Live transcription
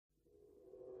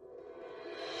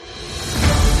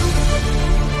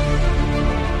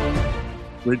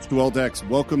Bridge to all decks.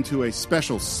 Welcome to a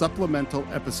special supplemental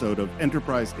episode of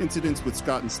Enterprise Incidents with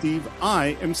Scott and Steve.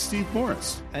 I am Steve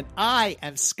Morris. And I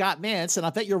am Scott Mance. And I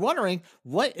bet you're wondering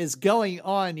what is going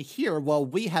on here. Well,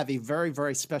 we have a very,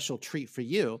 very special treat for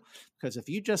you, because if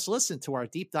you just listened to our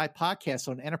deep dive podcast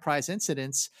on Enterprise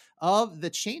Incidents of the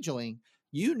Changeling,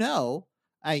 you know,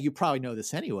 and you probably know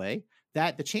this anyway,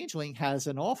 that the Changeling has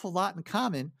an awful lot in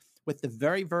common with the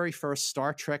very, very first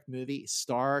Star Trek movie,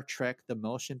 Star Trek the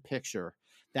Motion Picture.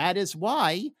 That is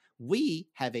why we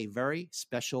have a very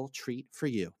special treat for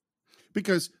you.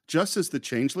 Because just as the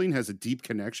Changeling has a deep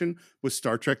connection with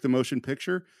Star Trek the Motion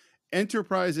Picture,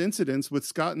 Enterprise Incidents with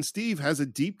Scott and Steve has a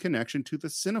deep connection to the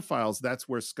Cinephiles. That's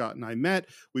where Scott and I met.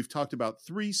 We've talked about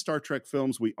 3 Star Trek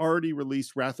films. We already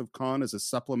released Wrath of Khan as a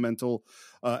supplemental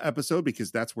episode because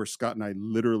that's where Scott and I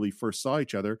literally first saw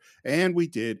each other. And we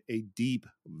did a deep,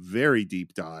 very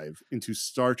deep dive into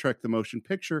Star Trek the Motion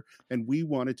Picture, and we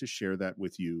wanted to share that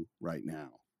with you right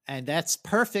now. And that's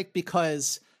perfect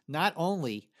because not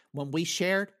only when we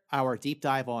shared our deep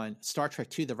dive on Star Trek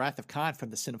II, The Wrath of Khan from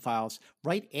the Cinephiles,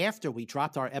 right after we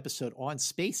dropped our episode on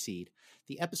Space Seed,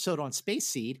 the episode on Space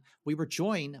Seed, we were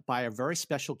joined by a very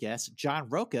special guest, John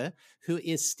Roca, who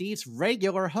is Steve's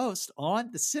regular host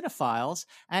on the Cinephiles.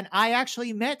 And I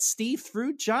actually met Steve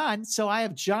through John. So I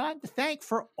have John to thank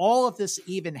for all of this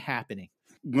even happening.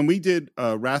 When we did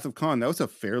Wrath of Khan, that was a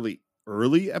fairly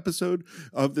early episode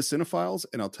of the Cinephiles,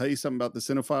 and I'll tell you something about the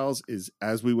Cinephiles is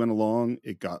as we went along,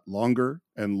 it got longer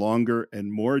and longer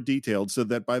and more detailed, so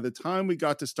that by the time we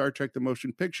got to Star Trek the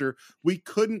Motion Picture, we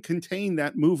couldn't contain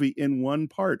that movie in one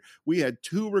part. We had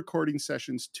 2 recording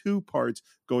sessions, 2 parts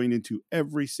going into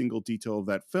every single detail of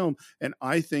that film, and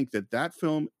I think that that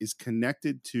film is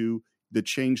connected to the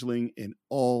Changeling in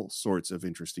all sorts of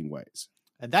interesting ways.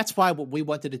 And that's why what we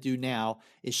wanted to do now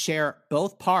is share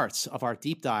both parts of our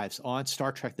deep dives on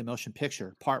Star Trek the Motion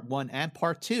Picture, part 1 and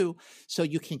part 2, so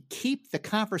you can keep the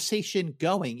conversation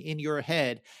going in your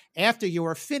head after you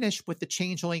are finished with the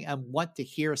Changeling and want to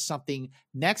hear something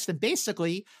next. And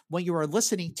basically, when you are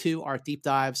listening to our deep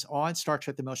dives on Star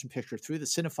Trek the Motion Picture through the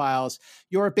Cinephiles,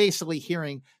 you're basically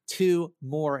hearing 2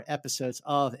 more episodes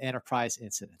of Enterprise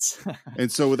Incidents.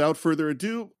 And so without further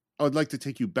ado, I would like to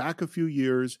take you back a few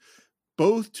years,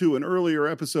 both to an earlier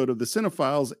episode of the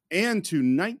Cinephiles and to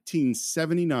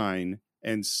 1979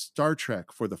 and Star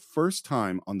Trek for the first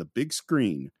time on the big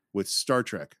screen with Star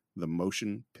Trek the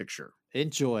Motion Picture.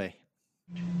 Enjoy.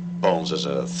 Bones is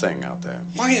a thing out there.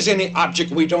 Why is any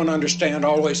object we don't understand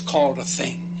always called a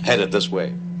thing? Headed this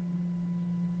way.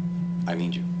 I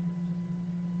need you.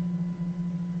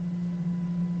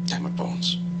 Damn it,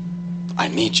 Bones. I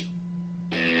need you.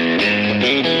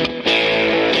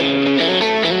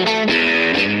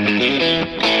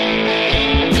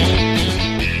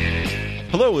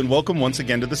 Hello and welcome once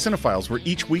again to the Cinephiles, where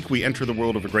each week we enter the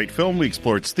world of a great film. We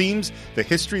explore its themes, the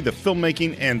history, the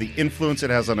filmmaking, and the influence it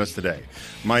has on us today.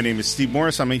 My name is Steve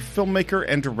Morris. I'm a filmmaker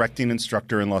and directing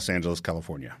instructor in Los Angeles,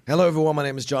 California. Hello, everyone. My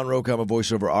name is John Roca. I'm a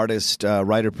voiceover artist,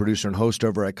 writer, producer, and host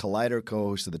over at Collider,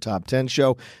 co-host of the Top 10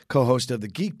 Show, co-host of the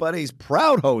Geek Buddies,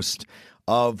 proud host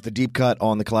of the Deep Cut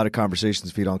on the Collider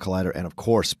Conversations feed on Collider, and, of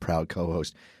course, proud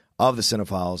co-host of the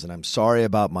Cinephiles. And I'm sorry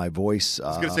about my voice. I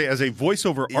was going to say, as a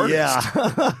voiceover artist.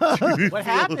 Yeah. What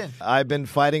happened? I've been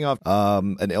fighting off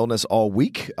an illness all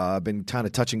week. I've been kind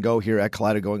of touch and go here at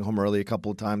Collider, going home early a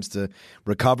couple of times to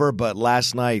recover. But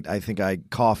last night, I think I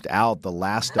coughed out the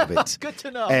last of it. Good to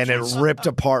know. And it ripped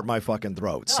apart my fucking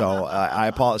throat. So I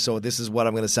apologize. So this is what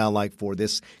I'm going to sound like for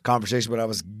this conversation. But I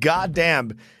was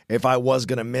goddamn if I was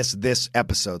going to miss this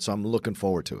episode. So I'm looking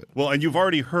forward to it. Well, and you've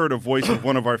already heard a voice of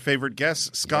one of our favorite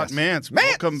guests, Scott Mance.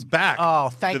 Welcome back. Oh,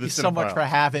 thank you so much for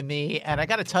having me. And I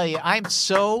got to tell you,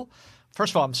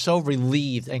 first of all, I'm so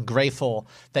relieved and grateful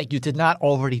that you did not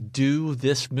already do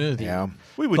this movie. Yeah.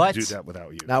 We wouldn't do that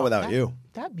without you. Not without you.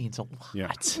 That means a lot.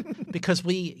 Yeah. Because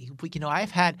we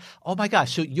I've had, oh my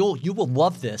gosh, so you will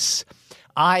love this.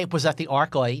 I was at the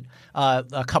ArcLight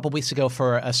a couple weeks ago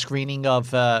for a screening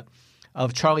of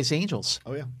Charlie's Angels.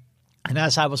 Oh, yeah. And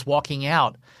as I was walking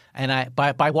out, and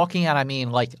by walking out, I mean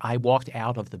like I walked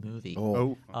out of the movie.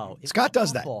 Oh. Scott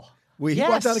does that. He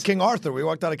walked out of King Arthur. We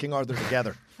walked out of King Arthur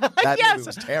together. That movie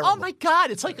was terrible. Oh my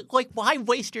God! It's like why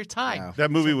waste your time? Yeah.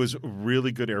 That movie was a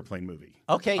really good airplane movie.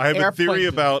 Okay, I have a theory movie.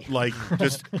 about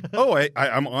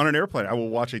I'm on an airplane. I will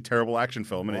watch a terrible action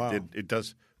film, and it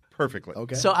does perfectly.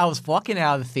 Okay. So I was walking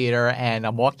out of the theater, and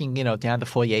I'm walking, down the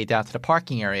foyer, down to the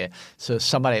parking area. So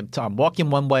I'm walking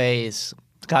one way, the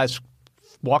guy's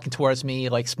walking towards me,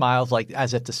 like smiles, like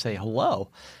as if to say hello,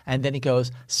 and then he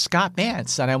goes, "Scott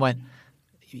Mance," and I went,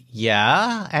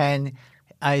 "Yeah," and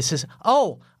I says,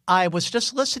 "Oh, I was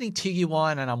just listening to you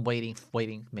on, and I'm waiting.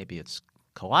 Maybe it's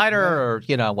Collider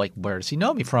or, like, where does he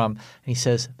know me from? And he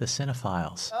says, The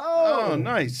Cinephiles. Oh,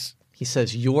 nice. He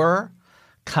says, your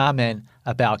comment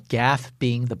about Gaff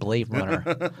being the Blade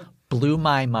Runner blew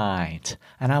my mind.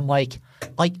 And I'm like,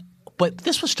 but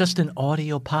this was just an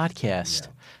audio podcast.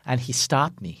 Yeah. And he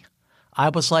stopped me. I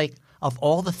was like, of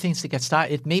all the things that get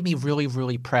stopped, it made me really,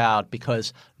 really proud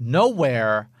because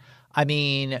nowhere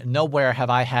have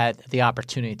I had the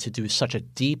opportunity to do such a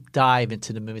deep dive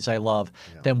into the movies I love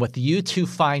than with you two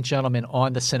fine gentlemen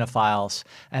on the Cinephiles.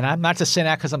 And I'm not just saying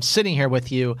that because I'm sitting here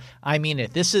with you. I mean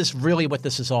it. This is really what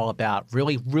this is all about.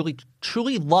 Really, really,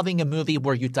 truly loving a movie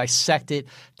where you dissect it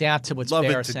down to its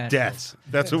bare essentials. Love it to death.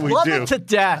 That's what we love do. Love it to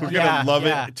death. We're going to love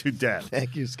it to death.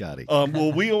 Thank you, Scotty.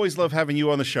 Well, we always love having you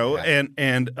on the show. Yeah.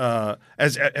 And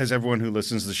as everyone who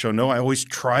listens to the show know, I always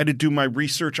try to do my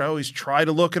research. I always try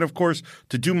to look. And, of course,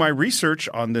 to do my research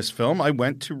on this film, I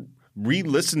went to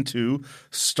re-listen to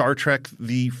Star Trek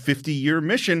The 50-Year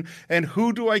Mission. And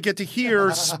who do I get to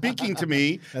hear speaking to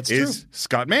me is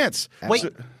Scott Mantz. Wait,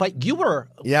 but you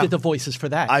did the voices for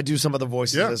that. I do some of the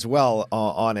voices as well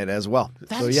on it as well.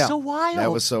 That's so wild.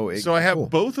 That was so I have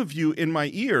both of you in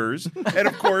my ears. And,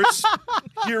 of course,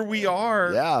 here we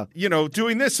are,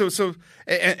 doing this. So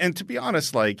and to be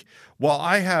honest, like, while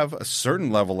I have a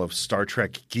certain level of Star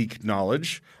Trek geek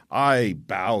knowledge, I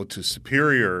bow to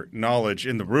superior knowledge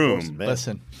in the room.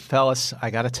 Listen, fellas, I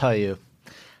got to tell you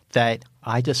that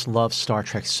I just love Star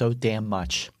Trek so damn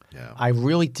much. Yeah. I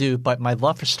really do, but my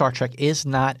love for Star Trek is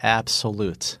not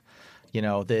absolute.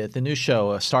 The new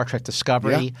show, Star Trek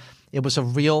Discovery, it was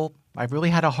I really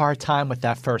had a hard time with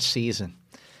that first season.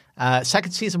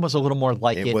 Second season was a little more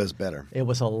like it. It was better. It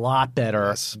was a lot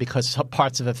better because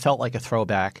parts of it felt like a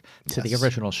throwback to the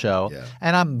original show. Yeah.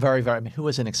 And I'm very, very – who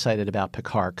isn't excited about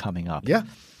Picard coming up? Yeah.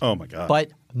 Oh, my God.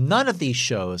 But none of these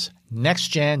shows – Next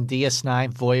Gen,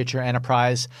 DS9, Voyager,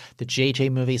 Enterprise, the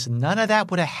JJ movies – none of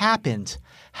that would have happened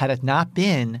had it not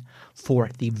been for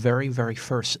the very, very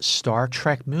first Star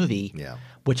Trek movie,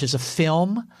 which is a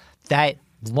film that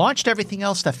launched everything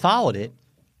else that followed it.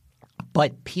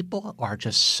 But people are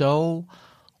just so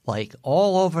like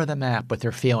all over the map with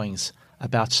their feelings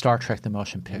about Star Trek the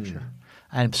Motion Picture.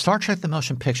 And Star Trek the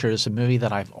Motion Picture is a movie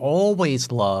that I've always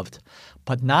loved,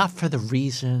 but not for the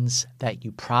reasons that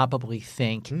you probably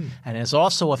think. And it's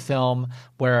also a film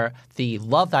where the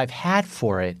love that I've had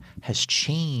for it has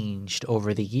changed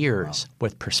over the years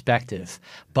with perspective.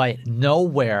 But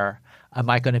nowhere am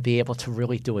I going to be able to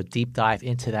really do a deep dive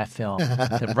into that film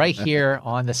than right here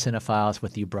on the Cinephiles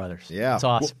with you brothers. Yeah. It's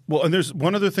awesome. Well, and there's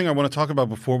one other thing I want to talk about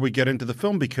before we get into the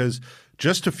film, because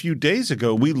just a few days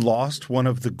ago, we lost one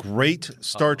of the great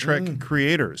Star Trek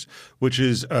creators, which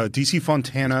is DC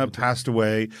Fontana, passed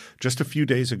away just a few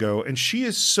days ago. And she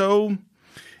is so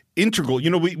integral.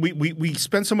 We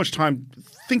spend so much time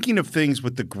thinking of things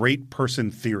with the great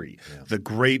person theory, the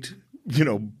great –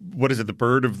 what is it? The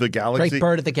bird of the galaxy? Great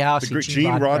bird of the galaxy. The great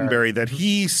Gene Roddenberry, that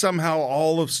he somehow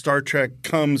all of Star Trek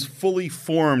comes fully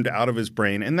formed out of his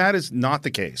brain. And that is not the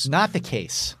case. Not the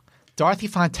case. Dorothy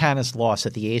Fontana's loss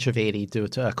at the age of 80 due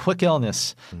to a quick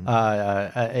illness,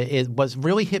 it was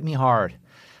really hit me hard.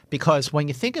 Because when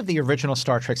you think of the original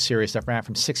Star Trek series that ran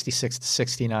from 66 to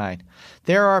 69,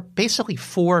 there are basically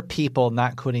four people,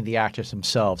 not including the actors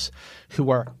themselves, who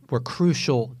were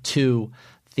crucial to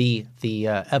the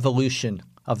evolution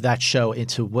of that show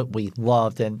into what we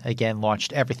loved and, again,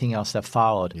 launched everything else that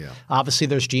followed. Yeah. Obviously,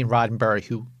 there's Gene Roddenberry,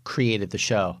 who created the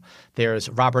show. There's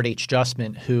Robert H.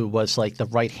 Justman, who was like the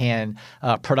right-hand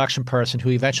production person who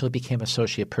eventually became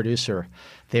associate producer.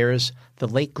 There's the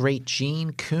late, great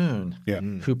Gene Kuhn,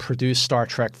 who produced Star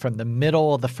Trek from the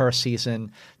middle of the first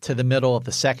season to the middle of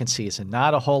the second season.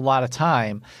 Not a whole lot of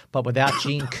time, but without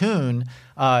Gene Kuhn,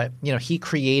 he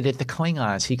created the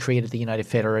Klingons. He created the United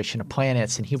Federation of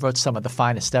Planets, and he wrote some of the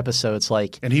finest episodes.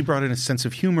 And he brought in a sense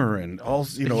of humor and all,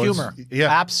 humor.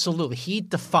 Absolutely. He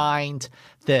defined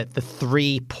the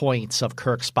 3 points of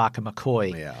Kirk, Spock, and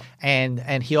McCoy. Yeah.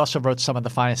 And he also wrote some of the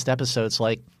finest episodes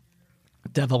like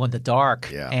Devil in the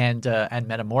Dark and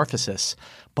Metamorphosis.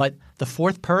 But the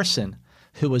fourth person,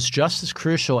 who was just as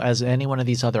crucial as any one of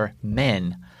these other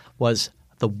men, was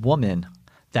the woman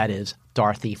that is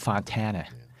Dorothy Fontana.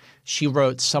 Yeah. She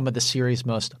wrote some of the series'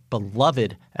 most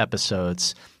beloved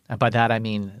episodes. And by that I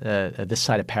mean This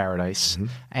Side of Paradise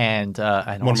and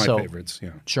one also of my favorites,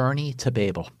 Journey to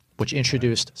Babel, which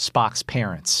introduced Spock's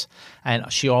parents.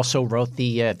 And she also wrote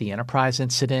the Enterprise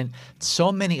incident,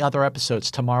 so many other episodes,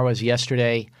 Tomorrow is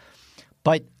Yesterday.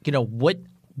 But,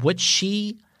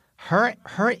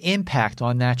 her impact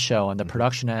on that show and the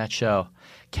production of that show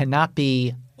cannot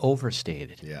be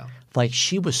overstated. Yeah. Like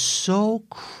she was so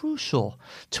crucial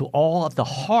to all of the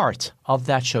heart of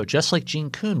that show, just like Gene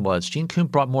Coon was. Gene Coon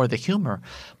brought more of the humor,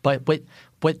 but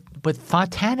what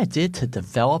Fontana did to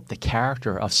develop the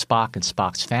character of Spock and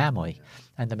Spock's family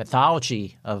and the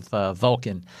mythology of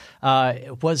Vulcan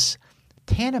was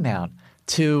tantamount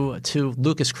to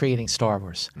Lucas creating Star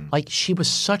Wars. Like she was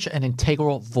such an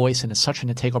integral voice and such an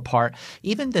integral part.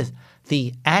 Even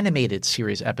the animated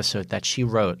series episode that she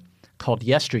wrote called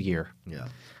Yesteryear,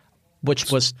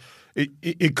 which was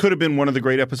it could have been one of the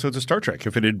great episodes of Star Trek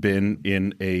if it had been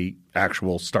in a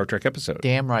actual Star Trek episode.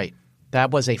 damn right.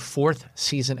 That was a 4th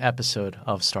season episode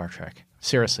of Star Trek.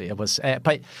 Seriously, it was.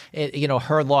 But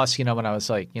her loss. When I was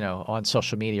like, on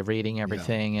social media reading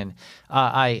everything, and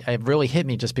it really hit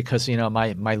me just because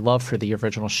my love for the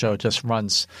original show just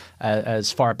runs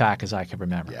as far back as I can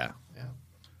remember.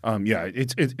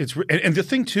 It's and the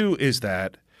thing too is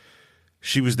that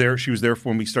she was there. She was there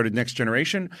when we started Next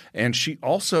Generation, and she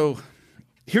also.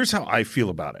 Here's how I feel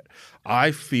about it.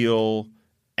 I feel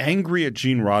angry at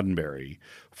Gene Roddenberry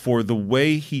for the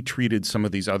way he treated some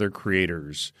of these other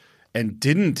creators and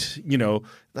didn't,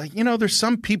 there's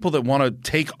some people that want to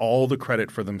take all the credit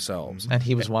for themselves. And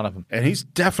he was one of them. And he's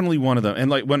definitely one of them.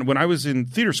 And like when I was in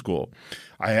theater school,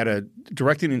 I had a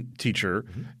directing teacher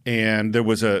and there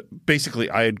was basically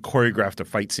I had choreographed a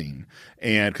fight scene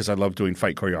and because I love doing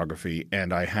fight choreography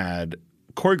and I had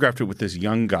choreographed it with this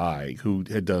young guy who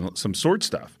had done some sword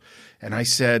stuff. And I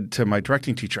said to my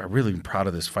directing teacher, I'm really proud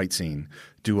of this fight scene.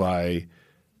 Do I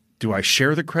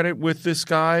share the credit with this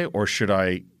guy or should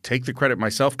I take the credit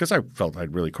myself? Because I felt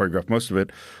I'd really choreographed most of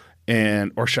it.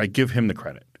 Or should I give him the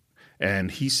credit? And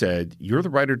he said, you're the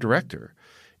writer-director.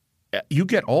 You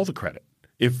get all the credit.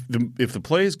 If the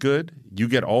play is good, you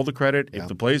get all the credit. If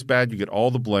the play is bad, you get all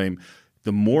the blame.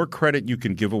 The more credit you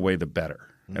can give away, the better.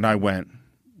 And I went,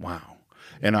 wow.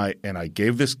 And I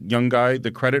gave this young guy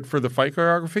the credit for the fight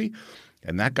choreography.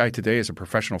 And that guy today is a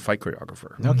professional fight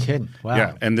choreographer. No kidding. Wow.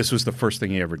 Yeah, and this was the first thing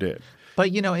he ever did. But,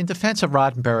 in defense of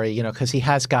Roddenberry, because he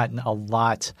has gotten a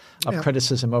lot of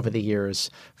criticism over the years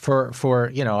for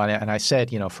and I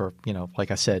said,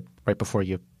 like I said right before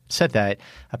you said that,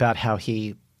 about how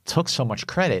he took so much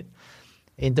credit.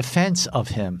 In defense of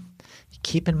him,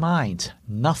 keep in mind,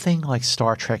 nothing like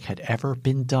Star Trek had ever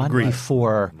been done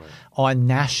before on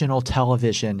national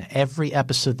television. Every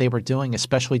episode they were doing,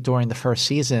 especially during the first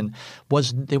season,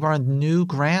 they were on new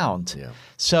ground. Yeah.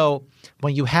 So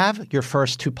when you have your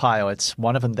first 2 pilots,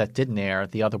 one of them that didn't air,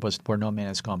 the other was Where No Man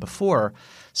Has Gone Before.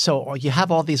 So you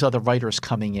have all these other writers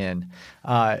coming in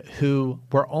who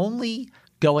were only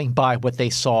going by what they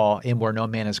saw in Where No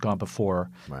Man Has Gone Before,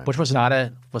 which was not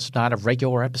a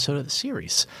regular episode of the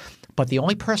series. But the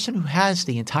only person who has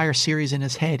the entire series in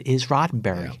his head is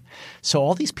Roddenberry. Yeah. So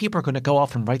all these people are going to go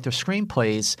off and write their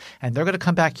screenplays, and they're going to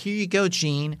come back, here you go,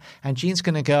 Gene. And Gene's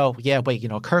going to go, yeah, wait,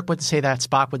 Kirk wouldn't say that,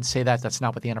 Spock wouldn't say that. That's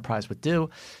not what the Enterprise would do.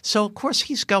 So, of course,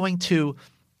 he's going to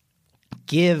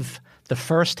give the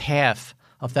first half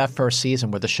of that first season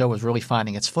where the show was really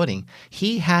finding its footing,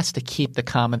 he has to keep the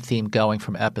common theme going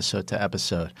from episode to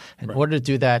episode. In order to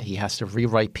do that, he has to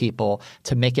rewrite people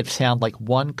to make it sound like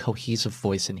one cohesive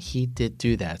voice, and he did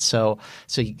do that. So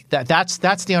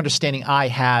that's the understanding I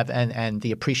have and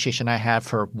the appreciation I have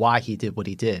for why he did what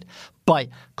he did. But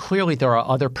clearly there are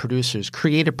other producers,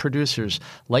 creative producers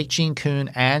like Gene Coon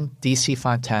and Dorothy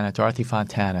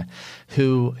Fontana,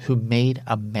 who made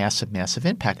a massive, massive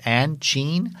impact. And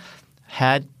Gene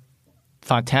had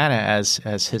Fontana as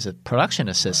his production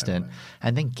assistant,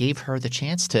 and then gave her the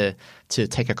chance to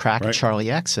take a crack at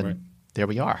Charlie X, and there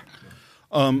we are.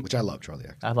 Which I love Charlie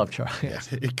X. I love Charlie X.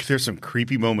 There's some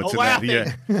creepy moments in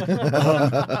that.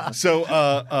 Yeah. So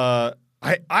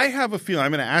I have a feeling –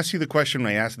 I'm going to ask you the question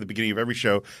I asked at the beginning of every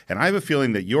show, and I have a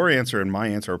feeling that your answer and my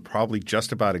answer are probably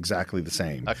just about exactly the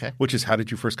same. Okay. Which is, how did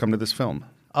you first come to this film?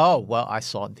 Oh, well, I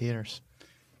saw it in theaters.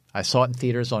 I saw it in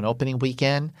theaters on opening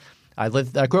weekend. I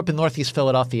grew up in Northeast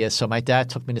Philadelphia, so my dad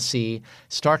took me to see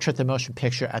Star Trek the Motion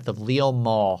Picture at the Leo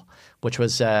Mall, which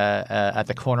was at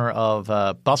the corner of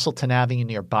Bustleton Avenue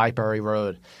near Byberry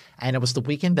Road. And it was the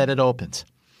weekend that it opened.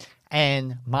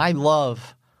 And my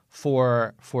love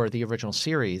for the original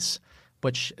series,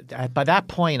 which by that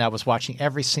point I was watching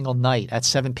every single night at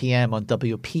 7 p.m. on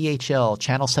WPHL,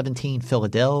 Channel 17,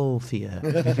 Philadelphia.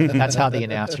 That's how the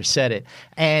announcer said it.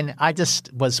 And I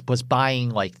just was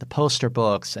buying like the poster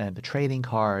books and the trading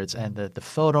cards and the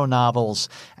photo novels,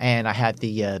 and I had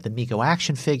the Mego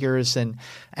action figures, and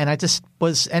I just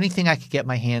was anything I could get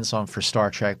my hands on for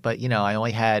Star Trek. But I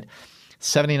only had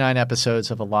 79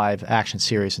 episodes of a live action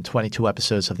series and 22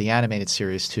 episodes of the animated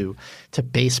series to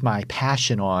base my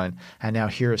passion on. And now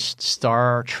here's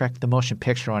Star Trek the motion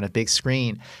picture on a big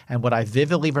screen. And what I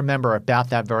vividly remember about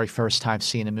that very first time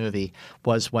seeing a movie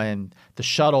was when the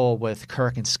shuttle with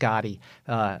Kirk and Scotty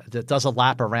that does a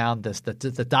lap around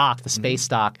the dock, the space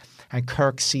dock, and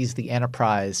Kirk sees the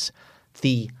Enterprise,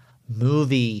 the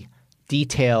movie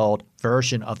detailed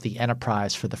version of the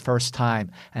Enterprise for the first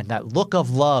time. And that look of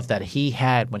love that he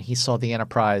had when he saw the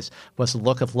Enterprise was the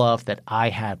look of love that I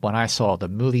had when I saw the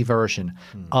movie version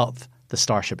of the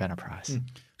Starship Enterprise.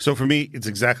 So for me, it's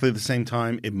exactly the same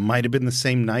time. It might have been the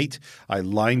same night. I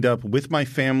lined up with my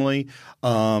family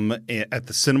at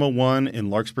the Cinema One in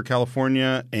Larkspur,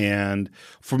 California. And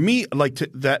for me, like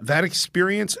that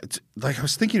experience, like I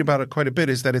was thinking about it quite a bit,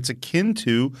 is that it's akin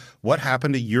to what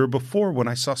happened a year before when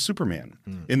I saw Superman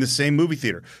in the same movie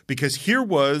theater. Because here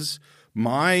was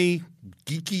my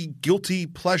geeky, guilty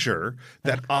pleasure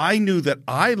that I knew that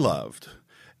I loved.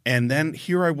 And then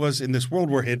here I was in this world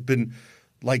where it had been –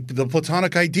 like the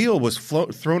platonic ideal was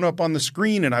thrown up on the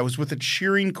screen, and I was with a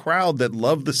cheering crowd that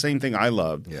loved the same thing I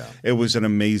loved. Yeah. It was an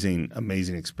amazing,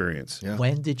 amazing experience. Yeah.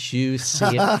 When did you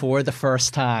see it for the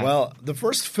first time? Well, the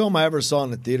first film I ever saw in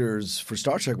the theaters for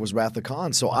Star Trek was Wrath of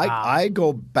Khan. So I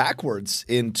go backwards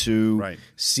into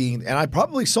seeing – and I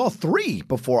probably saw 3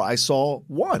 before I saw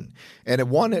 1. And it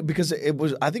won because it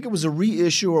was – I think it was a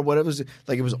reissue or whatever.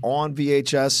 Like it was on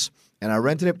VHS, and I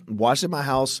rented it, watched it in my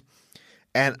house,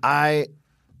 and I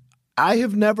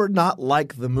have never not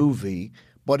liked the movie,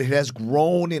 but it has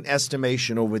grown in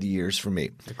estimation over the years for me.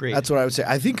 Agreed. That's what I would say.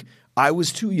 I think I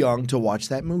was too young to watch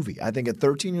that movie. I think at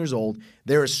 13 years old,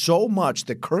 there is so much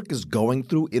that Kirk is going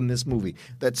through in this movie,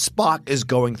 that Spock is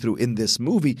going through in this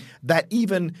movie, that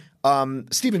even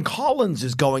Stephen Collins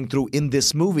is going through in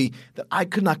this movie that I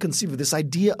could not conceive of. This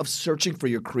idea of searching for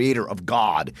your creator, of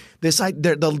God.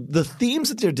 The themes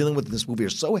that they're dealing with in this movie are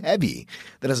so heavy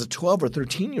that as a 12 or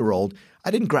 13-year-old, I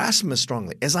didn't grasp them as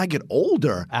strongly. As I get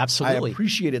older, absolutely, I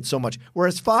appreciate it so much.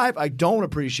 Whereas 5, I don't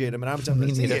appreciate them, and I'm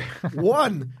telling you,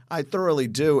 1, I thoroughly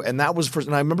do. And that was first.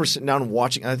 And I remember sitting down and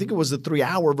watching. And I think it was the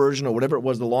 3-hour version or whatever it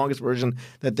was, the longest version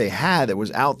that they had that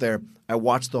was out there. I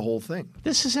watched the whole thing.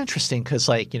 This is interesting because,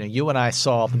 like, you and I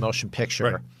saw the motion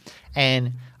picture,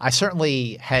 and I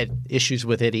certainly had issues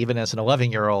with it even as an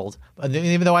 11-year-old,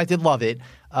 even though I did love it.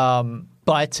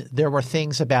 But there were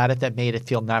things about it that made it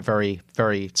feel not very,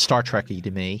 very Star Trek-y to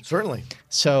me. Certainly.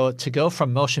 So to go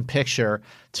from motion picture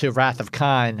to Wrath of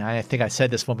Khan, I think I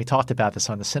said this when we talked about this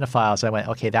on the Cinephiles, I went,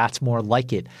 okay, that's more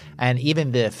like it. And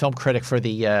even the film critic for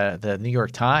the New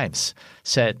York Times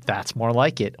said that's more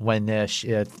like it when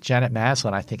Janet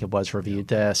Maslin, I think it was,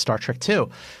 reviewed Star Trek II.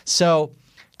 So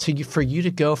for you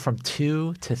to go from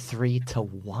 2 to 3 to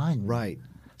 1. Right.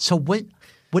 So what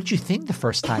did you think the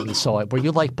first time you saw it? Were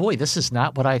you like, boy, this is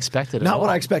not what I expected at all? Not what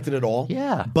I expected at all.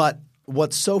 Yeah. But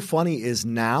what's so funny is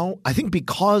now, I think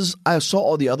because I saw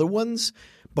all the other ones,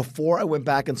 before I went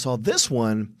back and saw this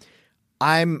one,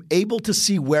 I'm able to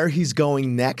see where he's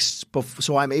going next,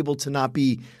 so I'm able to not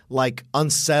be like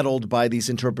unsettled by these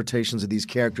interpretations of these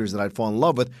characters that I'd fall in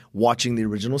love with watching the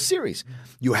original series.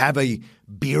 You have a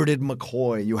bearded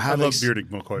McCoy. I love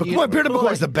bearded McCoy. Bearded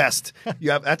McCoy is the best.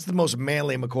 That's the most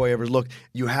manly McCoy ever looked.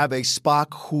 You have a Spock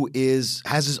who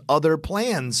has his other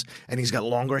plans, and he's got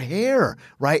longer hair,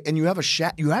 right? And you have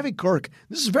a Kirk.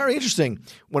 This is very interesting.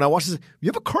 When I watch this, you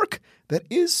have a Kirk that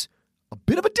is a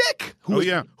bit of a dick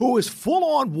who is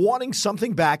full on wanting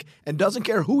something back and doesn't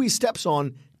care who he steps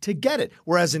on to get it.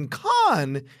 Whereas in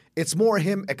Khan, it's more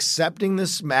him accepting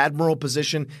this admiral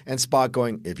position and Spock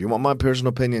going, if you want my personal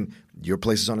opinion, your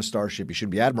place is on a starship. You should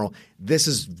be admiral. This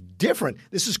is different.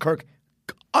 This is Kirk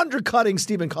undercutting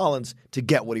Stephen Collins to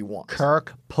get what he wants.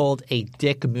 Kirk pulled a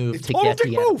dick move to get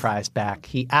the Enterprise back.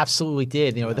 He absolutely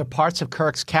did. There are parts of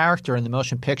Kirk's character in the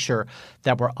motion picture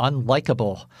that were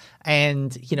unlikable.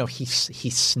 And, he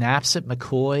snaps at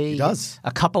McCoy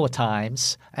a couple of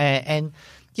times. And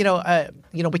we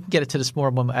can get into this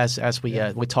more as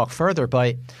we talk further.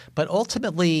 But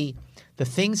ultimately, the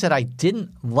things that I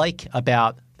didn't like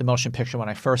about the motion picture when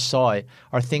I first saw it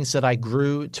are things that I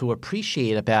grew to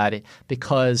appreciate about it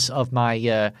because of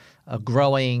my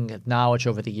growing knowledge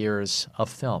over the years of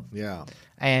film. Yeah.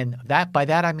 And by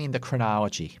that I mean the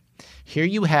chronology. Here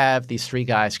you have these 3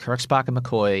 guys, Kirk, Spock, and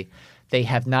McCoy. They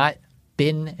have not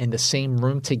been in the same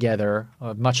room together,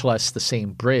 much less the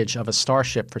same bridge of a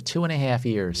starship for 2.5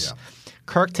 years. Yeah.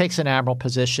 Kirk takes an admiral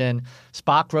position.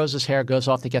 Spock grows his hair, goes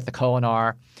off to get the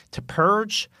Koh-Nar to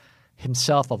purge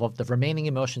himself of the remaining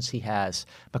emotions he has.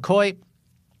 McCoy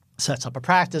sets up a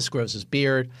practice, grows his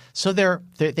beard. So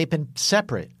they've been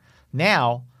separate.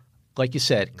 Now like you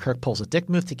said, Kirk pulls a dick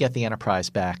move to get the Enterprise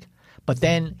back. But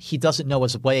then he doesn't know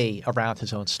his way around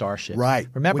his own starship. Right.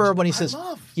 Remember when he says,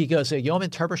 he goes, Yeoman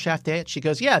Turboshaft Day? She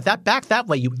goes, yeah, that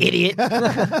way, you idiot.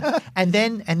 and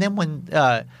then when,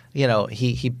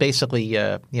 he basically,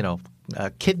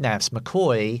 kidnaps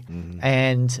McCoy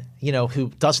and, who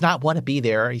does not want to be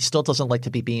there. He still doesn't like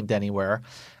to be beamed anywhere.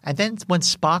 And then when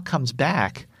Spock comes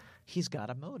back, he's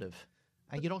got a motive.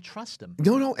 And you don't trust him.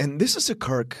 No. And this is a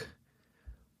Kirk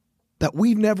that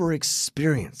we've never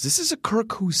experienced. This is a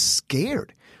Kirk who's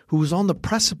scared, who's on the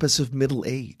precipice of middle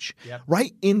age. Yep.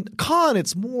 Right? In Khan,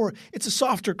 it's a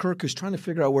softer Kirk who's trying to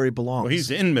figure out where he belongs. Well,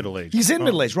 he's in middle age. He's in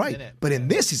middle age, right? But in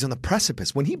this, he's on the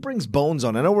precipice. When he brings Bones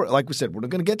on, I know, like we said, we're not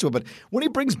going to get to it, but when he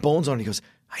brings Bones on, he goes,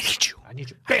 I need you. I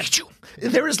need you.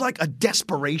 There is like a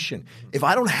desperation. If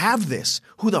I don't have this,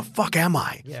 who the fuck am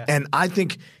I? Yeah. And I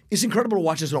think it's incredible to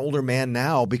watch as an older man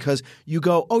now because you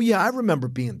go, oh, yeah, I remember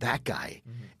being that guy.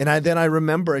 And then I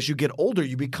remember as you get older,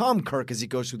 you become Kirk as he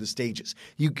goes through the stages.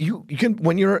 You can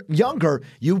when you're younger,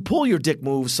 you pull your dick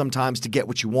moves sometimes to get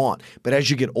what you want. But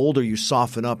as you get older, you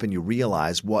soften up and you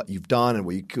realize what you've done and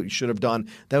what you should have done,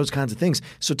 those kinds of things.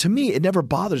 So to me, it never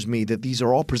bothers me that these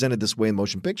are all presented this way in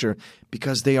motion picture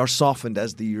because they are softened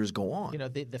as the years go on.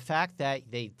 The fact that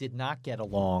they did not get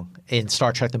along in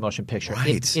Star Trek the Motion Picture,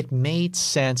 right. it made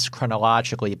sense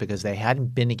chronologically because they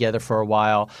hadn't been together for a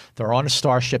while. They're on a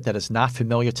starship that is not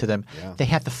familiar to them. Yeah. They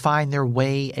have to find their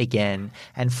way again,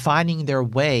 and finding their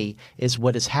way is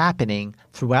what is happening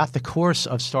throughout the course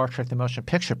of Star Trek the Motion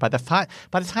Picture. By the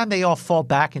time they all fall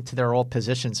back into their old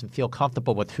positions and feel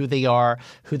comfortable with who they are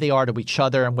to each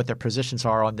other and what their positions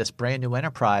are on this brand new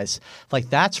Enterprise, like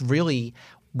that's really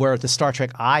where the Star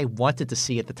Trek I wanted to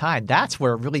see at the time. That's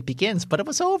where it really begins, but it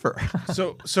was over.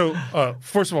 So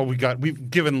first of all,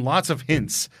 we've given lots of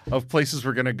hints of places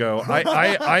we're going to go.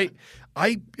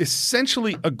 I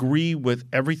essentially agree with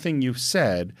everything you've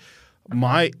said.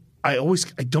 I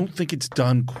don't think it's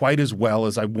done quite as well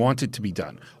as I want it to be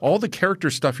done. All the character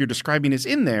stuff you're describing is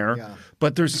in there,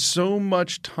 but there's so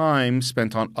much time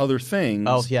spent on other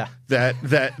things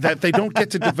that they don't get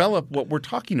to develop what we're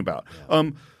talking about.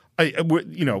 I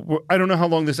don't know how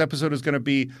long this episode is going to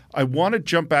be. I want to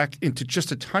jump back into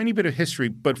just a tiny bit of history,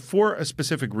 but for a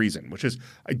specific reason, which is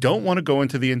I don't want to go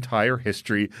into the entire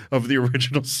history of the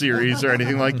original series or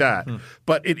anything like that.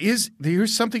 But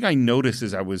here's something I noticed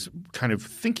as I was kind of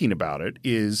thinking about it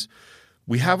is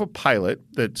we have a pilot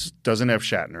that doesn't have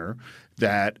Shatner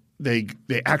that they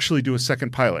actually do a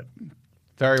second pilot.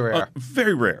 Very rare.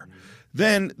 Very rare.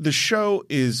 Then the show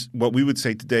is what we would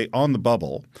say today on the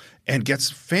bubble and gets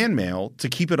fan mail to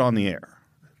keep it on the air.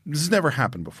 This has never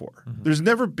happened before. Mm-hmm. There's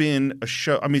never been a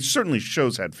show – I mean certainly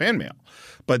shows had fan mail,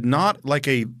 but not like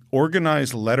a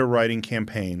organized letter writing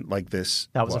campaign like this.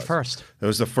 That was the first. That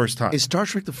was the first time. Is Star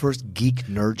Trek the first geek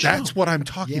nerd show? That's what I'm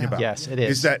talking about. Yes, it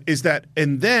is. Is that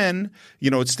and then,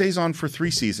 it stays on for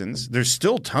 3 seasons. There's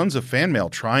still tons of fan mail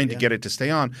trying to get it to stay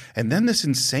on. And then this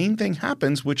insane thing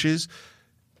happens, which is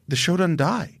the show doesn't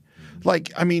die.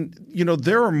 Like, I mean,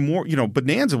 there are more,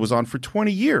 Bonanza was on for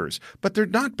 20 years, but they're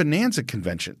not Bonanza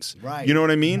conventions. Right. You know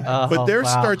what I mean? But there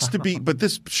wow. starts to be, but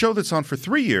this show that's on for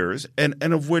 3 years and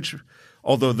of which,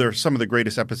 although they're some of the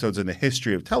greatest episodes in the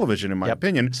history of television, in my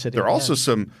opinion, there are also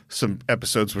some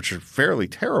episodes which are fairly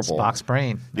terrible. Spock's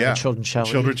Brain. Yeah. Children Shall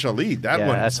Lead. Children Shall Lead. That one.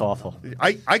 That's awful.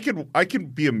 I can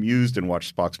be amused and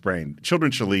watch Spock's Brain.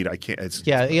 Children Shall Lead, I can't.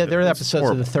 There are episodes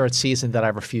horrible. of the 3rd season that I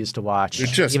refuse to watch,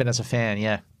 even as a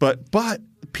fan, But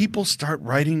people start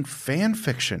writing fan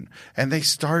fiction and they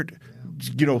start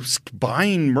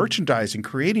buying merchandise and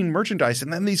creating merchandise,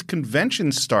 and then these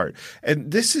conventions start.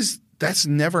 And that's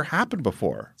never happened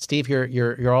before. Steve,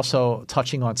 you're also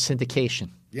touching on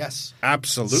syndication. Yes.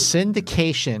 Absolutely.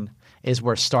 Syndication is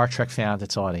where Star Trek found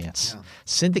its audience. Yeah.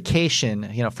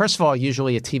 Syndication, first of all,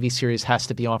 usually a TV series has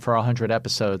to be on for 100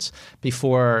 episodes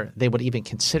before they would even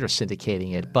consider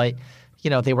syndicating it. But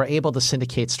they were able to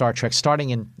syndicate Star Trek starting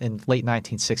in late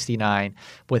 1969,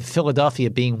 with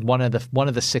Philadelphia being one of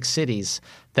the 6 cities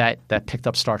that picked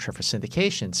up Star Trek for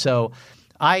syndication. So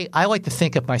I like to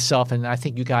think of myself, and I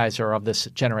think you guys are of this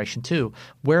generation too,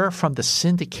 we're from the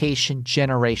syndication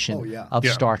generation of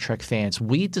Star Trek fans.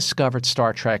 We discovered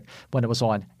Star Trek when it was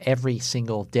on every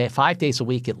single day, 5 days a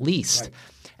week at least. Right.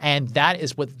 And that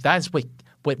is what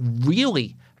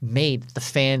really made the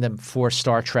fandom for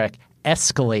Star Trek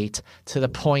escalate to the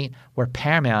point where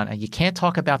Paramount, and you can't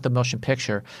talk about the motion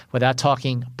picture without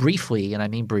talking briefly, and I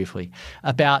mean briefly,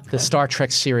 about the Star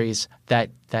Trek series that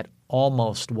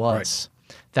almost was. Right.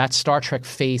 That's Star Trek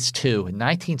Phase 2. In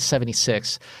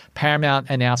 1976, Paramount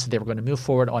announced that they were going to move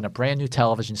forward on a brand new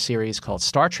television series called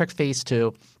Star Trek Phase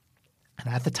 2.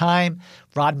 And at the time,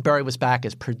 Roddenberry was back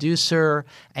as producer,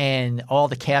 and all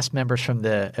the cast members from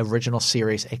the original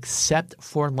series, except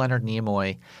for Leonard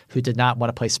Nimoy, who did not want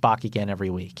to play Spock again every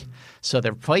week. So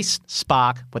they replaced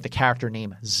Spock with a character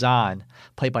named Zahn,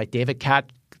 played by David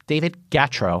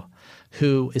Gattro,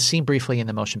 who is seen briefly in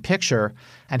the motion picture,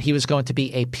 and he was going to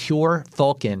be a pure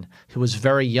Vulcan who was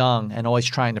very young and always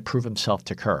trying to prove himself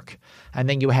to Kirk. And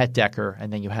then you had Decker,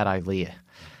 and then you had Ilea.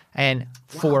 And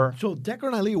So Decker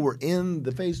and Ilea were in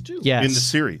the phase 2? Yes. In the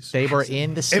series. They were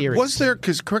in the series. Was there,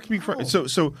 because correct me if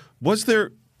so was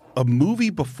there a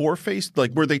movie before phase,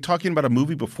 like were they talking about a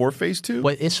movie before phase 2?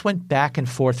 Well, this went back and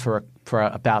forth for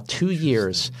about 2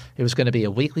 years. It was going to be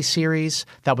a weekly series.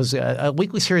 That was a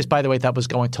weekly series, by the way, that was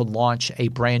going to launch a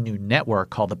brand new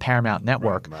network called the Paramount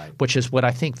Network, which is what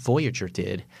I think Voyager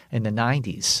did in the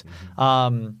 90s.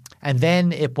 And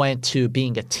then it went to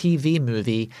being a TV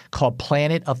movie called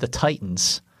Planet of the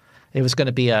Titans. It was going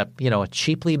to be a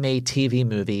cheaply made TV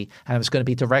movie, and it was going to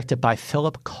be directed by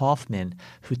Philip Kaufman,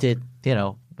 who did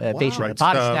basically Right Body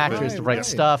Stuff, Snatchers, The Right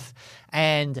Stuff,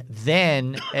 and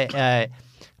then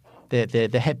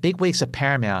the bigwigs of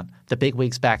Paramount, the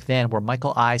bigwigs back then were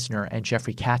Michael Eisner and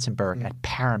Jeffrey Katzenberg at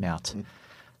Paramount.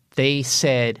 They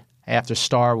said after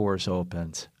Star Wars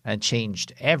opened and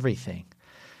changed everything,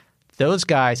 those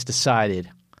guys decided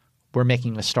we're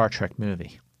making a Star Trek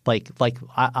movie. Michael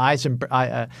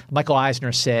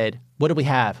Eisner said, "What do we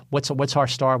have? What's our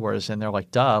Star Wars?" And they're like,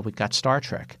 "Duh, we've got Star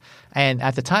Trek." And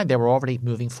at the time, they were already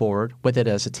moving forward with it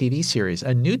as a TV series,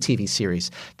 a new TV series.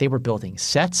 They were building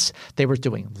sets. They were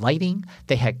doing lighting.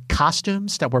 They had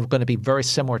costumes that were going to be very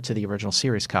similar to the original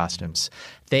series costumes.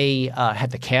 They had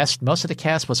the cast. Most of the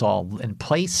cast was all in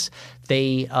place.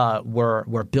 They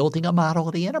were building a model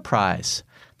of the Enterprise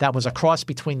that was a cross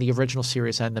between the original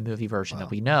series and the movie version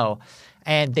that we know.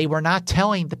 And they were not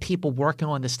telling the people working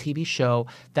on this TV show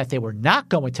that they were not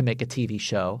going to make a TV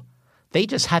show. They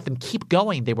just had them keep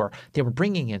going. They were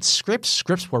bringing in scripts.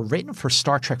 Scripts were written for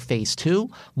Star Trek Phase 2.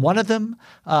 One of them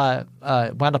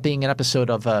wound up being an episode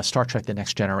of Star Trek The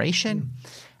Next Generation.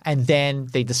 And then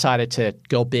they decided to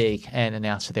go big and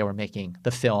announce that they were making the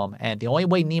film. And the only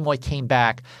way Nimoy came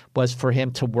back was for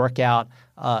him to work out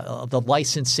the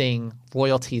licensing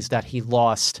royalties that he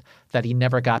lost that he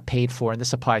never got paid for. And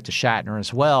this applied to Shatner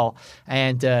as well.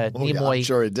 And Nimoy – I'm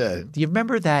sure it did. Do you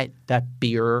remember that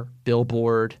beer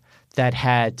billboard that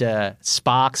had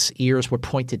Spock's ears were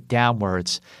pointed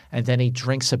downwards, and then he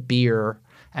drinks a beer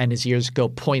and his ears go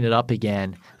pointed up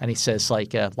again, and he says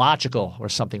like logical or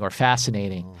something or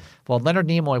fascinating. Well, Leonard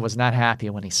Nimoy was not happy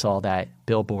when he saw that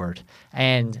billboard,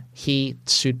 and he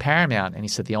sued Paramount, and he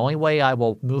said the only way I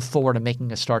will move forward in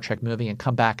making a Star Trek movie and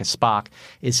come back as Spock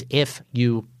is if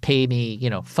you pay me,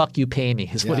 fuck you pay me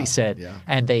is what he said. Yeah.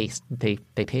 And they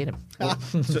paid him.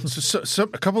 So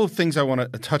a couple of things I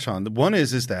want to touch on. One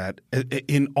is that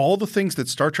in all the things that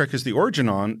Star Trek is the origin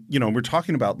on, we're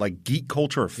talking about like geek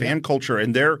culture or fan culture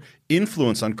and their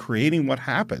influence on creating what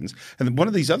happens. And one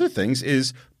of these other things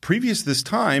is previous this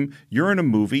time, you're in a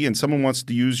movie and someone wants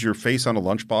to use your face on a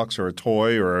lunchbox or a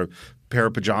toy or a pair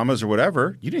of pajamas or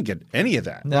whatever. You didn't get any of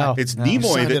that. No. It's No. Nimoy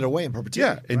Signed that it away in perpetuity.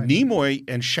 Yeah, and Nimoy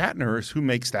and Shatner is who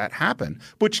makes that happen.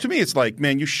 Which to me, it's like,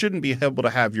 man, you shouldn't be able to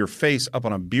have your face up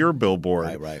on a beer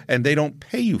billboard, and they don't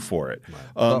pay you for it.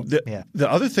 The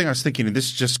other thing I was thinking, and this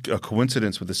is just a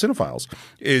coincidence with the Cinephiles,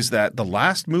 is that the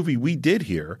last movie we did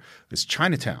here is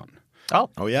Chinatown.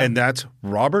 Oh yeah. And that's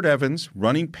Robert Evans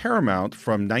running Paramount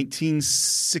from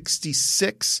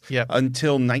 1966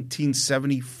 until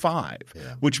 1975,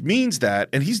 which means that,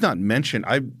 and he's not mentioned,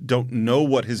 I don't know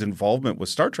what his involvement with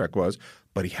Star Trek was,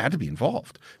 but he had to be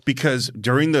involved because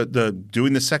during the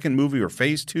doing the second movie or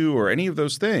phase 2 or any of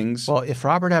those things. Well, if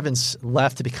Robert Evans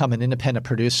left to become an independent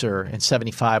producer in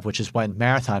 75, which is when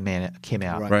Marathon Man came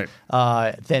out,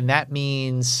 then that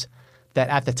means that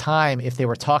at the time, if they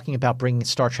were talking about bringing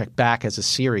Star Trek back as a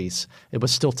series, it was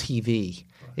still TV.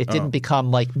 It didn't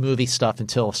become like movie stuff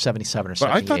until 77 or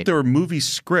 78. But I thought there were movie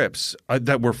scripts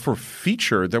that were for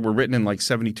feature that were written in like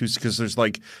 72 because there's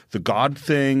like the God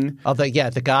Thing. Oh,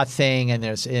 the God Thing, and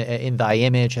there's In Thy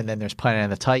Image, and then there's Planet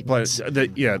of the Titans.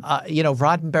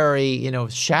 Roddenberry,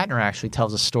 Shatner actually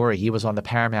tells a story. He was on the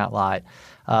Paramount lot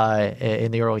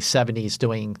in the early 70s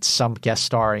doing some guest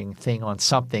starring thing on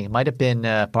something. It might have been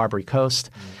Barbary Coast.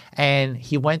 And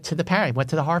he went to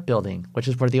the Hart Building, which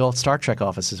is where the old Star Trek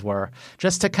offices were,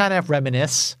 just to kind of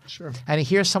reminisce. Sure. And he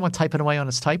hears someone typing away on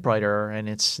his typewriter, and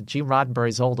it's Gene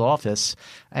Roddenberry's old office.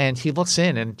 And he looks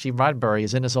in, and Gene Roddenberry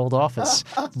is in his old office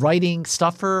writing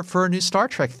stuff for a new Star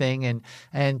Trek thing.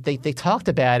 And they talked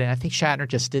about it, and I think Shatner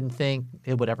just didn't think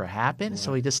it would ever happen,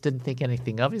 so he just didn't think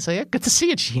anything of it. He's like, yeah, good to see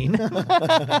you, Gene.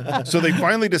 So they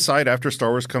finally decide after Star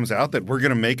Wars comes out that we're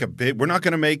not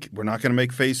going to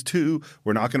make Phase 2.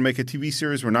 We're not going to make a TV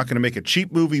series. We're not going to make a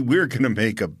cheap movie. We're going to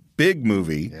make a big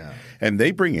movie. Yeah. And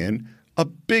they bring in a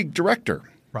big director.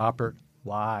 Robert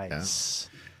Wise.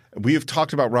 We have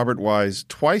talked about Robert Wise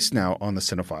twice now on the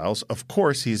Cinephiles. Of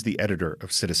course, he's the editor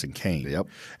of Citizen Kane. Yep.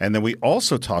 And then we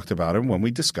also talked about him when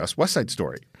we discussed West Side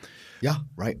Story. Yeah,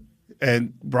 right.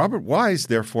 And Robert Wise,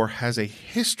 therefore, has a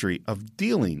history of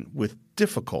dealing with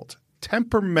difficult,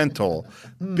 temperamental,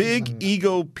 big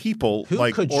ego people Who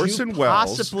like could Orson you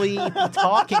Welles possibly be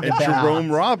talking and about?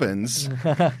 Jerome Robbins.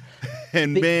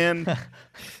 And man,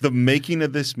 the making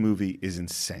of this movie is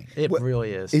insane. It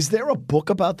really is. Is there a book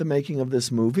about the making of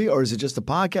this movie, or is it just a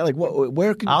podcast? Like,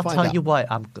 where can you I'll find tell out? you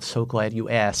what. I'm so glad you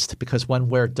asked, because when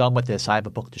we're done with this, I have a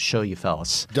book to show you,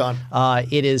 fellas. Done.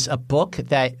 It is a book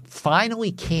that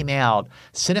finally came out.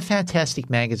 Cinefantastic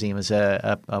magazine was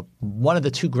one of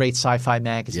the two great sci-fi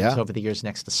magazines over the years,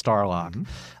 next to Starlog.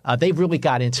 Mm-hmm. They really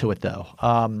got into it, though.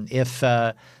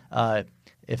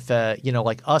 If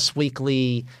like Us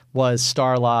Weekly was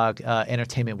Starlog,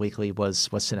 Entertainment Weekly was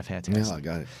Cinefantastic. Yeah, I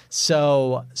got it.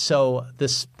 So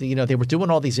this, they were doing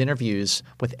all these interviews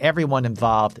with everyone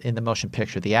involved in the motion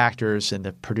picture, the actors and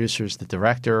the producers, the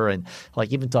director, and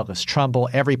like even Douglas Trumbull,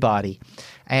 everybody.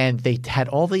 And they had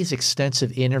all these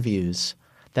extensive interviews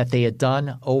that they had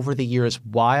done over the years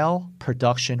while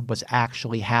production was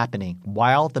actually happening,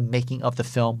 while the making of the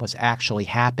film was actually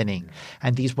happening.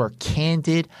 And these were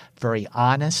candid, very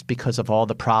honest, because of all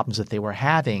the problems that they were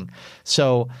having.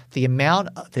 So the amount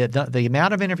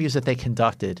of interviews that they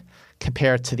conducted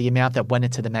compared to the amount that went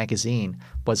into the magazine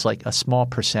was like a small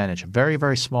percentage, a very,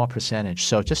 very small percentage.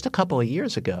 So just a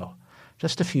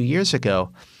few years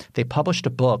ago, they published a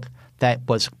book that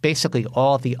was basically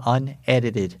all the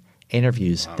unedited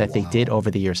interviews that they did over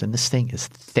the years. And this thing is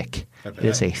thick. It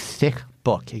is a thick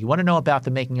book. You want to know about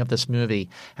the making of this movie,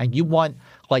 and you want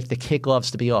like the kid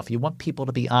gloves to be off. You want people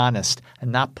to be honest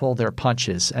and not pull their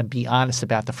punches and be honest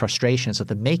about the frustrations of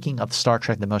the making of Star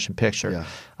Trek the Motion Picture. Yeah.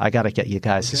 I got to get you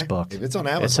guys this book. If it's on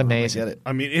Amazon, it's amazing. I get it.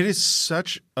 I mean, it is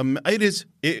such it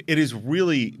is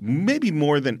really maybe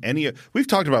more than any – we've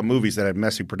talked about movies that had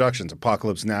messy productions,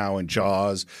 Apocalypse Now and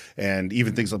Jaws and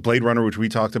even things like Blade Runner, which we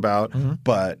talked about. Mm-hmm.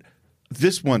 But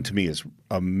this one to me is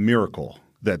a miracle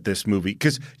that this movie –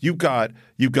 because you've got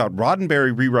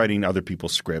Roddenberry rewriting other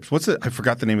people's scripts. I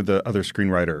forgot the name of the other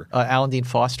screenwriter. Alan Dean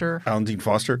Foster.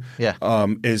 Yeah.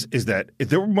 Is that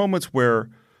there were moments where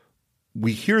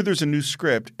we hear there's a new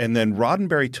script, and then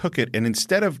Roddenberry took it, and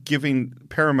instead of giving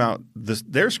Paramount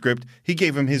their script, he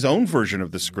gave him his own version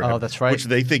of the script. Oh, that's right. Which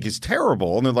they think is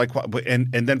terrible, and they're like, and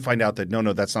then find out that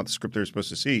no, that's not the script they're supposed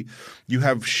to see. You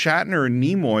have Shatner and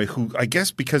Nimoy, who I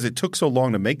guess because it took so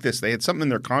long to make this, they had something in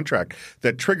their contract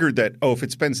that triggered that. Oh, if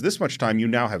it spends this much time, you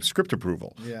now have script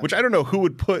approval. Yeah. Which I don't know who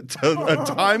would put a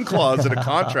time clause in a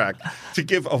contract to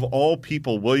give, of all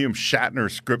people, William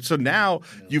Shatner script. So now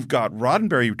you've got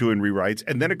Roddenberry doing rewrites.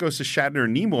 And then it goes to Shatner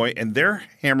and Nimoy, and they're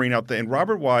hammering out and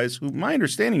Robert Wise, who my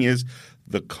understanding is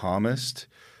the calmest,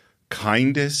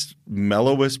 kindest,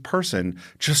 mellowest person,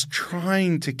 just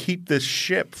trying to keep this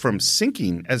ship from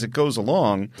sinking as it goes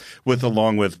along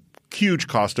with huge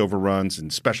cost overruns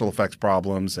and special effects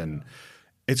problems, and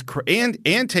it's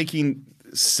and taking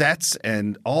sets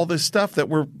and all this stuff that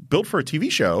were built for a TV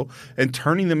show and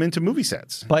turning them into movie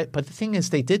sets. But the thing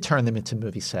is, they did turn them into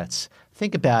movie sets.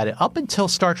 Think about it. Up until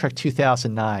Star Trek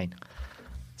 2009,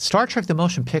 Star Trek the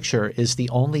Motion Picture is the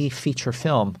only feature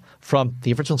film from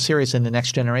the original series and The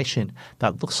Next Generation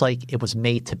that looks like it was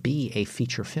made to be a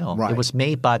feature film. Right. It was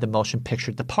made by the motion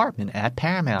picture department at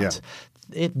Paramount. Yeah.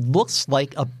 It looks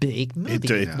like a big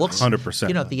movie. It looks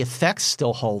 100%. The effects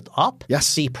still hold up.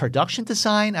 Yes. The production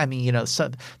design. I mean,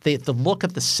 so the look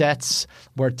of the sets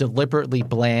were deliberately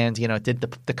bland.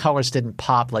 The colors didn't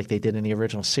pop like they did in the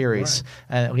original series.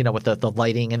 Right. With the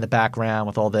lighting in the background,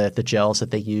 with all the gels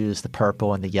that they use, the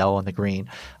purple and the yellow and the green,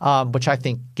 which I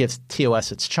think gives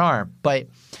TOS its charm. But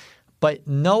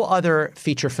no other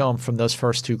feature film from those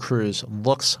first two crews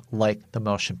looks like the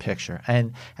motion picture.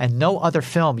 And no other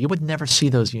film, you would never see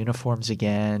those uniforms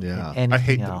again. Yeah. In anything I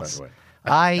hate else. them, by the way.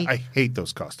 I hate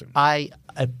those costumes. I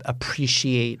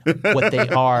appreciate what they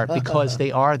are because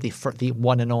they are the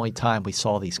one and only time we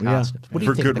saw these costumes. What do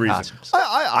you For think good of the reason. costumes?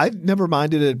 I've never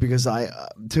minded it because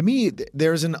to me,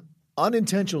 there's an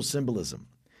unintentional symbolism.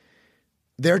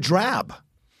 They're drab.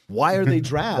 Why are they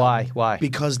drab? Why?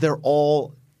 Because they're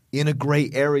all in a gray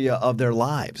area of their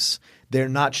lives. They're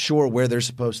not sure where they're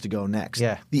supposed to go next.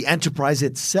 Yeah. The Enterprise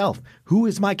itself. Who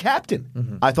is my captain?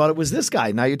 Mm-hmm. I thought it was this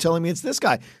guy. Now you're telling me it's this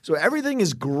guy. So everything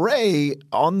is gray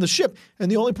on the ship. And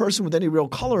the only person with any real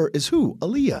color is who?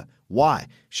 Aaliyah. Why?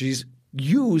 She's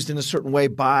used in a certain way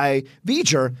by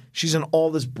V'ger. She's in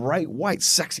all this bright white,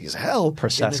 sexy as hell.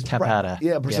 Princess Camata.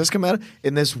 Princess Camata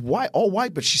in this white, all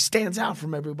white, but she stands out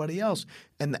from everybody else.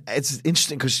 And it's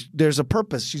interesting because there's a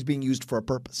purpose. She's being used for a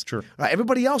purpose. Sure.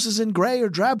 Everybody else is in gray or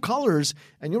drab colors,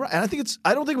 and you're right. And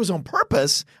I don't think it was on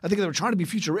purpose. I think they were trying to be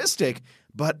futuristic,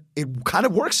 but it kind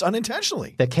of works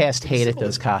unintentionally. The cast hated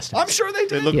those costumes. I'm sure they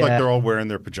They did. look like they're all wearing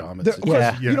their pajamas.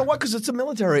 You know what? Because it's a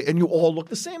military, and you all look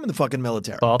the same in the fucking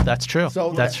military. Well, that's true.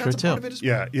 So that's true a part too. of it as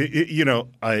well. Yeah, you know,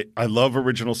 I love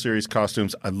original series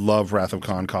costumes. I love Wrath of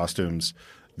Khan costumes.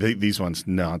 These ones,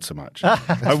 not so much. I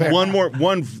have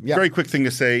one very quick thing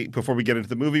to say before we get into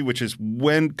the movie, which is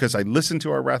because I listened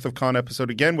to our Wrath of Khan episode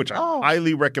again, which I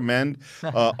highly recommend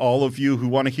all of you who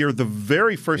want to hear the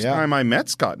very first time I met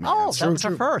Scott Mann. Oh, that was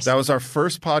our first. That was our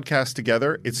first podcast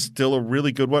together. It's still a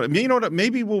really good one. You know what?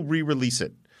 Maybe we'll re-release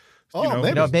it.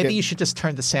 Maybe you should just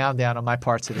turn the sound down on my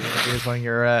parts of the interviews when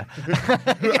you're. I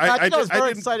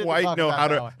didn't quite know how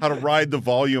to ride the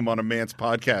volume on a man's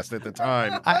podcast at the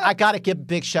time. I got to give a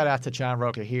big shout out to John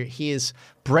Roker here. He is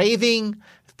braving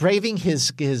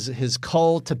his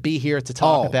cold to be here to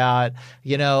talk about.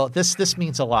 You know, this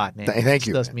means a lot, man. Thank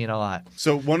you. This does mean a lot.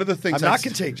 So one of the things I'm not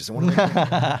contagious. I want to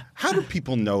make how do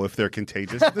people know if they're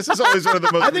contagious? This is always one of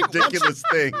the most ridiculous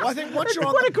things. I think once you're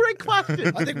on What a great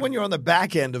question. I think when you're on the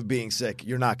back end of being sick,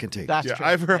 you're not contagious. That's Yeah, true.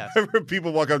 I've heard Yes.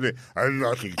 people walk up to me. I'm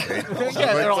not contagious.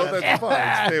 they're all that's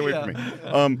fine. Stay away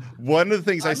from me. One of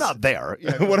the things I'm not there.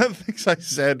 One of the things I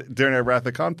said during our Wrath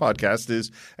of Khan podcast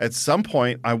is at some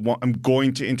point I'm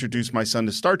going to introduce my son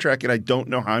to Star Trek, and I don't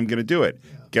know how I'm going to do it.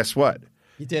 Guess what?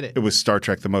 You did it. It was Star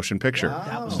Trek: The Motion Picture.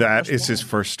 That is his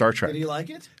first Star Trek. Did he like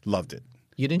it? Loved it.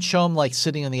 You didn't show him like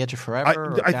sitting on the edge of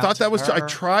forever. I thought that was. I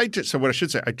tried to. So what I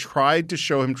should say, I tried to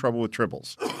show him Trouble with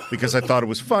Tribbles because I thought it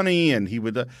was funny, and he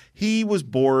would. He was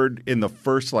bored in the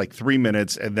first like 3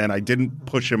 minutes, and then I didn't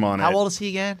push him on it. How old is he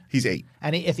again? He's 8.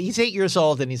 And if he's 8 years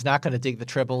old and he's not going to dig the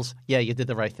tribbles, yeah, you did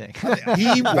the right thing.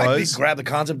 He He was. grabbed the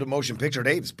concept of motion picture at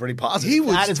 8. It's pretty positive. He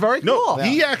was. That is very No, cool.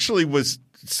 he actually was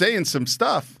saying some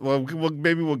stuff. Well,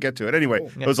 maybe we'll get to it. Anyway,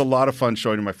 it was a lot of fun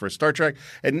showing him my first Star Trek.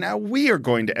 And now we are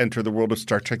going to enter the world of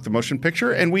Star Trek: The Motion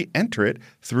Picture, and we enter it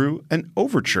through an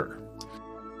overture.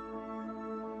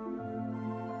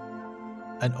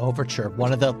 An overture.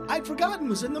 One of the I'd forgotten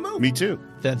was in the movie. Me too.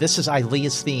 this is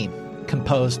Ilea's theme,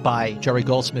 composed by Jerry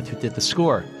Goldsmith, who did the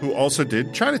score. Who also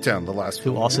did Chinatown, the last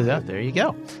Who film. also there you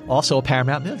go. Also a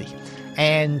Paramount movie.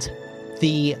 And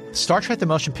the Star Trek: The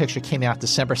Motion Picture came out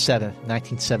December 7th,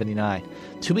 1979.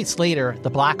 2 weeks later,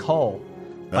 The Black Hole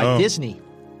by Disney.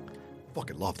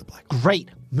 Fucking love the black. Great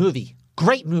movie.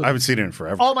 Great movie. I haven't seen it in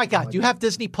forever. Oh my God. Do you have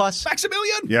Disney Plus?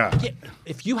 Maximilian. Yeah. Yeah,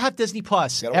 if you have Disney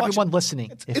Plus, Gotta watch everyone it.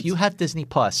 listening, if you have Disney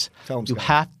Plus, Tell 'em, you Scott.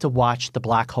 have to watch The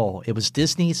Black Hole. It was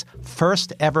Disney's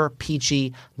first ever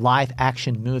PG live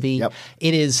action movie. Yep.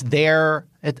 It is their,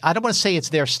 I don't want to say it's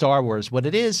their Star Wars. What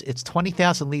it is, it's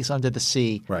 20,000 Leagues Under the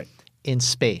Sea Right. in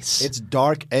space. It's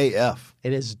dark AF.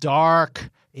 It is dark.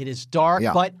 It is dark,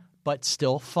 Yeah. but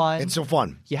still fun. It's so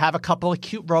fun. You have a couple of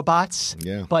cute robots.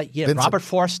 Yeah. But yeah, Vincent. Robert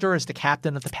Forster is the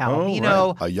captain of the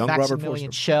Palomino. right. A young Robert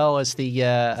Maximilian Forster. Schell is the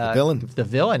villain. The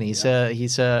villain. He's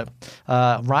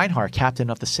Reinhardt, captain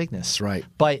of the Cygnus. That's right.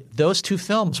 But those two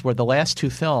films were the last two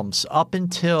films up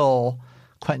until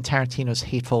Quentin Tarantino's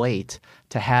Hateful Eight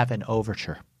to have an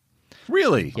overture.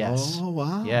 Really? Yes. Oh,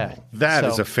 wow. Yeah. That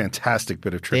is So- a fantastic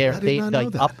bit of trivia. they not know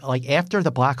that. like after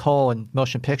the Black Hole and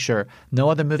Motion Picture, no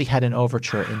other movie had an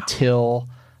overture until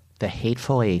the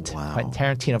Hateful Eight. Wow. Quentin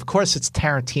Tarantino. Of course, it's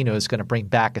Tarantino who's going to bring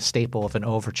back a staple of an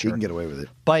overture. You can get away with it.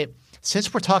 But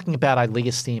since we're talking about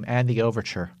Ilea's theme and the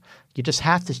overture, you just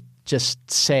have to just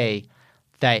say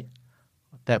that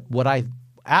what I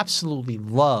absolutely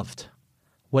loved,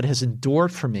 what has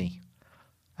endured for me,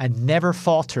 and never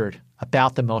faltered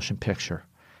about the motion picture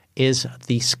is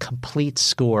the complete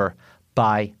score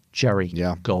by Jerry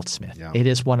Goldsmith. Yeah. It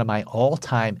is one of my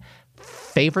all-time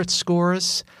favorite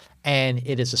scores, and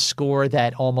it is a score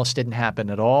that almost didn't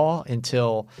happen at all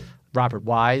until Robert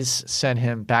Wise sent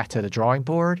him back to the drawing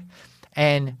board.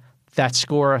 And that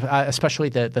score, especially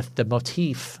the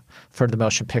motif for the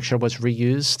motion picture, was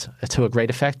reused to a great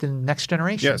effect in Next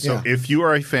Generation. Yeah, so if you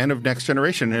are a fan of Next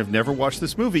Generation and have never watched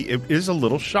this movie, it is a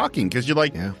little shocking because you're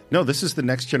like, no, this is the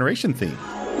Next Generation theme.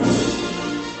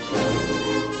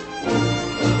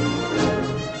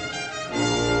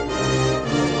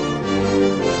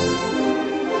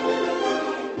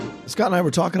 Scott and I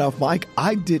were talking off mic.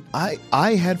 I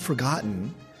had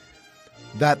forgotten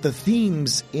that the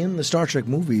themes in the Star Trek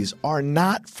movies are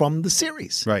not from the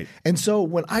series. Right. And so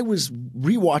when I was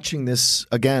rewatching this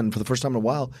again for the first time in a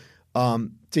while,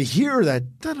 to hear that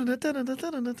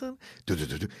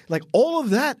like all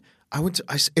of that,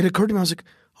 it occurred to me, I was like,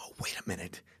 oh, wait a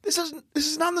minute. This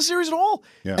is not in the series at all.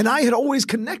 Yeah. And I had always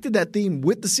connected that theme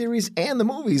with the series and the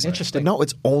movies. Interesting. But no,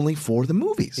 it's only for the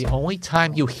movies. The only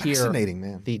time you hear Fascinating,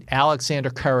 man. the Alexander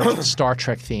Courage Star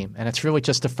Trek theme, and it's really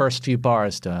just the first few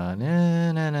bars, da,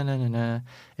 na, na, na, na, na, na,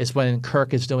 is when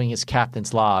Kirk is doing his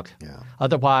captain's log. Yeah.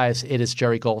 Otherwise, it is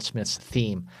Jerry Goldsmith's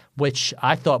theme, which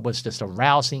I thought was just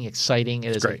arousing, exciting.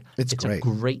 It is great. It's great. a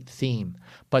great theme.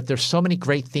 But there's so many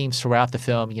great themes throughout the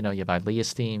film. You know, you have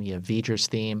Ilea's theme, you have V'ger's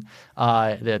theme,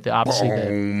 obviously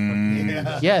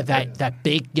that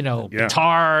big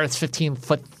guitar, it's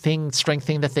 15-foot string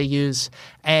thing that they use,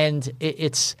 and it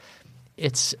is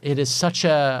such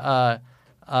a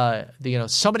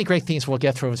so many great themes we'll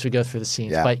get through as we go through the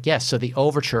scenes. Yeah. But yes, so the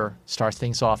overture starts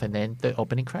things off, and then the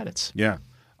opening credits. Yeah,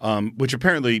 which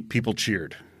apparently people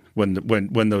cheered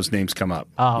when those names come up.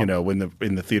 Oh. You know, in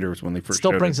the theaters when they first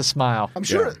Still showed brings it. a smile. I'm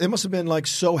sure they must have been like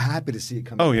so happy to see it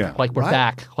come. Oh yeah, Like we're Right.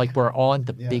 back. Like we're on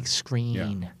the big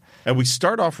screen. Yeah. And we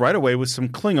start off right away with some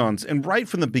Klingons, and right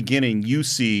from the beginning, you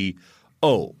see,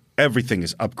 everything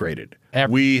is upgraded.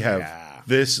 We have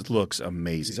this looks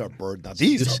amazing. These are birds. Now,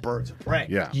 these are birds of prey.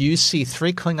 Yeah, You see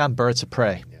 3 Klingon birds of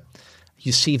prey. Yeah.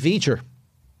 You see V'ger.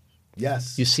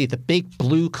 Yes. You see the big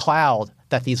blue cloud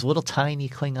that these little tiny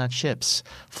Klingon ships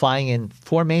flying in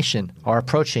formation are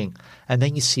approaching. And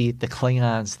then you see the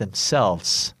Klingons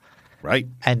themselves. right.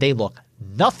 And they look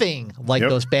nothing like Yep.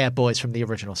 those bad boys from the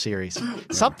original series.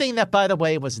 Something that, by the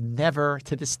way, was never,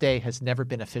 to this day, has never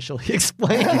been officially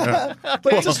explained.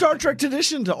 But it's a Star Trek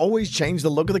tradition to always change the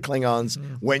look of the Klingons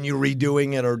when you're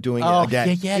redoing it or doing Oh, it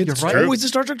again. yeah, you're It's right. always a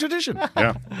Star Trek tradition.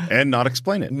 Yeah, and not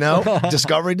explain it. No,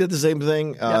 Discovery did the same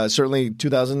thing. Certainly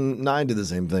 2009 did the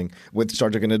same thing with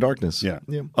Star Trek Into Darkness. Yeah.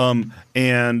 Yeah.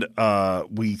 And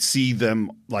we see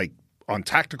them like on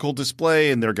tactical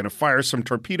display, and they're going to fire some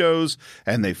torpedoes,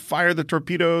 and they fire the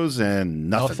torpedoes, and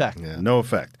nothing. No effect. Yeah. No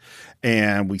effect.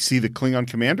 And we see the Klingon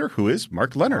commander, who is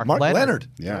Mark Leonard. Mark Leonard.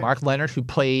 Yeah. Mark Leonard, who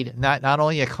played not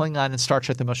only a Klingon in Star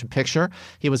Trek the Motion Picture,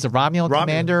 he was the Romulan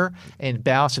commander in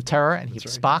Balance of Terror, and he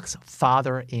was Spock's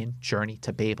father in Journey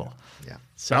to Babel. Yeah.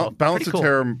 So Balance pretty of cool.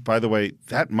 Terror, by the way,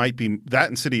 that might be that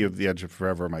and City of the Edge of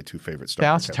Forever are my two favorite Star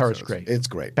Balance Trek of Terror is episodes. great. It's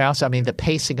great. Balance. I mean, the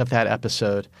pacing of that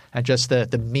episode and just the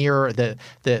mirror,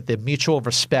 the mutual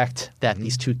respect that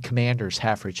these two commanders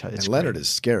have for each other. It's And Leonard is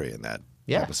scary in that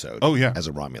Yeah. episode. Oh, yeah. As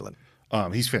a Romulan.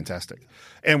 He's fantastic.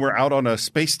 And we're out on a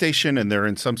space station, and they're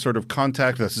in some sort of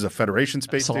contact. This is a Federation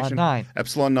space Epsilon station. 9.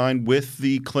 Epsilon 9 with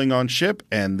the Klingon ship,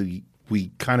 and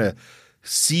we kind of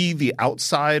see the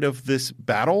outside of this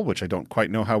battle, which I don't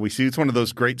quite know how we see. It's one of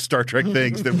those great Star Trek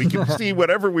things that we can see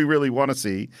whatever we really want to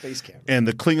see. Base camp. And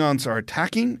the Klingons are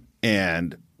attacking,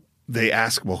 and they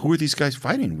ask, well, who are these guys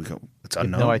fighting? We go, it's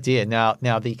unknown. No idea. Now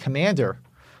the commander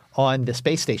on the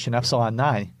space station Epsilon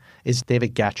 9 is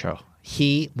David Gattro.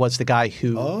 He was the guy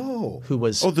who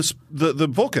was the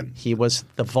Vulcan. he was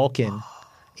the Vulcan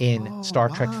in Star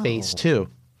Trek Phase 2.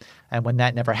 And when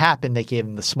that never happened, they gave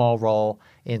him the small role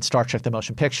in Star Trek the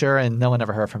Motion Picture, and no one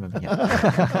ever heard from him again.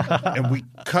 And we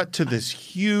cut to this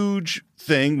huge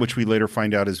thing, which we later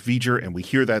find out is V'ger, and we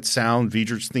hear that sound,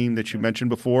 V'ger's theme that you mentioned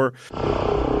before.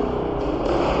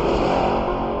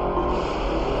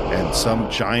 And some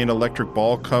giant electric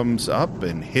ball comes up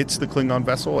and hits the Klingon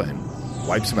vessel and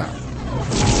wipes him out.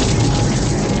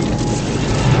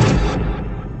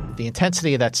 The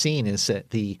intensity of that scene is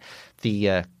that the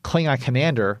Klingon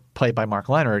commander, played by Mark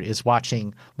Leonard, is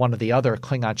watching one of the other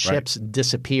Klingon ships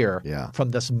disappear from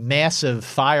this massive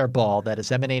fireball that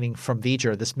is emanating from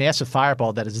V'ger, this massive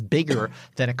fireball that is bigger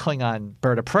than a Klingon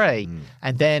bird of prey.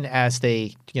 And then as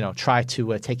they try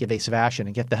to take evasive action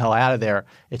and get the hell out of there,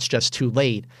 it's just too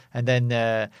late. And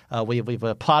then we've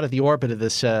plotted the orbit of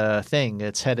this thing.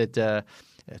 It's headed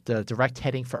the direct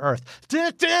heading for Earth.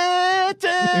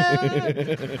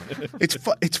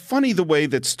 It's funny the way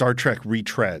that Star Trek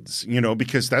retreads,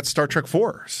 because that's Star Trek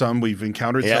 4. We've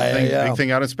encountered something, big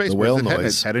thing out in space. The Where's whale it heading?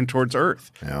 noise. It's heading towards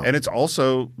Earth. Yeah. And it's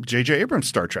also J.J. Abrams'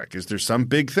 Star Trek. Is there some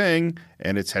big thing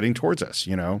and it's heading towards us,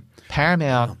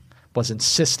 Paramount was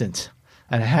insistent,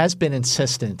 and has been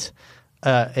insistent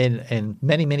in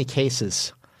many, many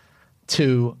cases,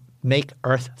 to make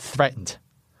Earth threatened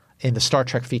in the Star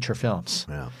Trek feature films.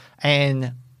 Yeah.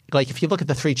 And like if you look at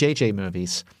the 3 JJ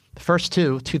movies, the first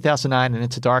two, 2009 and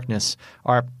Into Darkness,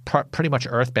 are pretty much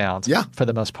Earthbound for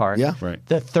the most part. Yeah. Right.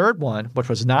 The third one, which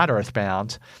was not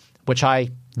Earthbound, which I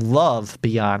love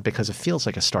beyond because it feels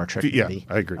like a Star Trek movie.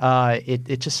 Yeah, I agree.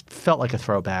 It just felt like a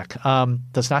throwback.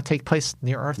 Does not take place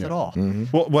near Earth at all.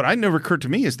 Well, what I never occurred to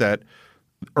me is that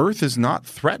Earth is not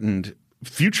threatened.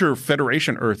 Future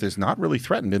Federation Earth is not really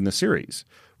threatened in the series.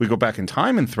 We go back in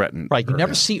time and threaten. Right. You Earth.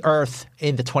 never see Earth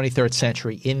in the 23rd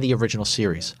century in the original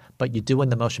series, but you do in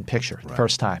the motion picture the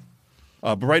first time.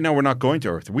 But right now we're not going to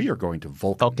Earth. We are going to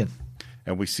Vulcan.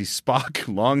 And we see Spock,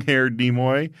 long-haired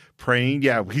Nimoy, praying.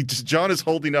 Yeah, John is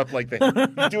holding up like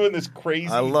he's doing this crazy.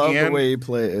 I love the hand way he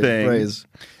prays.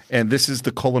 And this is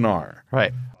the Kolinar.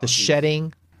 Right. The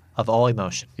shedding of all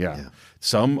emotion. Yeah.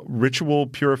 Some ritual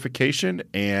purification,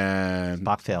 and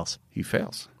Spock fails. he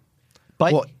fails.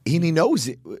 But Well, he knows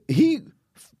it. He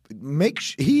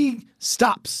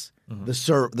stops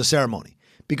the ceremony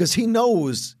because he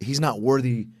knows he's not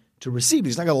worthy to receive it.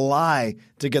 He's not going to lie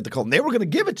to get the cult. And they were going to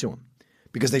give it to him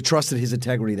because they trusted his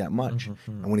integrity that much.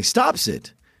 And when he stops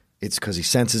it, it's because he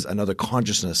senses another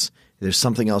consciousness. There's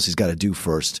something else he's got to do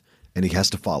first, and he has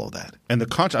to follow that. And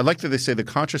I like that they say the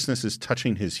consciousness is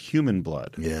touching his human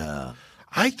blood. Yeah.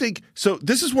 I think so.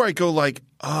 This is where I go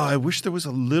I wish there was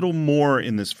a little more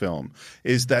in this film.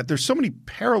 Is that there's so many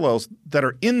parallels that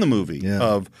are in the movie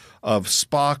of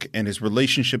Spock and his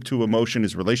relationship to emotion,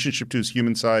 his relationship to his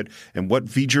human side, and what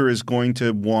V'ger is going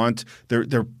to want.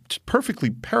 They're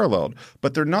perfectly paralleled,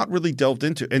 but they're not really delved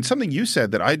into. And something you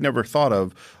said that I'd never thought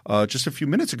of just a few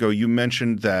minutes ago, you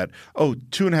mentioned that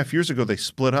 2.5 years ago they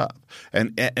split up,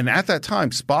 and at that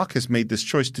time Spock has made this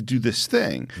choice to do this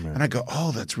thing, and I go,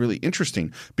 that's really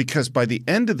interesting because by the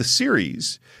end of the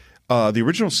series, the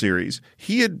original series,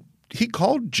 he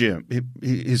called Jim,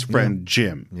 his friend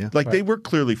Jim. Yeah. They were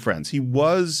clearly friends. He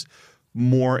was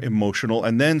more emotional.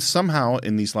 And then somehow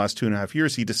in these last 2.5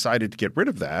 years, he decided to get rid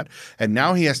of that. And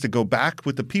now he has to go back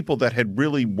with the people that had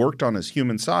really worked on his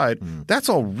human side. That's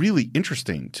all really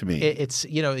interesting to me. It's,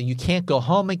 you can't go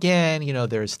home again.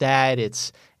 There's that.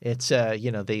 It's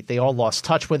they all lost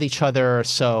touch with each other.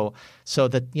 So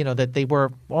that, that they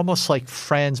were almost like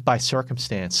friends by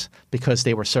circumstance because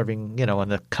they were serving, in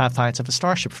the confines of a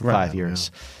starship for 5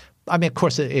 years. Yeah. I mean, of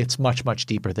course, it's much, much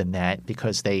deeper than that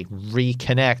because they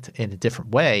reconnect in a different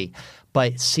way.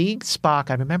 But seeing Spock,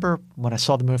 I remember when I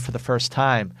saw the movie for the first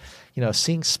time,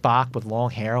 seeing Spock with long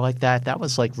hair like that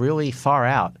was really far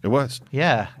out. It was.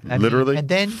 Yeah. Literally and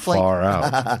then far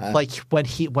out. Like when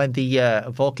the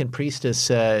Vulcan priestess,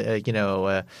 he,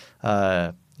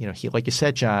 like you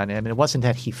said, John, I mean, it wasn't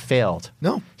that he failed.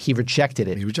 No. He rejected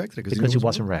it. He rejected it because he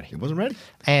wasn't ready. He wasn't ready.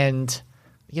 And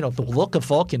the look of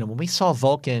Vulcan, and when we saw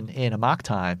Vulcan in Amok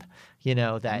Time,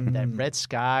 that red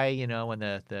sky, and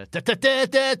the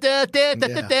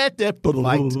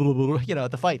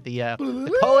fight,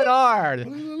 the Koh-Nar,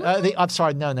 I'm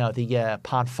sorry, the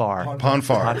Ponfar.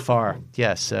 Ponfar,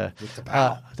 yes. The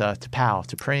T'Pau,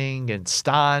 T'Pring, and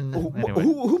Stan. Anyway.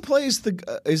 Who plays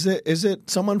the? Is it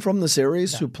someone from the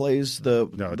series who plays the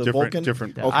Vulcan?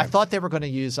 Different. Okay. I thought they were going to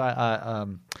use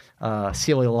Celia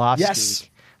Lovsky. Yes.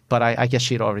 But I guess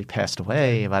she'd already passed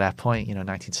away by that point,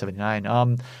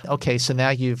 1979. Okay, so now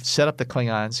you've set up the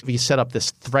Klingons. You set up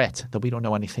this threat that we don't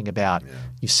know anything about. Yeah.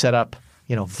 You set up,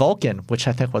 Vulcan, which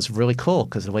I think was really cool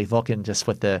because the way Vulcan just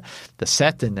with the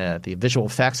set and the visual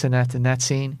effects in that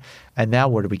scene. And now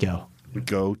where do we go? We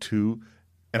go to,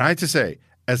 and I have to say,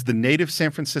 as the native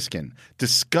San Franciscan,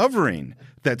 discovering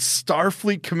that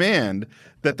Starfleet Command,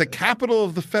 that the capital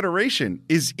of the Federation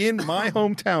is in my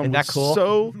hometown. Isn't that cool?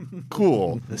 So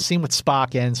cool. The scene with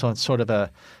Spock ends on sort of a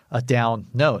down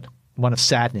note, one of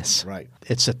sadness. Right.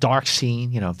 It's a dark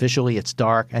scene, visually it's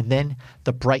dark. And then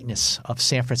the brightness of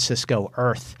San Francisco,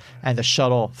 Earth, and the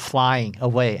shuttle flying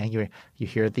away. And you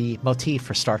hear the motif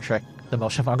for Star Trek, the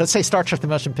motion. I'm going to say Star Trek, the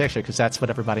motion picture, because that's what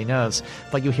everybody knows.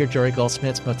 But you hear Jerry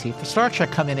Goldsmith's motif for Star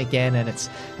Trek come in again,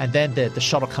 and then the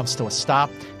shuttle comes to a stop,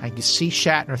 and you see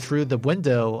Shatner through the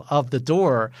window of the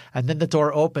door, and then the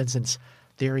door opens, and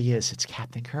there he is. It's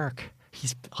Captain Kirk.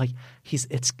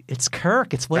 it's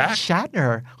Kirk, it's William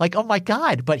Shatner. Like, oh my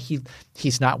God. But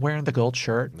he's not wearing the gold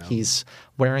shirt. No. He's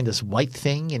wearing this white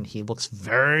thing and he looks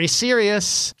very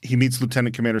serious. He meets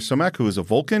Lieutenant Commander Somak, who is a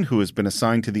Vulcan who has been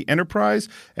assigned to the Enterprise,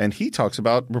 and he talks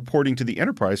about reporting to the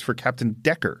Enterprise for Captain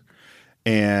Decker.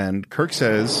 And Kirk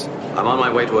says, I'm on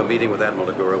my way to a meeting with Admiral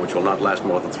Degura, which will not last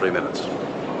more than 3 minutes.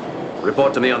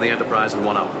 Report to me on the Enterprise in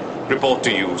 1 hour. Report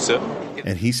to you, sir.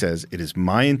 And he says, it is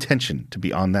my intention to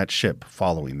be on that ship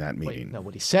following that meeting. Wait, no,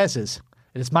 what he says is,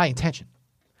 it is my intention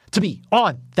to be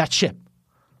on that ship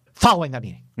following that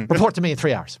meeting. Report to me in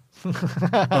 3 hours.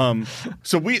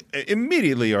 So we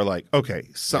immediately are like, okay,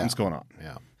 something's going on.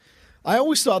 Yeah. I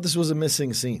always thought this was a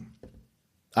missing scene.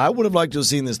 I would have liked to have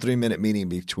seen this 3-minute meeting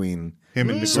between him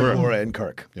and Uhura and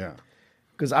Kirk. Yeah.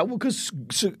 Because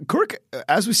Kirk,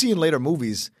 as we see in later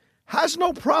movies, has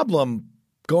no problem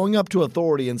going up to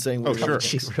authority and saying, "Oh, sure,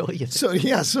 she really is." So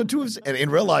and in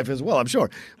real life as well, I'm sure.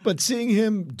 But seeing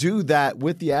him do that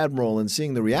with the Admiral and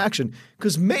seeing the reaction,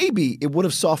 because maybe it would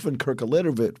have softened Kirk a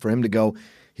little bit for him to go,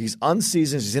 he's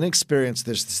unseasoned, he's inexperienced.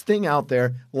 There's this thing out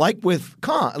there, like with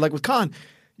Khan.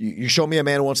 You show me a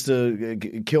man who wants to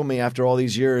kill me after all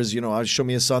these years. Show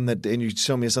me a son and you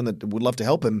show me a son that would love to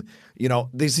help him.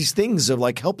 There's these things of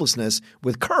like helplessness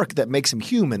with Kirk that makes him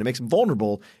human, it makes him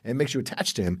vulnerable, and makes you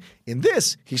attached to him. In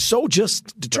this, he's so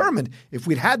just determined. If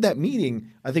we'd had that meeting,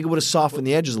 I think it would have softened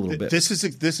the edges a little bit. This is the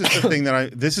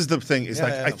thing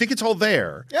I think it's all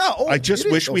there. Yeah. I just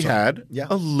wish we had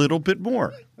a little bit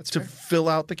more to fill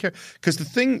out the character. Because the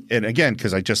thing, and again,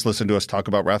 because I just listened to us talk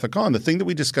about Wrath of Khan, the thing that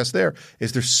we discussed there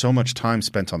is there's so much time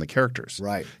spent on the characters.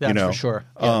 Right. That's for sure.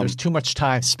 Yeah, there's too much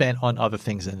time spent on other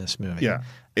things in this movie. Yeah.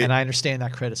 And I understand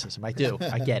that criticism. I do.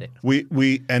 I get it.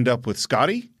 We end up with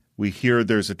Scotty. We hear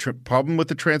there's a problem with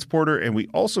the transporter, and we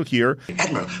also hear,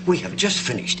 Admiral, we have just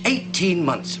finished 18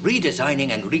 months redesigning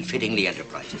and refitting the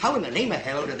Enterprise. How in the name of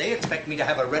hell do they expect me to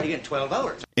have it ready in 12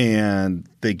 hours? And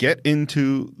they get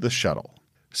into the shuttle.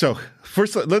 So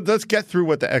first, let's get through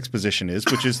what the exposition is,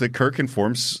 which is that Kirk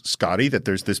informs Scotty that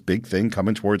there's this big thing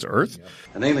coming towards Earth.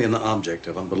 An alien object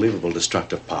of unbelievable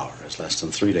destructive power is less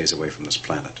than 3 days away from this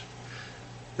planet.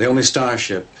 The only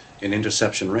starship in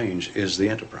interception range is the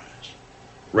Enterprise.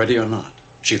 Ready or not,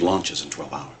 she launches in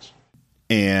 12 hours.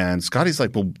 And Scotty's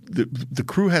like, well, the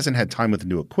crew hasn't had time with the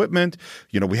new equipment.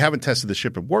 We haven't tested the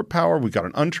ship at warp power. We got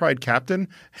an untried captain.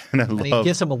 And he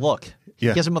gives him a look.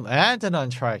 Yeah. He gives him and an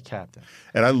untried captain.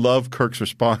 And I love Kirk's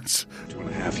response.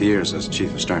 2.5 years as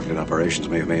Chief of Starfleet Operations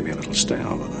may have made me a little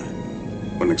stale, but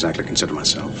I wouldn't exactly consider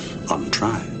myself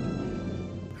untried.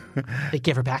 They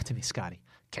gave her back to me, Scotty.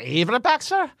 Gave her back,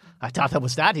 sir? I thought that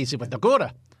was that easy with the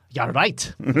Gura. You're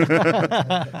right.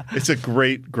 It's a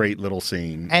great, great little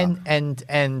scene.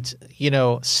 And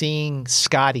seeing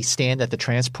Scotty stand at the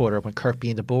transporter when Kirk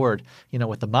being aboard,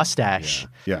 with the mustache.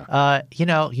 Yeah.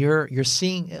 You're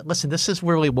seeing. Listen, this is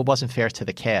really what wasn't fair to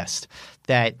the cast.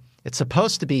 That it's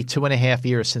supposed to be 2.5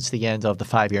 years since the end of the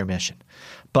 5-year mission,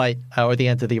 or the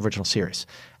end of the original series,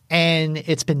 and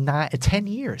it's been 10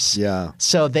 years. Yeah.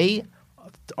 So they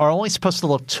are only supposed to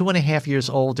look 2.5 years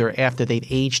older after they've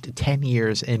aged 10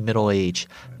 years in middle age.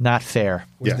 Not fair.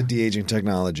 With the de-aging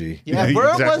technology. Yeah,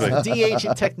 where exactly. was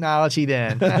de-aging technology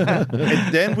then?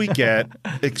 And then we get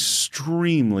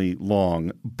extremely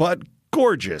long but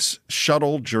gorgeous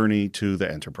shuttle journey to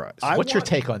the Enterprise. What's your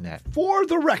take on that? For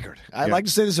the record, I'd like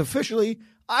to say this officially.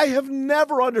 I have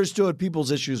never understood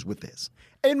people's issues with this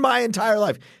in my entire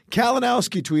life.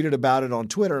 Kalinowski tweeted about it on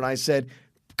Twitter, and I said,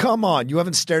 come on, you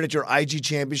haven't stared at your IG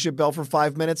championship belt for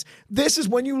 5 minutes? This is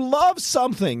when you love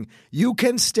something. You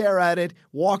can stare at it,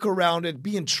 walk around it,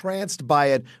 be entranced by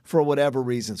it for whatever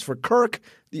reasons. For Kirk,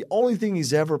 the only thing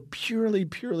he's ever purely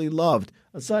loved,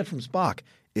 aside from Spock,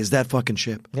 is that fucking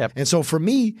ship. Yep. And so for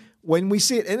me, when we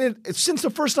see it, and since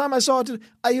the first time I saw it,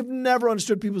 I have never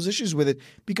understood people's issues with it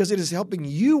because it is helping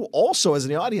you also as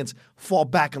an audience fall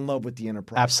back in love with the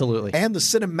Enterprise. Absolutely. And the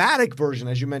cinematic version,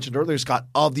 as you mentioned earlier, Scott,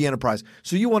 of the Enterprise.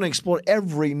 So you want to explore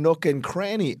every nook and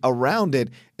cranny around it,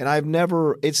 and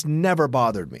it's never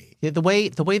bothered me. Yeah, the way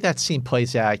that scene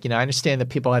plays out, I understand that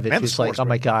people have issues like, oh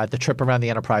my God, the trip around the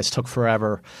Enterprise took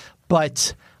forever.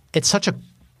 But it's such a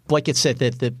like it said,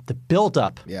 the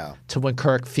build-up to when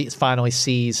Kirk finally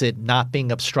sees it not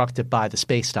being obstructed by the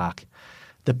space dock,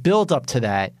 the build-up to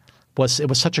that was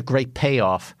such a great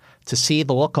payoff to see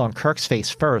the look on Kirk's face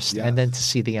first and then to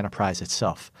see the Enterprise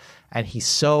itself. And he's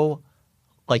so,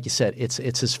 like you said, it's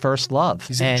his first love.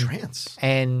 He's in trance.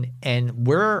 And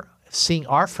we're seeing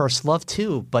our first love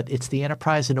too, but it's the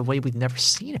Enterprise in a way we've never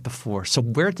seen it before. So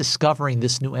we're discovering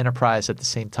this new Enterprise at the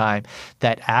same time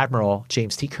that Admiral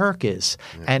James T. Kirk is.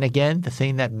 Yeah. And again, the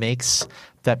thing that makes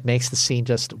the scene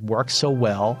just work so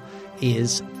well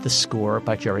is the score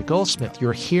by Jerry Goldsmith.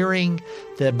 You're hearing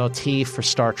the motif for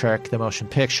Star Trek, the motion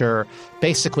picture.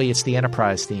 Basically, it's the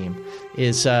Enterprise theme.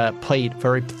 Is played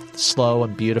very slow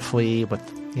and beautifully with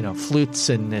flutes,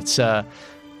 and it's.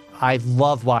 I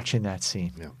love watching that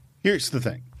scene. Yeah. Here's the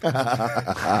thing: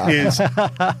 is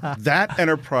that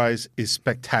Enterprise is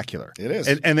spectacular. It is,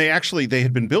 and they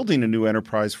had been building a new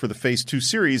Enterprise for the Phase 2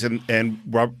 series, and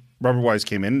Robert Wise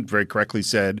came in and very correctly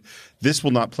said, this will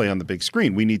not play on the big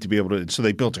screen. We need to be able to – so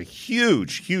they built a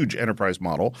huge, huge Enterprise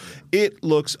model. It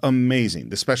looks amazing.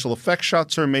 The special effects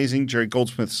shots are amazing. Jerry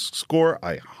Goldsmith's score,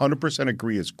 I 100%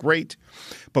 agree, is great.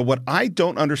 But what I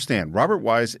don't understand, Robert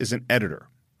Wise is an editor,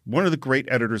 one of the great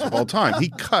editors of all time. He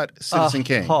cut Citizen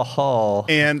Kane.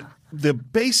 And the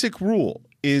basic rule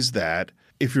is that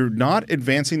if you're not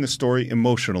advancing the story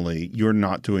emotionally, you're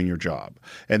not doing your job.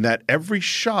 And that every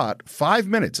shot, 5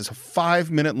 minutes, is a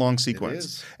 5-minute long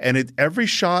sequence. And every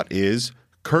shot is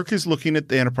Kirk is looking at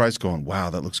the Enterprise going,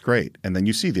 wow, that looks great. And then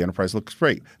you see the Enterprise looks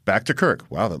great. Back to Kirk.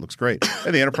 Wow, that looks great.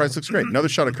 And the Enterprise looks great. Another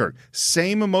shot of Kirk.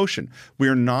 Same emotion.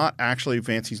 We're not actually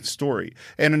advancing the story.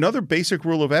 And another basic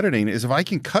rule of editing is if I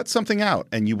can cut something out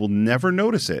and you will never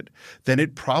notice it, then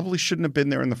it probably shouldn't have been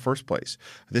there in the first place.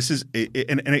 This is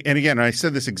and again, I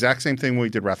said this exact same thing when we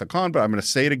did Wrath of Khan, but I'm going to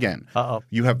say it again.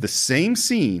 You have the same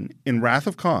scene in Wrath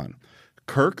of Khan,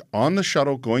 Kirk on the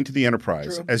shuttle going to the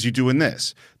Enterprise as you do in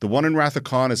this. The one in Wrath of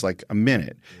Khan is like a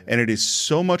minute, and it is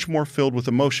so much more filled with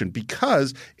emotion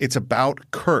because it's about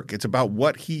Kirk. It's about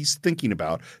what he's thinking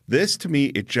about. This, to me,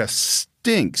 it just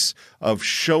stinks of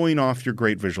showing off your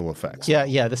great visual effects.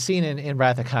 Yeah. The scene in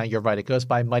Wrath of Khan, you're right. It goes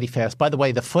by mighty fast. By the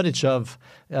way, the footage of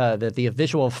the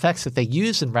visual effects that they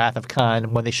use in Wrath of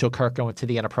Khan when they show Kirk going to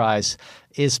the Enterprise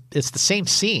it's the same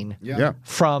scene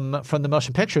from the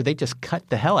motion picture. They just cut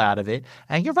the hell out of it.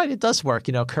 And you're right, it does work.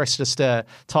 Kirk's just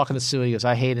talking to Sue. He goes,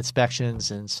 I hate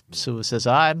inspections. And Sue says,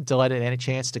 I'm delighted any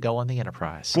chance to go on the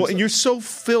Enterprise. Well, and you're so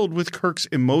filled with Kirk's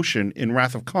emotion in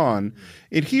Wrath of Khan.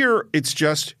 In here, it's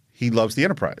just he loves the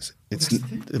Enterprise.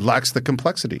 It lacks the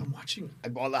complexity. I'm watching,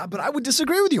 but I would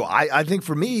disagree with you. I think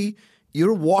for me,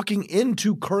 you're walking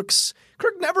into Kirk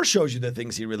never shows you the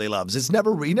things he really loves. He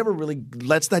never really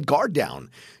lets that guard down,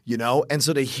 And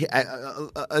so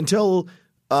until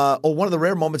one of the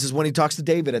rare moments is when he talks to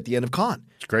David at the end of Khan.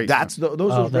 It's great. Those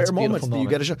are rare moments that you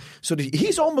get to show. So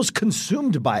he's almost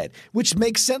consumed by it, which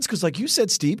makes sense because, like you said,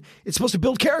 Steve, it's supposed to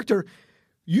build character.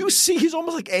 You see, he's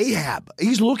almost like Ahab.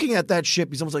 He's looking at that ship.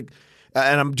 He's almost like.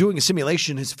 And I'm doing a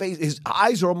simulation. His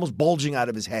eyes are almost bulging out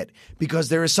of his head because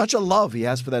there is such a love he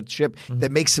has for that ship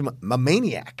that makes him a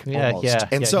maniac. Almost.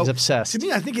 And so, he's obsessed. To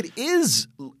me, I think it is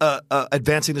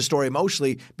advancing the story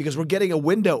emotionally because we're getting a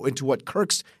window into what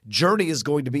Kirk's journey is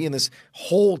going to be in this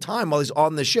whole time while he's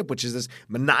on the ship, which is this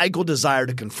maniacal desire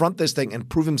to confront this thing and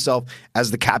prove himself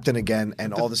as the captain again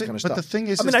and all this kind of stuff. But the thing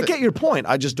is, I get your point.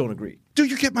 I just don't agree. Do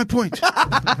you get my point?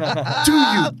 Do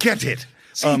you get it?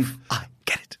 I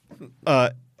get it.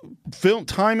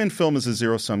 Time in film is a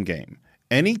zero-sum game.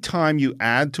 Anytime you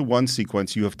add to one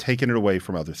sequence, you have taken it away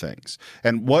from other things.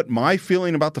 And what my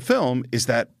feeling about the film is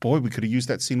that, boy, we could have used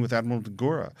that scene with Admiral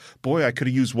Dagura. Boy, I could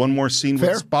have used one more scene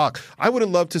with Spock. I would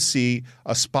have loved to see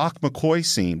a Spock-McCoy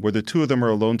scene where the two of them are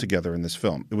alone together in this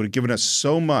film. It would have given us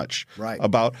so much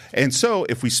about – and so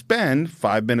if we spend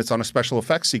 5 minutes on a special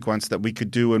effects sequence that we could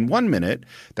do in 1 minute,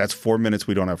 that's 4 minutes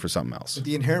we don't have for something else. But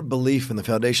the inherent belief in the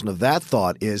foundation of that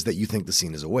thought is that you think the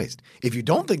scene is a waste. If you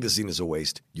don't think the scene is a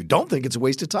waste, you don't think it's a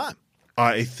waste of time.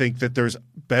 I think that there's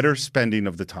better spending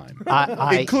of the time,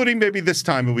 including maybe this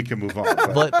time, and we can move on.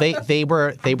 But they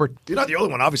were. You're not the only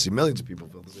one. Obviously, millions of people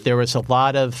feel this. There was a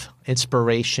lot of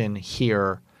inspiration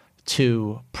here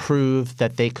to prove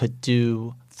that they could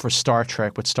do for Star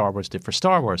Trek what Star Wars did for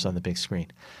Star Wars on the big screen.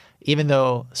 Even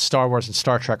though Star Wars and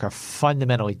Star Trek are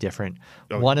fundamentally different.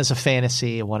 One is a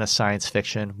fantasy, one is science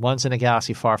fiction. One's in a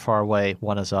galaxy far, far away.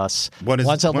 One is us. One's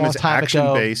a long time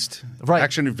ago.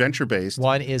 Action adventure based.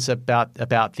 One is about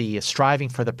the striving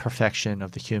for the perfection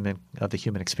of the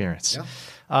human experience.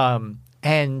 Yeah.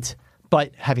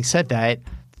 But having said that,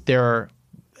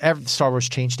 Star Wars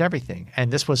changed everything,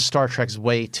 and this was Star Trek's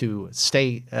way to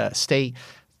stay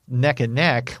neck and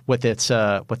neck with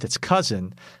its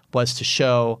cousin, was to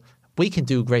show we can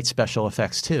do great special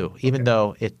effects too, even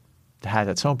though it had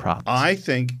its own problems. I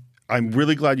think I'm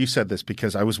really glad you said this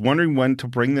because I was wondering when to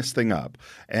bring this thing up,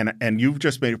 and you've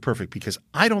just made it perfect because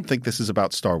I don't think this is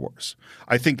about Star Wars.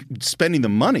 I think spending the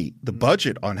money, the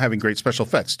budget on having great special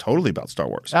effects, totally about Star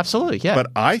Wars. Absolutely, yeah.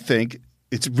 But I think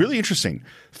it's really interesting.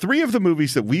 3 of the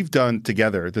movies that we've done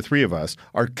together, the 3 of us,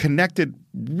 are connected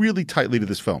really tightly to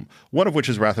this film. One of which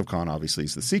is Wrath of Khan, obviously,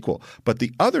 is the sequel. But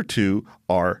the other 2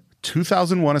 are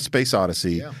 2001: A Space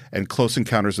Odyssey and Close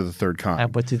Encounters of the Third Kind.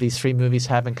 And what do these 3 movies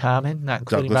have in common? Not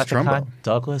including Douglas Wrath of Trumbo. Khan?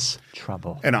 Douglas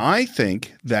Trumbo. And I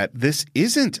think that this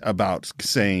isn't about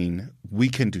saying we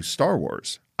can do Star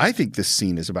Wars. I think this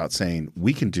scene is about saying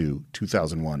we can do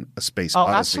 2001: A Space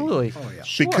Odyssey. Absolutely. Oh, yeah.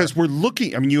 Because we're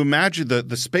looking – I mean, you imagine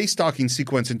the space docking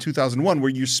sequence in 2001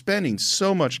 where you're spending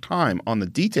so much time on the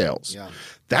details. Yeah.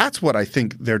 That's what I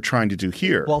think they're trying to do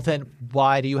here. Well, then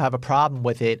why do you have a problem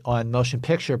with it on motion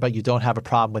picture, but you don't have a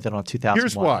problem with it on 2001?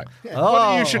 Here's why.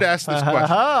 Funny you should ask this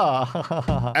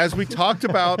question. As we talked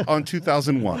about on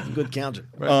 2001. Good counter.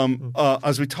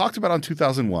 As we talked about on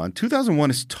 2001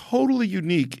 is totally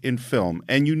unique in film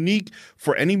and unique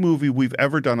for any movie we've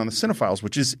ever done on the Cinephiles,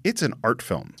 which is it's an art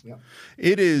film. Yeah.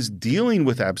 It is dealing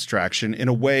with abstraction in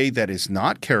a way that is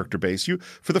not character-based.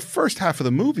 For the first half of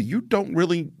the movie, you don't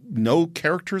really know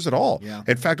characters at all. Yeah.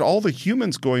 In fact, all the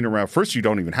humans going around, first you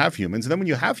don't even have humans. And then when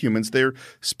you have humans, they're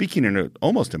speaking in an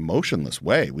almost emotionless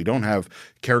way. We don't have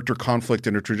character conflict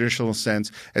in a traditional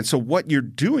sense. And so what you're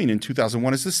doing in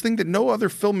 2001 is this thing that no other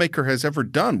filmmaker has ever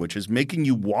done, which is making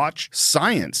you watch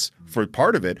science for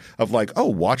part of it of like, oh,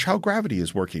 watch how gravity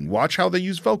is working. Watch how they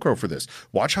use Velcro for this.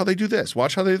 Watch how they do this.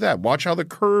 Watch how they do that. Watch how the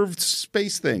curved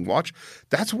space thing.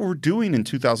 That's what we're doing in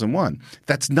 2001.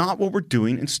 That's not what we're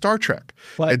doing in Star Trek.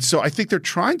 What? And so I think they're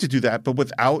trying to do that, but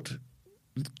without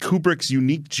Kubrick's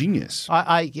unique genius.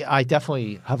 I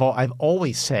definitely have. I've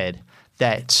always said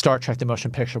that Star Trek: The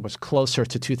Motion Picture was closer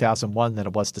to 2001 than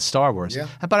it was to Star Wars. Yeah.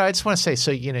 But I just want to say,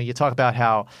 so you talk about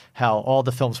how all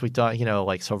the films we've done,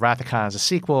 like so Wrath of Khan is a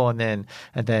sequel, and then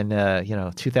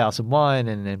 2001,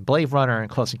 and then Blade Runner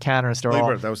and Close Encounters. They're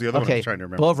all that was the other one I was trying to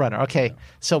remember. Blade Runner. Okay. Yeah.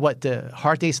 So what? The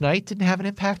Hard Day's Night didn't have an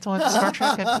impact on Star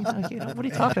Trek. What are you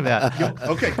talking about?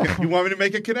 You want me to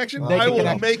make a connection? I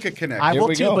will make a connection. I will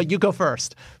too, but you go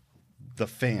first. The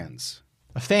fans.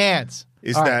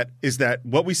 Is that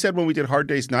what we said when we did Hard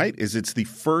Day's Night? Is it's the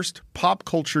first pop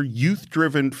culture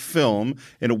youth-driven film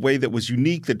in a way that was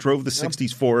unique that drove the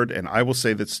 60s forward. And I will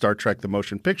say that Star Trek: The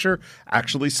Motion Picture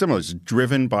actually similar. It's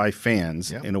driven by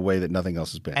fans in a way that nothing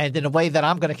else has been. And in a way that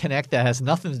I'm going to connect that has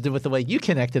nothing to do with the way you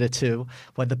connected it to.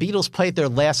 When the Beatles played their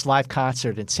last live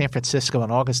concert in San Francisco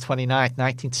on August 29th,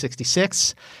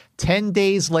 1966, 10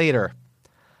 days later,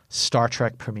 Star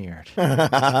Trek premiered.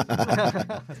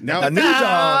 Now, a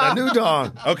new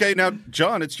dawn. Okay, now,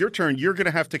 John, it's your turn. You're going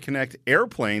to have to connect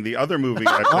Airplane, the other movie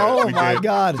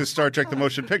to Star Trek: The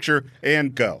Motion Picture,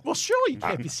 and go. Well, surely you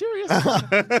can't be serious.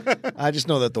 I just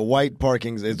know that the white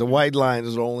the white line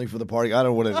is only for the parking. I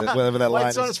don't know whatever that line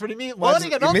is. White zone is for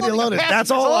loading and unloading.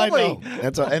 That's all I know.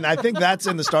 And I think that's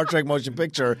in the Star Trek Motion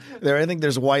Picture. I think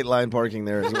there's white line parking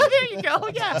there as well. There you go.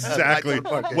 Yes. Exactly.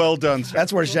 Well done, sir.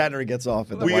 That's where Shatner gets off.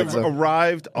 We have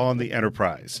arrived on the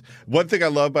Enterprise. One thing I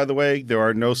love, by the way, there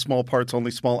are no small parts,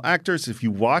 only small actors. If you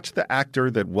watch the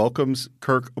actor that welcomes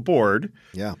Kirk aboard,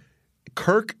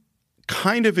 Kirk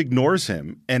kind of ignores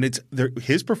him, and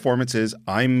his performance is,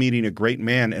 I'm meeting a great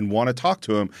man and want to talk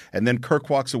to him, and then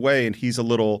Kirk walks away and he's a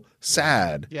little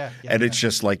sad. It's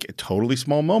just like a totally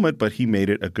small moment, but he made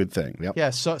it a good thing. Yep.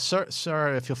 Yeah, so,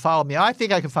 sir, if you'll follow me, I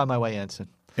think I can find my way, Ensign.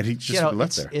 And he just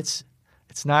left there.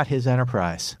 It's not his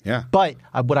Enterprise. Yeah. But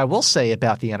what I will say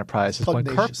about the Enterprise is when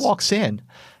Kirk walks into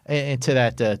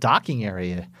that docking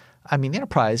area, I mean, the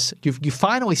Enterprise, you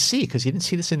finally see, because you didn't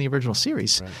see this in the original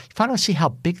series, you finally see how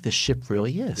big the ship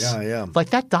really is. Yeah. Like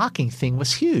that docking thing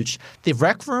was huge. The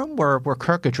rec room where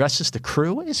Kirk addresses the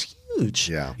crew is huge.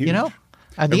 Yeah. Huge.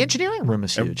 And the engineering room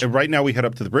is huge. And right now we head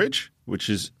up to the bridge, which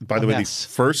is, by the way, the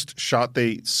first shot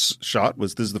they shot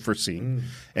this is the first scene,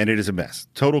 and it is a mess.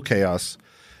 Total chaos.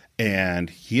 And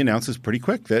he announces pretty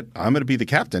quick that I'm going to be the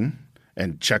captain,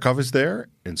 and Chekhov is there,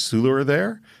 and Sulu are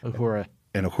there,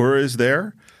 Uhura is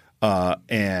there,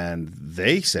 and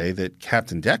they say that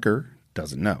Captain Decker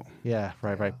doesn't know. Yeah,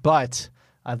 right. But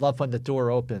I love when the door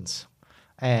opens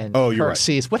and Kirk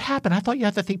sees, what happened? I thought you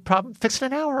had the problem fixed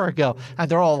an hour ago. And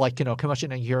they're all like, come on,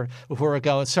 and you're Uhura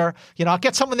going, sir, I'll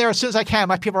get someone there as soon as I can.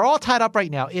 My people are all tied up right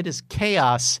now. It is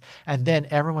chaos. And then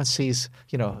everyone sees,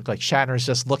 like Shatner's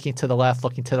just looking to the left,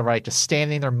 looking to the right, just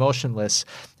standing there motionless.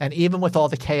 And even with all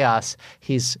the chaos,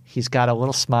 he's got a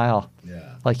little smile.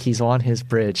 Yeah. like he's on his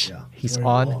bridge. Yeah, He's where he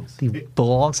on. belongs. He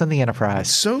belongs on the Enterprise.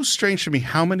 It's so strange to me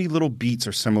how many little beats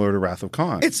are similar to Wrath of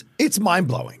Khan. It's mind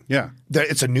blowing. Yeah.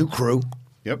 It's a new crew.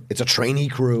 Yep. It's a trainee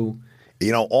crew.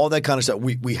 You know, all that kind of stuff.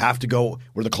 We have to go.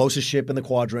 We're the closest ship in the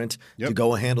quadrant to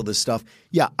go and handle this stuff.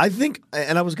 Yeah, I think,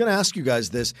 and I was going to ask you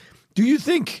guys this. Do you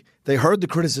think they heard the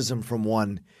criticism from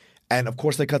one, and of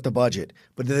course they cut the budget,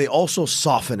 but did they also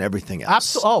soften everything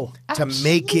else? To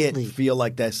make it feel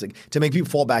like that's to make people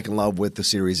fall back in love with the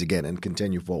series again and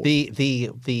continue forward.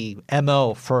 The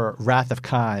MO for Wrath of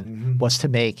Khan was to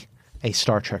make a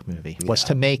Star Trek movie, was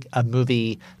to make a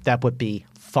movie that would be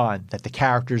fun, that the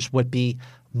characters would be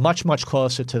much, much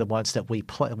closer to the ones that we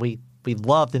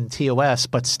loved in TOS,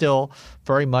 but still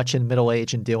very much in middle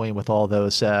age and dealing with all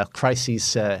those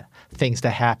crises, things that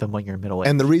happen when you're middle age.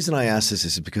 And the reason I ask this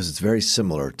is because it's very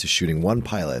similar to shooting one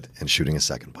pilot and shooting a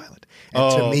second pilot.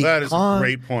 And to me, that is a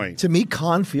great point. To me,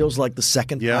 Khan feels like the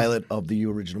second pilot of the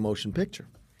original motion picture.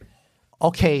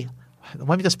 Okay,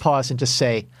 let me just pause and just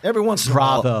say, every once in a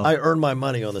bravo. while, I earn my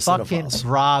money on the fucking Cinephiles.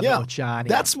 bravo, Johnny.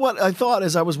 That's what I thought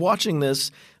as I was watching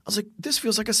this. I was like, this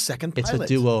feels like a second pilot.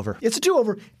 It's a do-over. It's a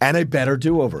do-over. And a better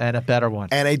do-over. And a better one.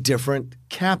 And a different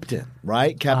captain,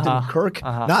 right? Captain Kirk.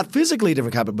 Not physically a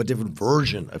different captain, but different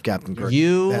version of Captain Kirk.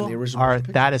 You than the original are,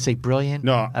 picture. that is a brilliant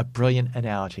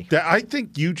analogy. I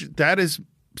think that is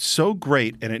so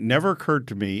great, and it never occurred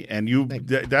to me, and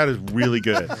that is really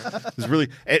good. It's really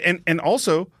and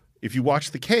also, if you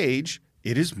watch The Cage,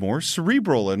 it is more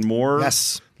cerebral and more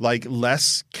like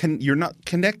less. You're not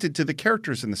connected to the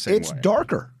characters in the same way. It's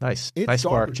darker. Nice. It's nice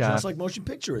darker, work, John. just like motion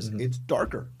picture is. It's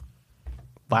darker.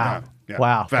 Wow. Yeah,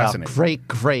 Wow. fascinating.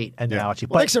 Great analogy.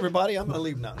 Well, thanks, everybody. I'm going to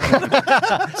leave now.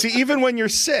 See, even when you're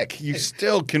sick, you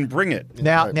still can bring it.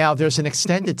 Now there's an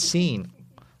extended scene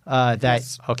right?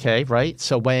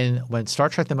 So when Star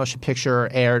Trek the Motion Picture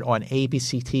aired on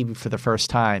ABC TV for the first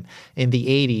time in the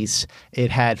 80s,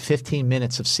 it had 15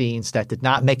 minutes of scenes that did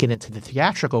not make it into the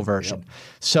theatrical version. Yep.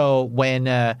 So when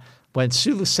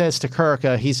Sulu says to Kirk,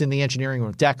 he's in the engineering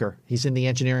room, Decker, he's in the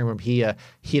engineering room, he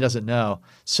doesn't know.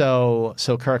 So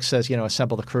Kirk says,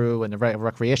 assemble the crew in the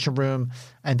recreation room,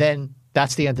 and then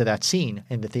that's the end of that scene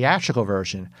in the theatrical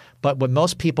version. But what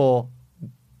most people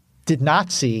did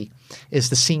not see is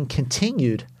the scene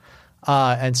continued,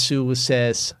 and Sulu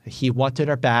says he wanted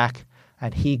her back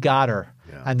and he got her.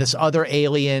 Yeah. And this other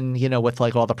alien, with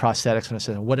like all the prosthetics, and I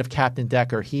said, what if Captain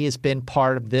Decker? He has been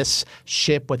part of this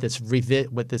ship with its being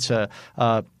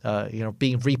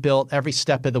rebuilt every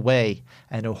step of the way.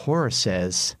 And Uhura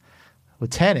says,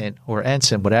 Lieutenant or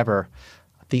Ensign, whatever,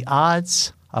 the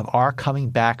odds of our coming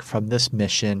back from this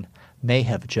mission may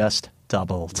have just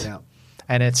doubled. Yeah.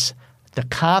 And it's the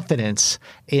confidence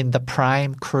in the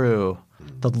prime crew,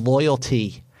 the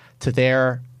loyalty to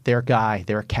their guy,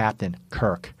 their captain,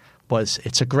 Kirk,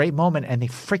 it's a great moment, and they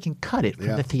freaking cut it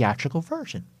from the theatrical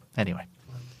version. Anyway.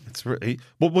 It's really,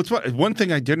 one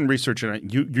thing I didn't research,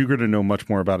 and you're going to know much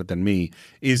more about it than me,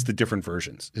 is the different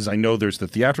versions. Is I know there's the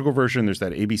theatrical version, there's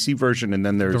that ABC version, and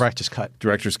then there's Director's Cut.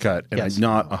 And yes. I'm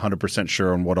not 100%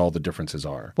 sure on what all the differences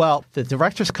are. Well, the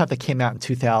Director's Cut that came out in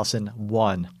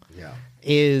 2001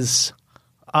 is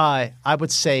I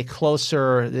would say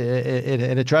closer.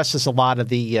 It addresses a lot of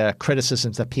the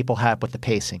criticisms that people have with the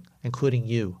pacing, including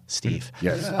you, Steve.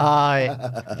 Yes.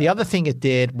 The other thing it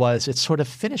did was it sort of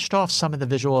finished off some of the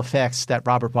visual effects that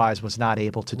Robert Wise was not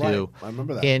able to do. I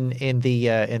remember that. in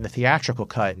the theatrical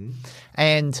cut. Mm-hmm.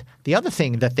 And the other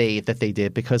thing that they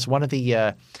did, because one of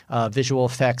the visual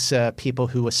effects people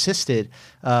who assisted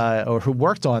or who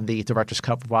worked on the director's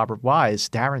cut with Robert Wise,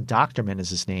 Darren Doctorman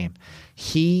is his name.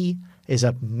 He is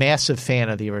a massive fan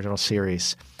of the original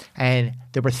series. And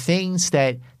there were things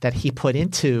that he put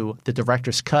into the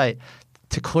director's cut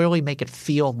to clearly make it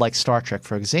feel like Star Trek.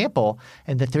 For example,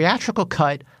 in the theatrical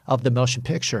cut of the motion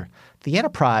picture, the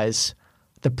Enterprise,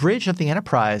 the bridge of the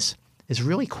Enterprise is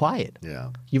really quiet. Yeah.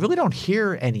 You really don't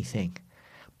hear anything.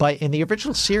 But in the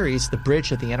original series, the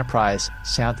bridge of the Enterprise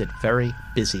sounded very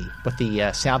busy with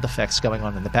the sound effects going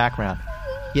on in the background.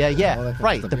 Yeah,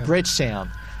 right, the bridge sound.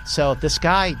 So this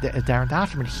guy, Darren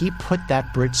Doctorman, he put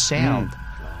that bridge sound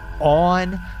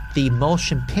on the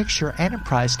motion picture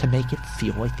Enterprise to make it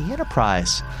feel like the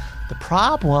Enterprise.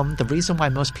 The reason why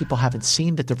most people haven't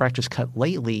seen the director's cut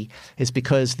lately is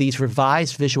because these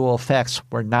revised visual effects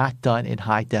were not done in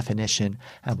high definition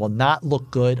and will not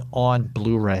look good on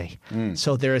Blu-ray.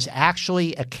 So there is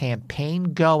actually a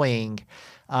campaign going.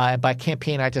 And by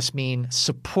campaign, I just mean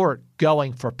support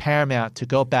going for Paramount to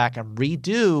go back and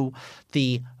redo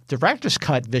the director's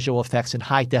cut visual effects in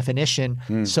high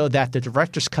definition so that the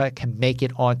director's cut can make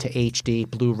it onto HD,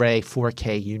 Blu-ray,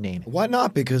 4K, you name it. Why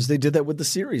not? Because they did that with the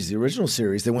series, the original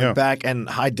series. They went back and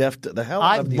high def the hell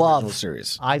out of the original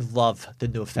series. I love the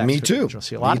new effects. Me for too. The original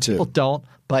series. A lot of people don't,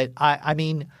 but I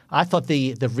mean, I thought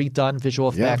the redone visual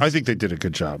effects. I think they did a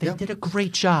good job. They did a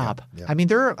great job. I mean,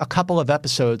 there are a couple of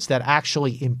episodes that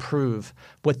actually improve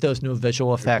with those new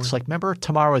visual effects. Like, remember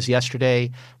Tomorrow's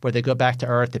Yesterday, where they go back to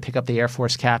Earth, they pick up the Air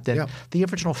Force captain. Yeah. The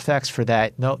original effects for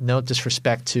that. No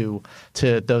disrespect to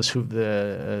those who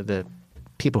the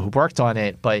people who worked on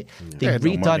it, but the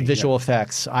redone visual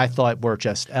effects I thought were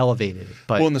just elevated.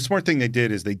 But Well, and the smart thing they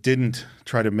did is they didn't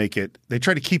try to make it. They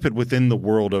tried to keep it within the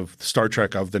world of Star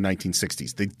Trek of the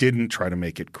 1960s. They didn't try to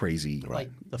make it crazy. like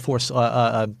the Force,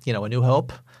 A New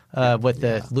Hope, what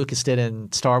the Lucas did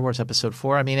in Star Wars Episode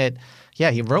 4. I mean,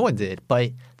 he ruined it.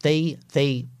 But they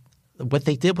what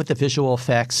they did with the visual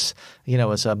effects,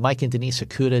 as Mike and Denise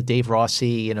Okuda, Dave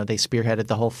Rossi, they spearheaded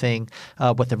the whole thing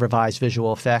with the revised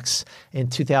visual effects in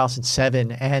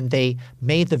 2007, and they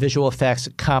made the visual effects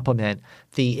complement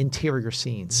the interior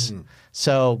scenes.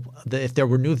 So if there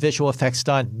were new visual effects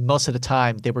done, most of the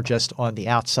time they were just on the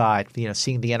outside,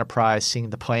 seeing the Enterprise,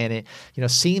 seeing the planet,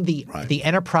 seeing the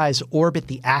Enterprise orbit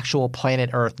the actual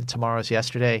planet Earth in Tomorrow's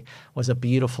Yesterday was a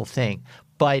beautiful thing.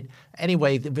 But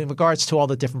anyway, in regards to all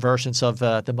the different versions of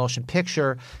the motion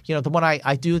picture, the one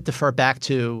I do defer back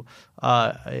to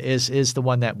is the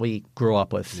one that we grew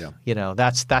up with. Yeah.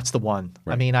 That's the one.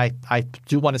 Right. I mean, I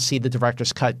do want to see the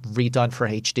director's cut redone for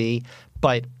HD,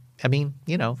 but I mean,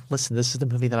 listen, this is the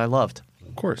movie that I loved.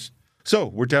 Of course. So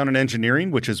we're down in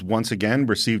engineering, which has once again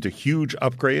received a huge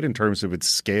upgrade in terms of its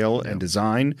scale and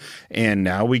design, and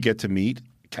now we get to meet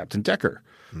Captain Decker.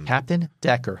 Captain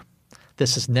Decker.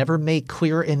 This is never made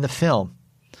clear in the film,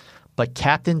 but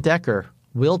Captain Decker,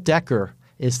 Will Decker,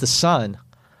 is the son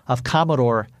of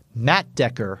Commodore Matt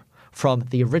Decker from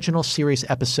the original series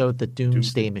episode The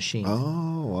Doomsday Machine.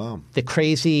 Oh, wow. The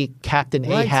crazy Captain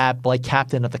Ahab, like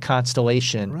captain of the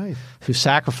Constellation, who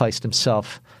sacrificed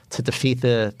himself to defeat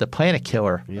the planet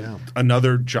killer. Yeah.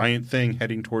 Another giant thing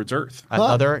heading towards Earth.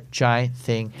 Another giant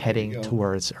thing heading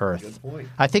towards Earth. Good point.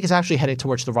 I think it's actually heading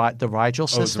towards the Rigel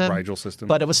system. Oh, it's the Rigel system.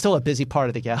 But it was still a busy part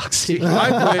of the galaxy.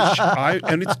 I wish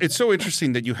and it's so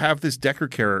interesting that you have this Decker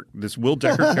character, this Will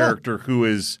Decker character who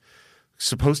is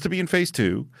supposed to be in Phase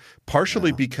 2,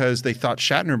 partially because they thought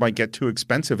Shatner might get too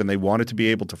expensive and they wanted to be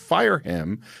able to fire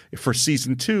him for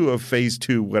Season 2 of Phase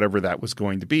 2, whatever that was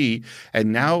going to be.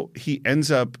 And now he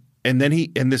ends up and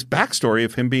this backstory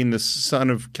of him being the son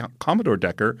of Commodore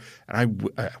Decker, and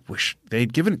I wish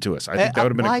they'd given it to us. I think that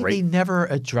would have been a great. Why they never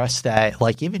addressed that?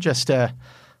 Like even just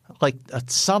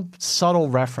some subtle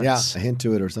reference, a hint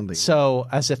to it or something. So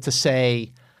as if to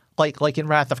say, like in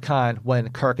Wrath of Khan, when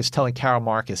Kirk is telling Carol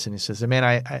Marcus, and he says, "The man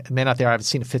out there I haven't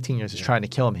seen in 15 years is trying to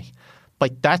kill me."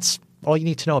 Like that's all you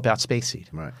need to know about Space Seed,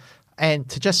 right? And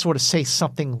to just sort of say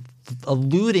something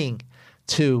alluding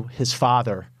to his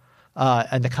father.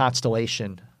 And the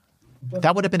Constellation.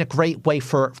 That would have been a great way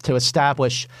to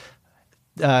establish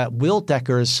Will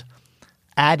Decker's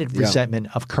added resentment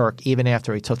of Kirk even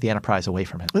after he took the Enterprise away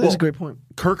from him. That's a great point.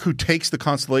 Kirk, who takes the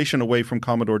Constellation away from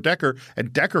Commodore Decker,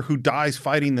 and Decker, who dies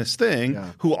fighting this thing,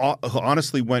 who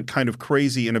honestly went kind of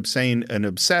crazy and insane and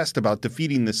obsessed about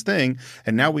defeating this thing.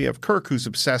 And now we have Kirk, who's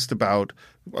obsessed about,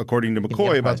 according to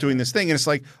McCoy, about doing this thing. And it's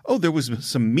like, oh, there was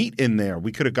some meat in there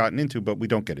we could have gotten into, but we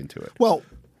don't get into it. Well,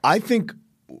 I think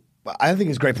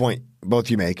it's a great point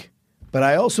both you make, but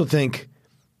I also think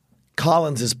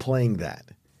Collins is playing that.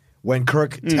 When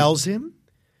Kirk tells him,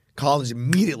 Collins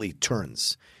immediately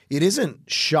turns. It isn't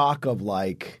shock of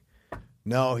like,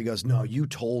 no, he goes, no, you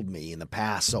told me in the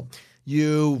past. So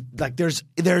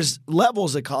there's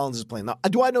levels that Collins is playing. Now,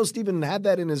 do I know Stephen had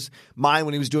that in his mind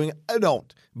when he was doing it? I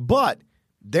don't. But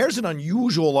there's an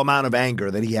unusual amount of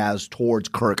anger that he has towards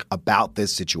Kirk about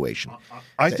this situation.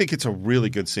 I think it's a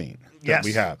really good scene that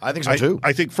we have. I think so too.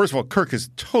 I think, first of all, Kirk is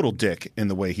total dick in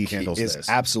the way he handles this.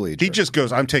 Absolutely true. He just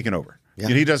goes, I'm taking over. Yeah.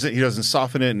 He doesn't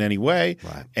soften it in any way.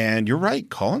 Right. And you're right.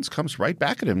 Collins comes right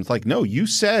back at him. It's like, no, you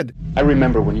said. I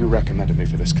remember when you recommended me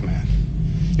for this command.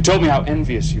 You told me how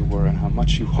envious you were and how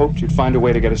much you hoped you'd find a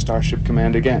way to get a Starship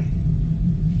Command again.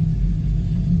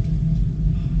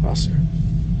 Well, sir,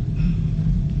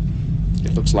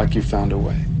 it looks like you found a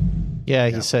way. Yeah,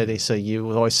 he said,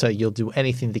 you always say you'll do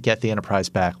anything to get the Enterprise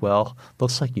back. Well,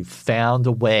 looks like you found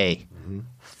a way,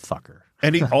 fucker.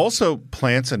 And he also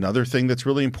plants another thing that's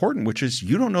really important, which is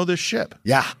you don't know this ship.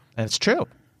 Yeah. And it's true.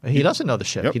 He doesn't know the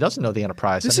ship. Yep. He doesn't know the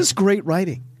Enterprise. This is great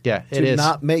writing. Yeah, it To is.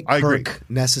 not make Kirk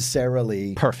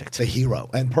necessarily perfect. The hero.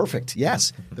 And perfect,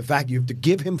 yes. The fact you have to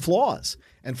give him flaws.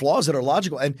 and flaws that are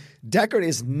logical. And Deckard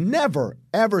is never,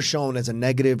 ever shown as a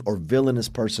negative or villainous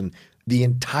person the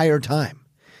entire time.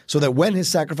 So that when his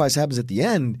sacrifice happens at the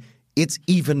end, it's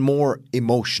even more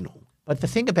emotional. But the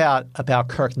thing about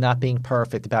Kirk not being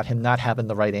perfect, about him not having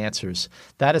the right answers,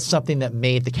 that is something that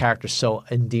made the character so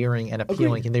endearing and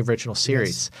appealing in the original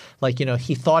series. Yes. Like,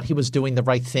 he thought he was doing the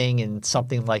right thing in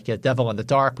something like a Devil in the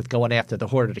Dark with going after the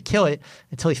Hoarder to kill it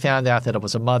until he found out that it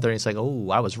was a mother. And he's like, oh,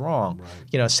 I was wrong.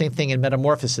 Right. Same thing in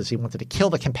Metamorphosis. He wanted to kill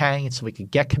the companion so he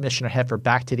could get Commissioner Heifer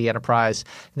back to the Enterprise.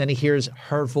 And then he hears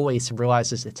her voice and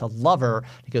realizes it's a lover.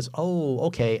 He goes, oh,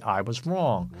 okay, I was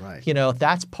wrong. Right.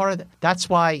 That's part of that's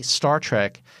why Star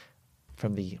Trek,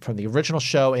 from the original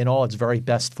show in all its very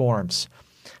best forms,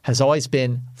 has always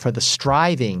been for the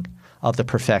striving of the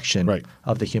perfection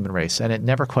of the human race, and it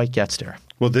never quite gets there.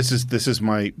 Well, this is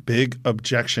my big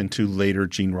objection to later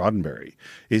Gene Roddenberry,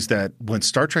 is that when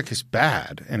Star Trek is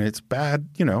bad, and it's bad,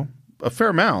 a fair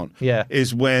amount,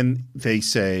 is when they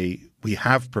say we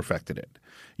have perfected it.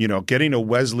 Getting a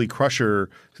Wesley Crusher,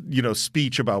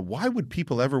 speech about why would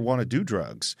people ever want to do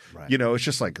drugs? Right. It's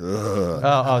just like,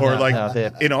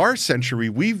 ugh. In our century,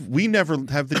 we never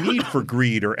have the need for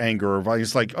greed or anger or violence.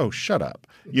 It's like, oh, shut up.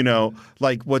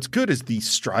 What's good is the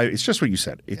strive. It's just what you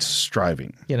said. It's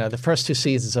striving. The first 2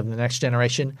 seasons of The Next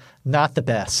Generation, not the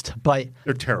best, but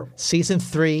they're terrible. Season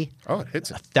 3, it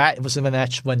hits it. That was when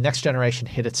Next Generation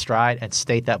hit its stride and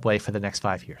stayed that way for the next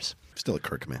 5 years. Still a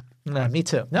Kirk man. No, me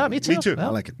too. No, me too. Me too. Well,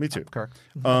 I like it. Me too. Kirk.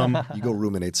 You go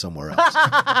ruminate somewhere else.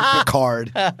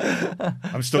 Picard.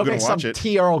 I'm still going to watch it.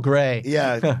 Tea Earl Grey.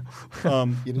 Yeah.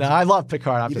 I love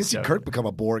Picard. You didn't see Kirk become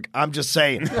a Borg. I'm just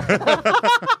saying.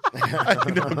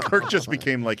 Kirk just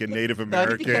became like a Native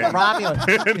American. He became a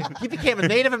Romulan. He became a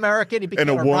Native American. He became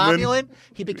a woman. Romulan.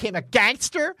 He became a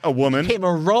gangster. A woman. He became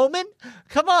a Roman.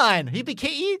 Come on. Kirk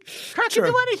can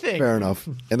do anything. Fair enough.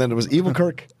 And then it was Evil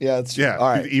Kirk. Yeah. All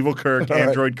right. Evil Kirk, All right.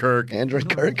 Android Kirk. Android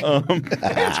Kirk.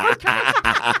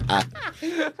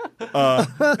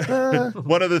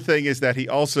 One other thing is that he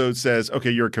also says,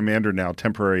 okay, you're a commander now,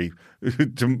 temporary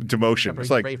demotion. It's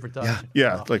like,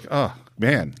 like, oh,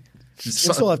 man.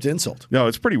 Insult after insult. No,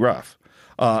 it's pretty rough.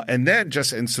 And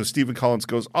so Stephen Collins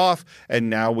goes off, and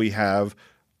now we have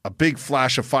a big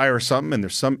flash of fire or something, and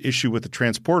there's some issue with the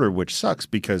transporter, which sucks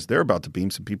because they're about to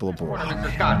beam some people aboard.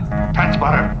 Mr. Scott,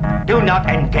 transporter, do not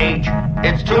engage.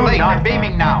 It's too late. I'm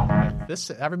beaming now.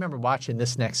 I remember watching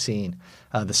this next scene,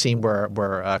 the scene where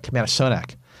Commander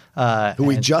Sonak, who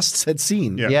we just had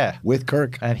seen, with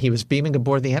Kirk, and he was beaming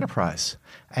aboard the Enterprise,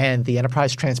 and the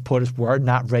Enterprise transporters were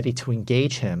not ready to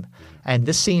engage him. And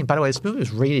this scene, by the way, this movie was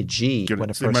rated G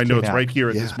when it first came out. My notes right here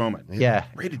at this moment. Yeah.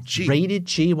 Rated G. Rated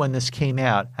G when this came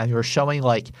out. And you were showing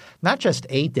not just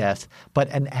a death, but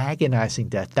an agonizing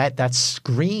death. That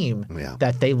scream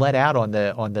that they let out on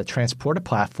the transporter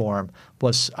platform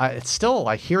was I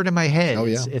hear it in my head. Oh,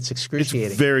 yeah. It's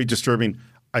excruciating. It's very disturbing.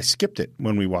 I skipped it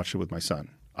when we watched it with my son.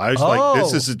 I was like,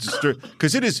 this is a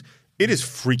because it is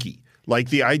freaky.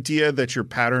 Like the idea that your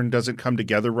pattern doesn't come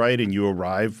together right and you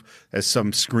arrive as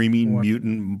some screaming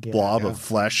mutant blob of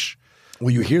flesh. Well,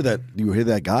 you hear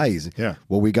that guy.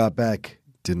 Well, we got back,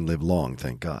 didn't live long,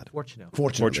 thank God.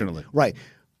 Fortunately. Right.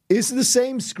 Is it the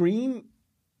same scream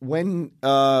when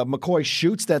McCoy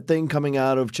shoots that thing coming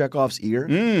out of Chekhov's ear?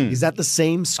 Is that the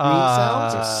same scream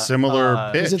sound? It's a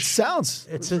similar pitch. It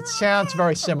sounds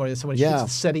very similar to when he shoots the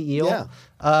SETI eel. Yeah.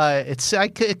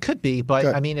 It could be, but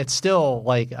I mean, it's still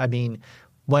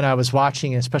when I was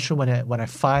watching, especially when I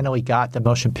finally got the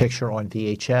motion picture on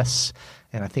VHS,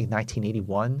 in I think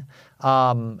 1981,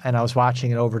 and I was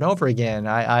watching it over and over again,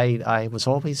 I was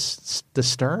always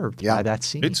disturbed by that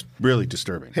scene. It's really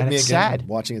disturbing. And it's sad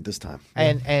watching it this time.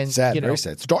 And sad, very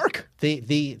sad. It's dark.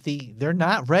 They're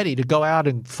not ready to go out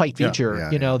and fight future,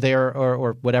 there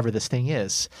or whatever this thing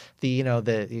is.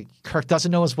 The Kirk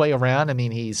doesn't know his way around. I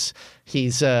mean, he's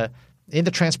in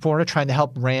the transporter trying to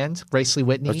help Rand, Grace Lee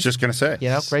Whitney. I was just going to say.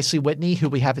 Grace Lee Whitney, who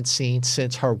we haven't seen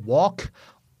since her walk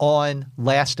on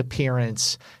last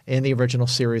appearance in the original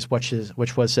series, which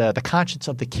was The Conscience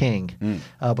of the King,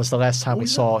 was the last time we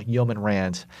saw Yeoman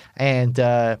Rand. And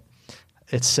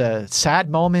it's a sad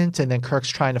moment, and then Kirk's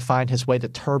trying to find his way to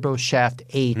Turbo Shaft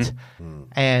 8,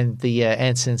 and the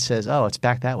ensign says, "Oh, it's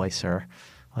back that way, sir."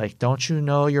 Like, don't you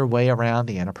know your way around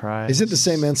the Enterprise? Is it the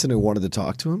same ensign who wanted to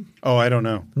talk to him? Oh, I don't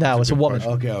know. No, it was a woman.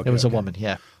 Okay, it was a woman,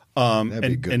 yeah.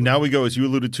 And now we go, as you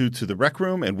alluded to the rec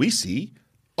room, and we see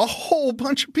a whole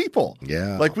bunch of people.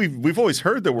 Yeah. Like we've always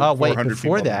heard there were 400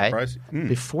 people on the Enterprise.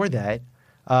 Before that,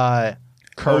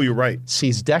 Kirk you're right.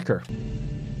 sees Decker.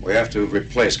 We have to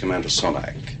replace Commander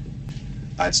Sonak.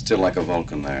 I'd still like a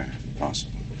Vulcan there, if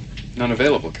possible. None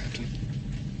available, Captain.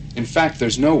 In fact,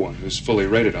 there's no one who's fully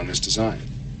rated on this design.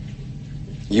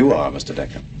 You are, Mr.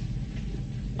 Decker.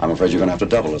 I'm afraid you're going to have to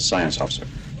double as science officer.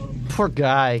 Poor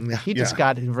guy. He just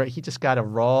got a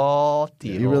raw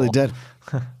deal. He really did.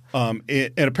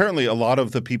 And apparently a lot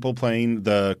of the people playing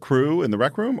the crew in the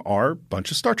rec room are a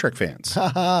bunch of Star Trek fans.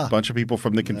 A bunch of people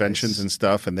from the conventions and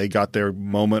stuff, and they got their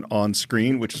moment on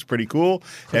screen, which is pretty cool.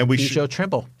 And Bijou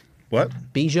Trimble. What?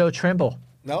 Bijou Trimble.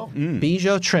 No.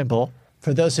 Bijou Trimble,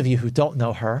 for those of you who don't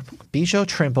know her, Bijou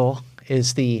Trimble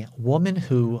is the woman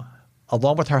who,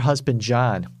 along with her husband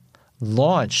John,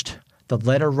 launched the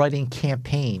letter-writing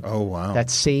campaign that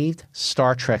saved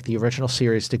Star Trek, the original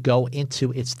series, to go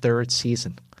into its third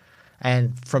season.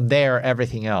 And from there,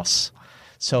 everything else.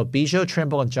 So Bijou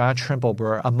Trimble and John Trimble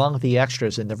were among the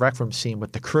extras in the rec room scene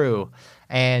with the crew.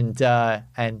 And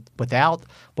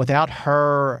without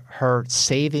her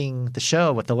saving the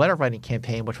show with the letter-writing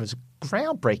campaign, which was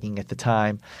groundbreaking at the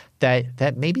time,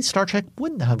 that maybe Star Trek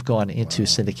wouldn't have gone into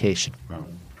syndication. Wow.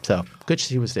 So good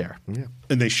she was there. Yeah.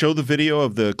 And they show the video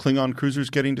of the Klingon cruisers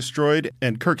getting destroyed.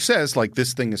 And Kirk says, like,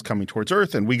 this thing is coming towards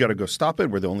Earth and we got to go stop it.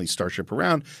 We're the only starship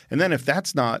around. And then if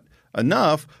that's not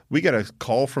enough, we got a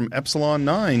call from Epsilon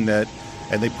 9 and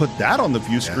they put that on the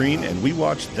view screen and we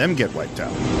watched them get wiped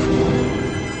out.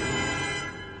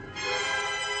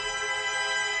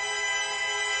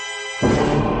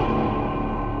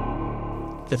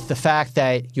 The fact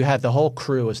that you have the whole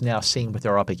crew is now seeing what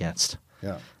they're up against.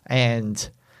 Yeah. And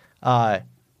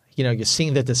you're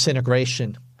seeing the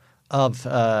disintegration of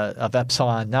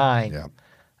Epsilon 9. Yeah.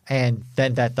 And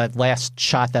then that last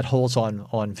shot that holds on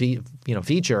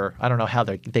V'ger, I don't know how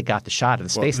they got the shot of the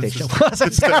space station. That's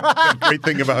the great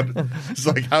thing about it. It's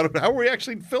like, how are we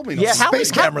actually filming? Yeah, Space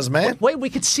cameras, man. Wait, we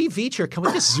could see V'ger. Can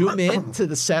we just zoom in to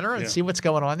the center and see what's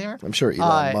going on there? I'm sure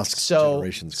Elon Musk's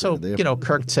generation's So going to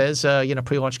Kirk says,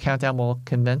 pre-launch countdown will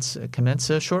commence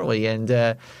shortly, and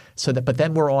but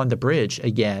then we're on the bridge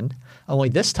again. Only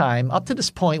this time, up to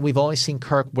this point, we've only seen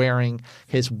Kirk wearing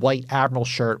his white admiral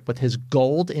shirt with his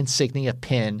gold insignia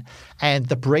pin, and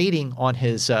the braiding on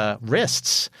his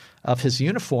wrists of his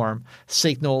uniform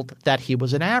signaled that he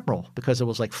was an admiral because it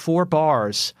was like 4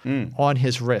 bars on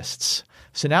his wrists.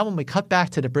 So now when we cut back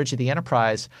to the bridge of the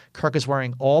Enterprise, Kirk is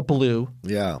wearing all blue.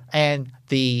 Yeah. And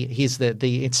the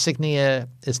insignia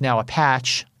is now a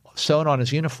patch sewn on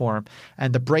his uniform,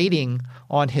 and the braiding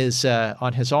on his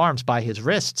arms by his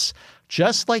wrists,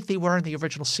 just like they were in the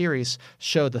original series,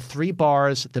 show the 3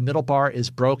 bars. The middle bar is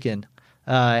broken,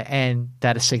 and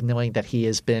that is signaling that he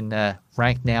has been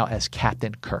ranked now as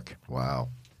Captain Kirk. Wow.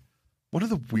 One of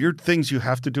the weird things you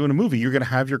have to do in a movie, you're going to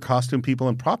have your costume people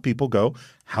and prop people go,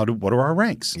 what are our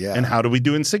ranks? Yeah. And how do we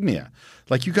do insignia?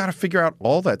 Like, you got to figure out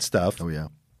all that stuff. Oh, yeah.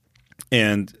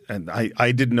 And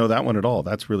I didn't know that one at all.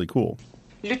 That's really cool.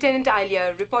 Lieutenant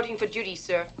Ilia, reporting for duty,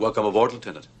 sir. Welcome aboard,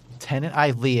 Lieutenant. Lieutenant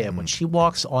Ilia, when she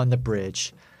walks on the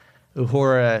bridge,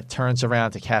 Uhura turns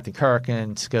around to Captain Kirk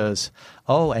and goes,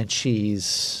 "Oh, and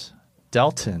she's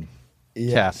Delton,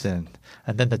 Captain."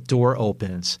 And then the door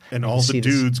opens. And all the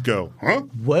dudes go, huh?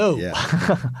 Whoa.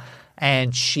 Yeah.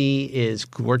 And she is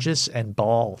gorgeous and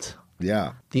bald.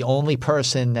 Yeah. The only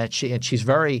person and she's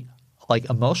very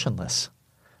emotionless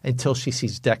until she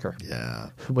sees Decker,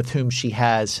 with whom she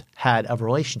has had a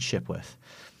relationship with.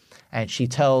 And she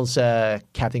tells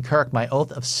Captain Kirk, "My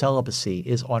oath of celibacy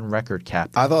is on record,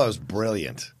 Captain." I thought it was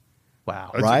brilliant. Wow.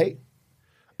 Right?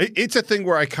 It's a thing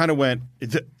where I kind of went,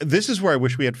 this is where I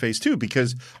wish we had phase 2,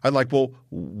 because I'm like, well,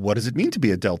 what does it mean to be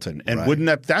a Deltan? And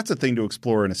wouldn't that's a thing to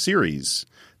explore in a series.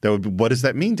 That would be, what does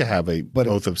that mean to have a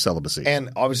oath of celibacy? And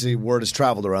obviously word has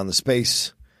traveled around the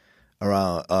space,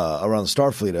 around the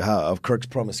Starfleet of Kirk's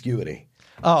promiscuity.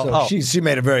 She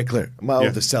made it very clear. My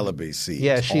oath of celibacy.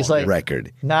 Yeah, she's on like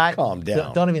record. Calm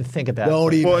down. Don't even think about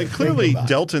it. Well, and clearly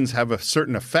Deltans have a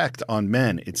certain effect on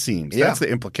men. It seems that's the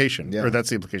implication, or that's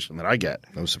the implication that I get.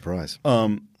 No surprise.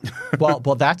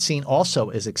 well, that scene also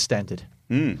is extended.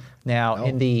 Now,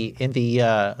 in the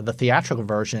theatrical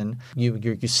version,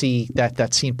 you see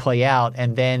that scene play out,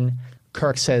 and then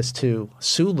Kirk says to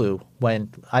Sulu when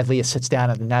Ilia sits down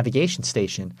at the navigation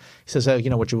station, he says,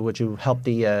 would you help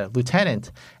the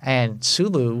lieutenant? And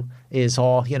Sulu is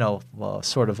all,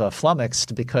 sort of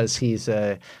flummoxed because he's,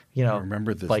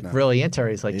 remember this now. Really into her.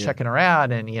 He's checking her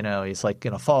out, and, he's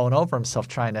falling over himself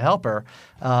trying to help her.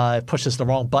 Pushes the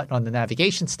wrong button on the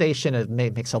navigation station. It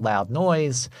makes a loud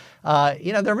noise. There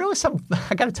are really some,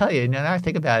 I got to tell you, now I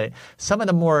think about it, some of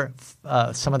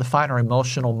the finer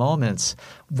emotional moments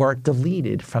were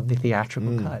deleted from the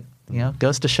theatrical cut.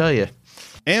 Goes to show you.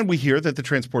 And we hear that the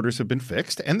transporters have been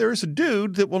fixed, and there is a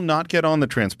dude that will not get on the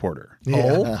transporter.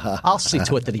 Oh, I'll see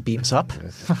to it that he beams up.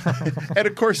 And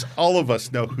of course, all of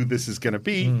us know who this is going to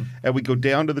be. And we go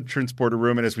down to the transporter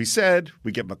room, and as we said,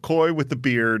 we get McCoy with the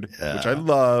beard, which I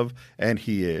love, and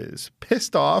he is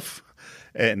pissed off.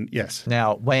 And yes.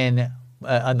 Now, when in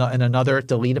another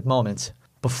deleted moment,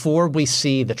 before we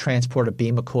see the transporter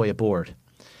beam McCoy aboard,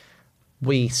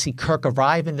 we see Kirk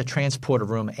arrive in the transporter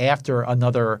room after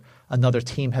another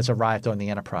team has arrived on the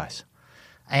Enterprise.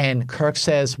 And Kirk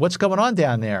says, "What's going on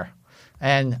down there?"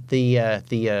 And the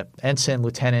ensign,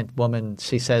 lieutenant woman,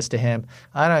 she says to him,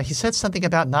 "I don't know, he said something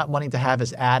about not wanting to have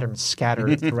his atoms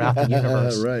scattered throughout the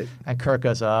universe." Right. And Kirk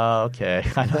goes, "Oh, okay.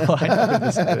 I know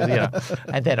this is good," you know.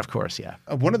 And then, of course,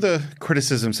 one of the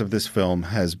criticisms of this film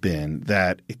has been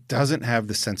that it doesn't have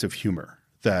the sense of humor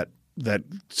that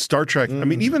Star Trek, I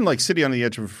mean, even like City on the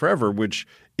Edge of Forever, which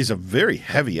is a very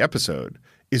heavy episode,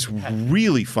 is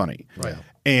really funny. Right.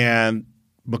 And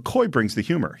McCoy brings the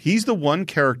humor. He's the one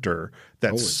character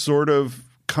that's sort of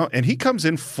and he comes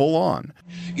in full on.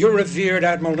 Your revered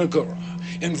Admiral Nagura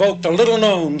invoked a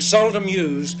little-known, seldom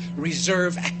used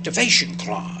reserve activation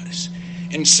clause.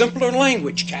 In simpler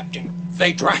language, Captain,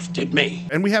 they drafted me.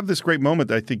 And we have this great moment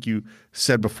that I think you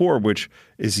said before, which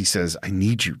is he says, "I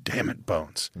need you, damn it,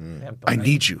 Bones. I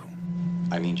need you.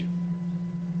 I need you.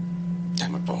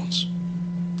 Damn it, Bones.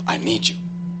 I need you.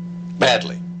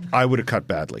 Badly." I would have cut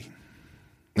badly.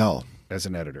 No. As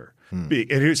an editor.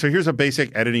 So here's a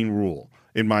basic editing rule,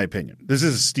 in my opinion. This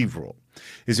is a Steve rule,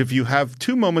 is if you have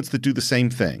two moments that do the same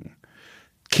thing,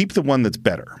 keep the one that's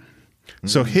better.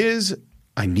 So his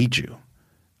 "I need you.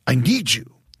 I need you."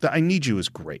 The "I need you" is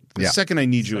great. The second "I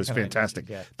need you" is fantastic.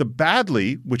 The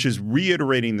 "badly," which is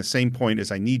reiterating the same point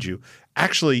as "I need you,"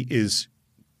 actually is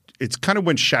it's kind of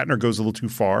when Shatner goes a little too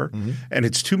far and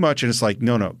it's too much, and it's like,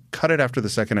 no, cut it after the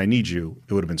second "I need you."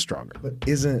 It would have been stronger. But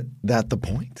isn't that the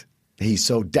point? He's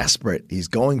so desperate. He's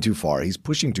going too far. He's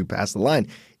pushing too past the line.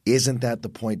 Isn't that the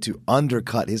point, to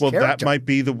undercut his character? That might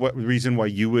be the reason why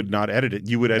you would not edit it.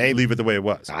 You would leave it the way it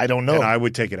was. I don't know. And I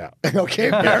would take it out. Okay,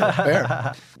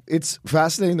 fair. It's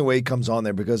fascinating the way he comes on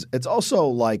there, because it's also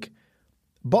like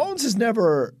Bones is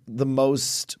never the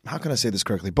most – how can I say this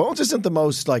correctly? Bones isn't the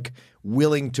most like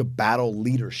willing to battle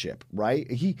leadership, right?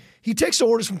 He takes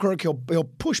orders from Kirk. He'll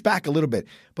push back a little bit.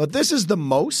 But this is the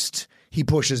most he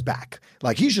pushes back.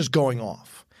 Like he's just going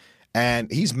off.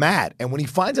 And he's mad. And when he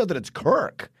finds out that it's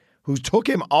Kirk who took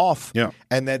him off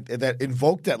and that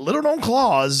invoked that little-known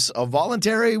clause of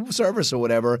voluntary service or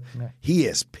whatever, he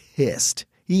is pissed.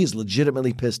 He is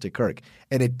legitimately pissed at Kirk.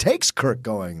 And it takes Kirk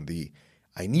going,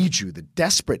 "I need you," the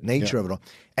desperate nature of it all.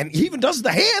 And he even does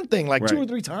the hand thing like 2 or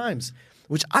 3 times,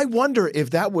 which I wonder if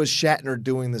that was Shatner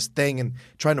doing this thing and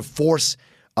trying to force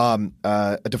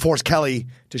Kelly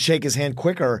to shake his hand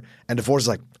quicker, and DeForest is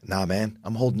like, "Nah, man,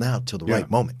 I'm holding out till the right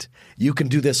moment. You can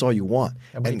do this all you want."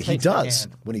 And he does.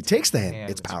 When he takes the hand,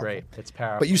 it's powerful. Great. It's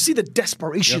powerful. But you see the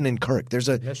desperation in Kirk. There's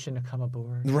a mission to come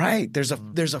aboard. Right. There's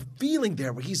a feeling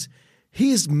there where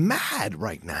he is mad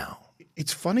right now.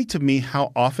 It's funny to me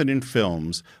how often in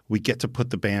films we get to put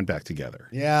the band back together.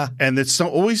 Yeah. And it's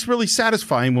always really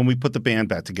satisfying when we put the band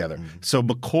back together. So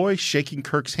McCoy shaking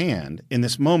Kirk's hand, in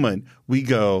this moment, we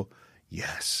go,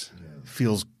 yes,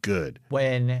 feels good.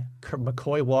 When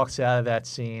McCoy walks out of that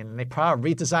scene, they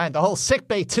probably redesigned the whole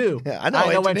sickbay too. Yeah, I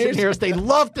know engineers, they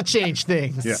love to change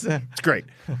things. Yeah, it's great.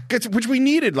 Which we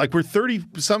needed. Like we're 40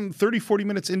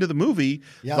 minutes into the movie.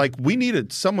 Yeah. Like we need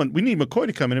McCoy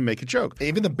to come in and make a joke.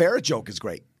 Even the Barrett joke is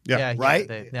great. Yeah. Right?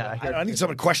 I need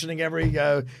someone questioning every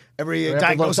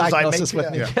diagnosis I make.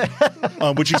 With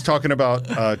me. Which he's talking about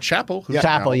Chapel. Chapel,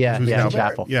 Chapel.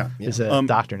 Yeah. He's a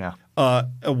doctor now.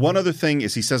 One other thing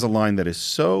is he says a line that is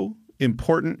so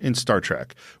important in Star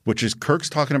Trek, which is Kirk's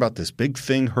talking about this big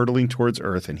thing hurtling towards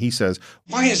Earth, and he says,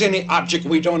 "Why is any object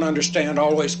we don't understand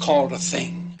always called a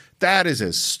thing?" That is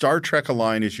as Star Trek a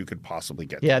line as you could possibly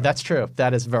get. Yeah, that's true.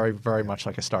 That is very, very much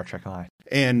like a Star Trek line.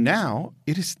 And now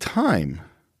it is time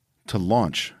to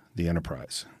launch the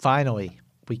Enterprise. Finally,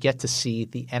 we get to see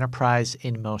the Enterprise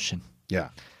in motion. Yeah.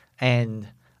 And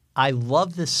I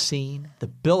love this scene, the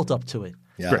build-up to it.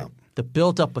 Yeah. Great. The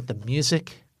build-up with the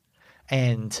music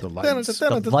and The lights.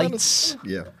 the lights.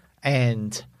 Yeah.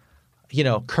 And,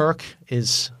 Kirk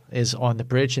is on the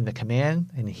bridge in the command,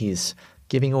 and he's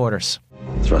giving orders.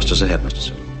 Thrusters ahead, Mr.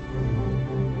 Sulu.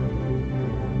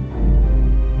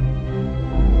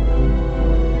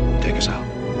 Take us out.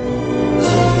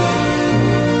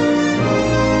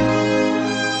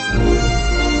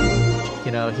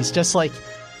 He's just like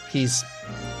he's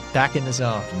back in the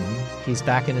zone. He's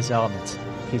back in his element.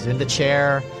 He's in the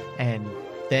chair, and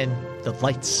then the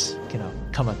lights,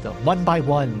 come up the one by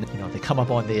one. They come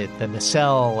up on the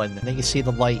nacelle, and then you see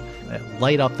the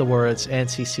light up the words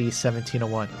NCC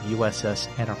 1701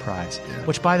 USS Enterprise. Yeah.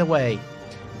 Which, by the way,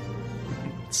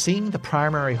 seeing the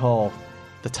primary hull,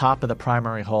 the top of the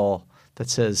primary hull that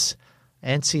says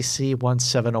NCC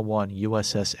 1701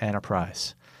 USS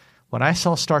Enterprise. When I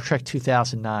saw Star Trek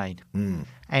 2009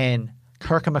 and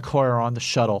Kirk and McCoy are on the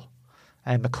shuttle,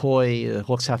 and McCoy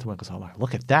looks out the window and goes, "Oh,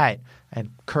 look at that."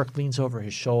 And Kirk leans over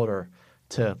his shoulder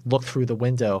to look through the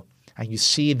window, and you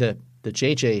see the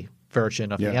JJ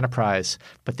version of the Enterprise.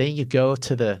 But then you go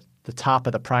to the top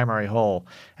of the primary hull,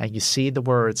 and you see the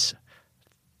words,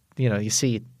 you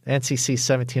see NCC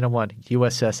 1701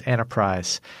 USS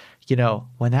Enterprise.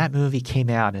 When that movie came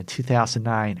out in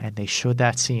 2009 and they showed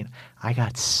that scene, I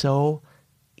got so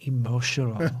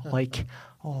emotional. Like,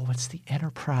 oh, it's the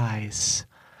Enterprise.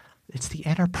 It's the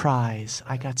Enterprise.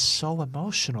 I got so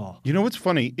emotional. What's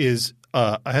funny is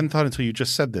I hadn't thought until you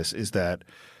just said this, is that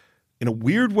in a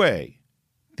weird way,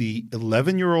 the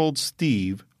 11-year-old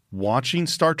Steve watching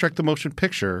Star Trek the Motion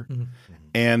Picture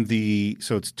and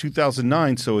so it's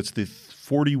 2009, so it's the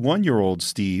 41-year-old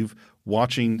Steve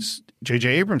watching J.J.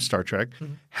 Abrams' Star Trek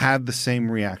had the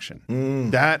same reaction.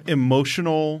 That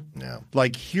emotional,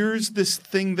 like, here's this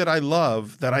thing that I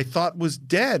love that I thought was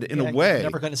dead in a way. You're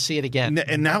never going to see it again.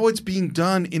 And now it's being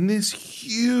done in this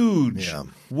huge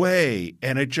way.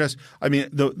 And it just, I mean,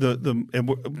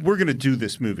 and we're going to do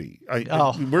this movie.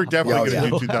 We're definitely going to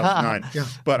do 2009.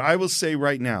 But I will say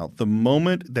right now, the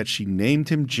moment that she named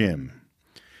him Jim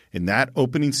in that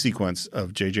opening sequence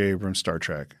of J.J. Abrams' Star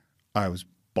Trek, I was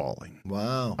bawling.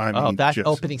 Wow. I mean, that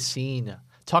opening scene.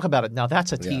 Talk about it. Now,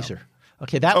 that's a teaser.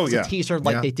 Okay, that was a teaser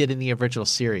like they did in the original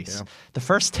series. Yeah. The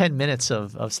first 10 minutes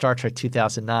of Star Trek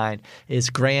 2009 is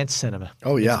grand cinema.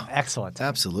 Oh, yeah. It's excellent.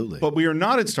 Absolutely. But we are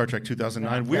not in Star Trek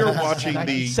 2009. We are watching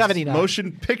the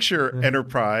motion picture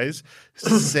Enterprise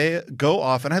go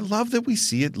off. And I love that we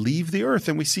see it leave the Earth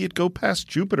and we see it go past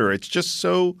Jupiter. It's just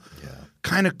so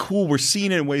kind of cool. We're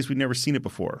seeing it in ways we've never seen it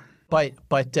before. But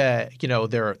they're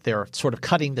sort of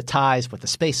cutting the ties with the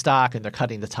space dock, and they're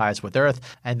cutting the ties with Earth.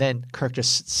 And then Kirk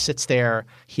just sits there.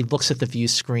 He looks at the view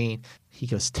screen. He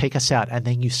goes, "Take us out." And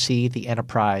then you see the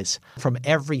Enterprise from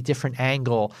every different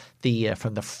angle.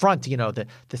 From the front, the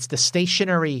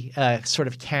stationary sort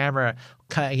of camera.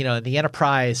 The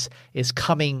Enterprise is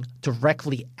coming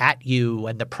directly at you,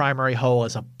 and the primary hull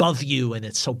is above you, and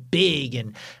it's so big,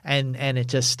 and it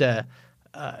just.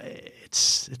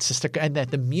 It's just and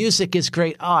that the music is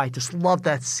great. Oh, I just love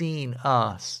that scene.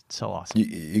 Oh, it's so awesome.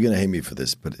 You're going to hate me for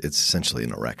this, but it's essentially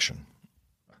an erection.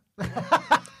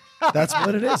 That's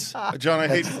what it is. John,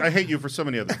 I hate you for so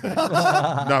many other things.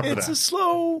 Not for it's that. A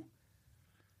slow,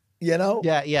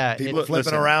 Yeah. People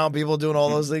flipping around, people doing all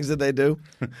those things that they do.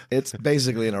 It's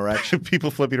basically an erection.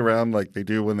 People flipping around like they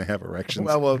do when they have erections.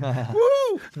 Well, woo!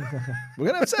 We're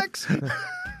going to have sex.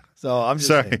 So I'm just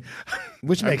sorry. saying,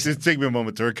 which makes it take me a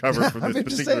moment to recover from this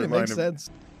particular it makes sense.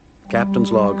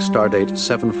 Captain's log, stardate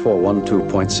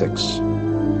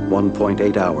 7412.6,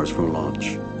 1.8 hours from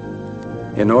launch.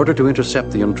 In order to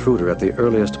intercept the intruder at the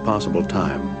earliest possible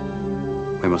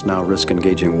time, we must now risk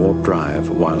engaging warp drive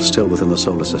while still within the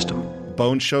solar system.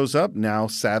 Bones shows up, now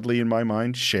sadly in my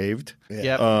mind, shaved.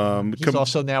 Yeah. He's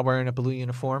also now wearing a blue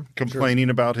uniform. Complaining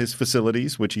about his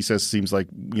facilities, which he says seems like,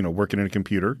 working in a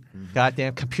computer.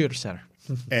 Goddamn computer center.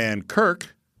 And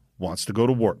Kirk wants to go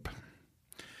to warp.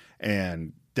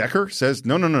 And Decker says,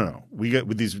 no. We got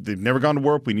with these, they've never gone to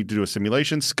warp. We need to do a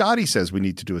simulation. Scotty says we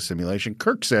need to do a simulation.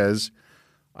 Kirk says,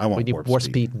 I want warp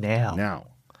speed now. Now.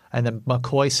 And then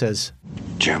McCoy says,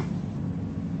 Jim,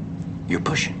 you're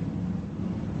pushing.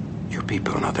 Your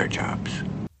people know their jobs.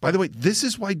 By the way, this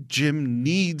is why Jim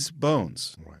needs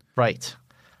Bones. Right.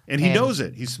 And he knows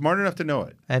it. He's smart enough to know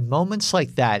it. And moments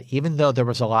like that, even though there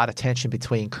was a lot of tension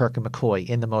between Kirk and McCoy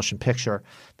in the motion picture,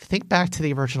 if you think back to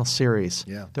the original series,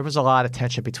 there was a lot of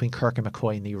tension between Kirk and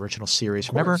McCoy in the original series.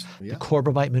 Remember the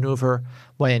Corbomite maneuver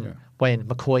when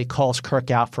McCoy calls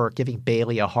Kirk out for giving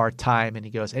Bailey a hard time, and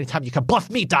he goes, "Anytime you can bluff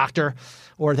me, Doctor."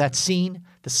 Or that scene,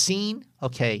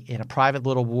 in a private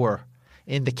little war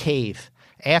in the cave,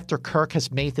 after Kirk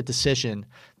has made the decision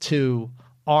to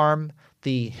arm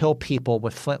the hill people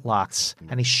with flintlocks,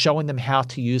 and he's showing them how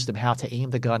to use them, how to aim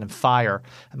the gun and fire.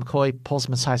 And McCoy pulls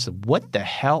him aside and says, "What the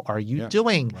hell are you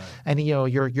doing?" Right. And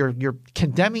you're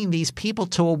condemning these people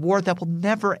to a war that will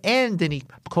never end. And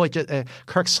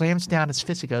Kirk slams down his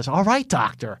fist. He goes, "All right,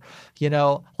 Doctor."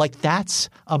 That's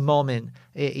a moment.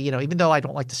 Even though I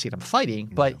don't like to see them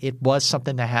fighting, but it was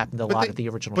something that happened a lot of the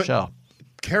original show.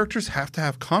 characters have to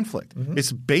have conflict.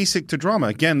 It's basic to drama.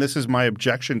 Again, this is my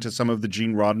objection to some of the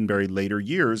Gene Roddenberry later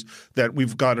years that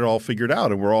we've got it all figured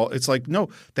out and it's like, no,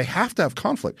 they have to have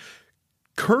conflict.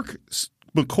 Kirk,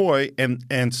 McCoy,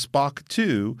 and Spock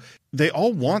too, they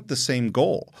all want the same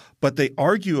goal, but they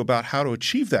argue about how to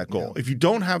achieve that goal. If you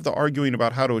don't have the arguing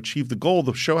about how to achieve the goal,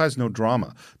 the show has no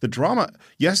drama. The drama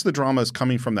is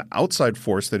coming from the outside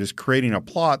force that is creating a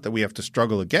plot that we have to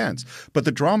struggle against, but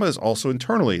the drama is also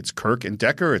internally. It's Kirk and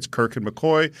Decker, it's Kirk and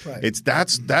McCoy. Right.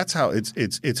 That's how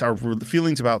it's our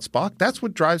feelings about Spock. That's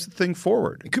what drives the thing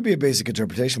forward. It could be a basic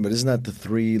interpretation, but isn't that the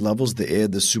three levels: the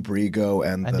id, the superego,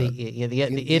 and the id,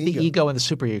 the ego, and the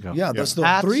superego? Yeah, that's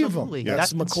the three of them. Yeah.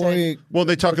 That's McCoy. Well,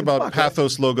 they talk about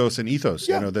pathos, logos, and ethos.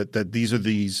 You know that these are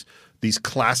these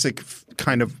classic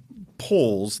kind of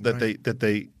poles that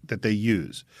they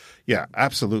use. Yeah,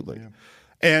 absolutely. Yeah.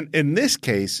 And in this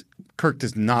case, Kirk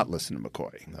does not listen to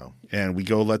McCoy. No. And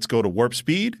let's go to warp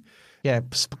speed. Yeah,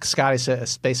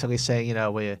 Scotty's basically saying,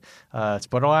 it's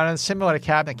borderline on a simulator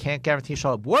cabinet. Can't guarantee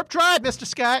she'll have warp drive, Mr.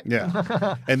 Scott.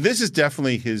 Yeah. And this is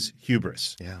definitely his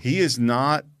hubris. Yeah. He is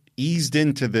not eased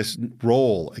into this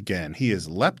role again. He has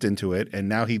leapt into it, and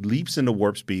now he leaps into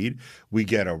warp speed. We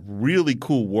get a really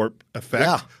cool warp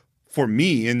effect for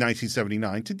me in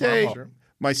 1979. Today,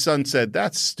 my son said,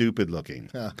 that's stupid looking.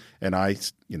 And I,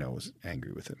 was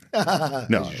angry with him.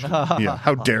 No.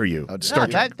 How dare you?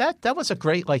 That was a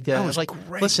great, that was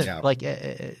great. Listen,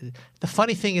 the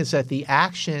funny thing is that the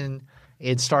action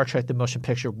in Star Trek, the motion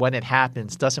picture, when it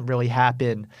happens, doesn't really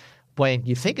happen when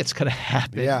you think it's going to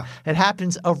happen. Yeah. It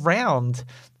happens around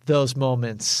those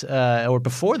moments or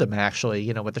before them,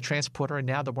 actually, with the transporter and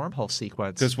now the wormhole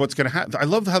sequence. Because what's going to happen – I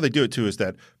love how they do it too, is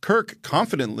that Kirk,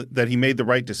 confident that he made the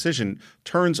right decision,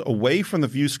 turns away from the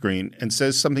view screen and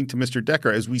says something to Mr.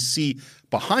 Decker as we see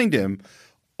behind him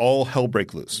all hell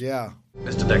break loose. Yeah.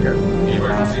 Mr. Decker.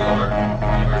 Emergency alert.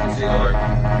 Emergency alert.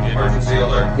 Emergency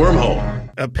alert. Wormhole.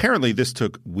 Apparently this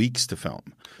took weeks to film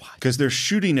because they're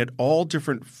shooting at all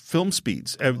different film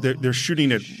speeds. They're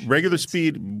shooting at regular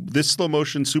speed, this slow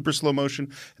motion, super slow motion,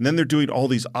 and then they're doing all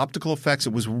these optical effects.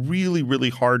 It was really, really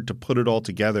hard to put it all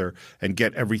together and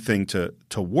get everything to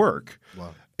work.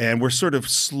 Wow. And we're sort of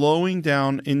slowing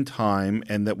down in time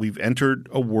and that we've entered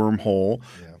a wormhole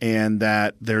and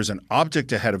that there's an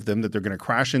object ahead of them that they're going to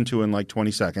crash into in like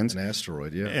 20 seconds. An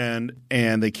asteroid, yeah.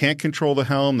 And they can't control the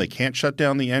helm. They can't shut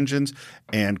down the engines.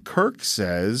 And Kirk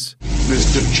says,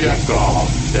 Mr. Chekhov,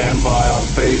 stand by on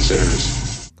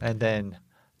phasers. And then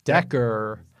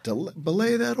Decker –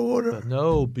 belay that order.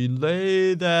 No,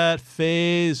 belay that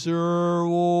phaser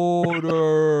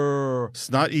order.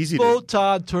 It's not easy.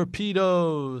 Photon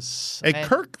torpedoes. And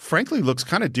Kirk, frankly, looks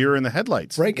kind of deer in the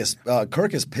headlights. Kirk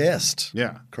is pissed.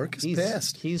 Yeah. Kirk is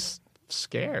pissed. He's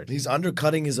scared. He's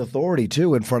undercutting his authority,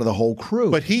 too, in front of the whole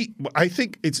crew. But I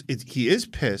think he is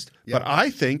pissed, but I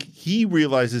think he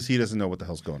realizes he doesn't know what the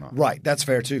hell's going on. Right. That's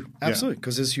fair, too. Absolutely.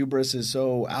 Because his hubris is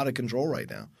so out of control right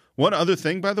now. One other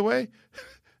thing, by the way,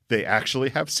 they actually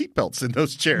have seatbelts in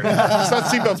those chairs. It's not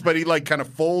seatbelts, but he kind of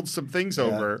folds some things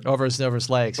over his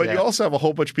legs. But you also have a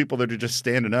whole bunch of people that are just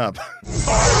standing up.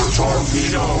 Fire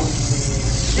torpedo!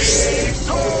 Big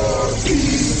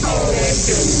torpedo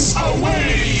engine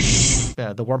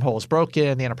away! The wormhole is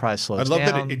broken. The Enterprise slows down. I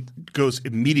love that it goes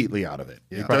immediately out of it.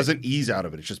 Yeah. It doesn't ease out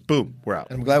of it. It's just boom, we're out.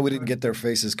 And I'm glad we didn't get their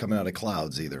faces coming out of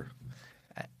clouds either.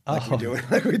 Like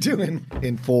we do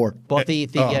in 4. But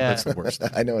that's the worst.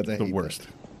 I know it's the worst.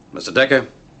 Mr. Decker,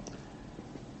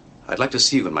 I'd like to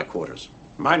see you in my quarters.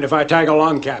 Mind if I tag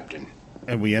along, Captain?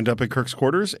 And we end up at Kirk's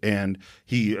quarters, and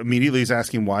he immediately is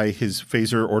asking why his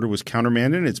phaser order was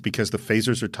countermanded. It's because the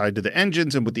phasers are tied to the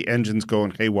engines, and with the engines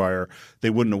going haywire, they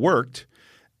wouldn't have worked.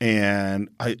 And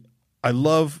I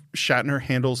love Shatner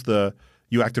handles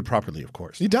you acted properly, of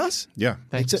course. He does. Yeah.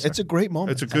 It's a great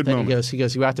moment. It's a good moment. He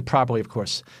goes, you acted properly, of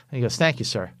course. And he goes, thank you,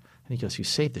 sir. And he goes, you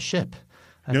saved the ship.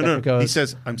 And No. He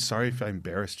says, I'm sorry if I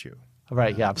embarrassed you.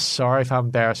 Right, yeah. I'm sorry if I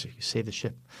embarrassed you. You saved the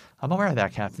ship. I'm aware of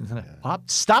that, Captain.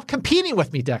 Stop competing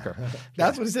with me, Decker.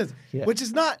 That's what he says. Yeah. Which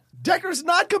is not – Decker's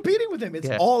not competing with him. It's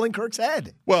all in Kirk's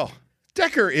head. Well,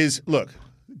 Decker – look,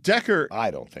 Decker –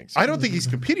 I don't think so. I don't think he's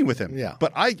competing with him. Yeah.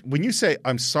 But when you say,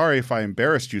 I'm sorry if I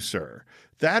embarrassed you, sir,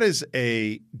 that is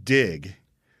a dig.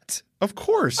 Of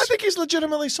course. I think he's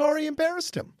legitimately sorry he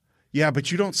embarrassed him. Yeah,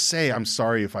 but you don't say, I'm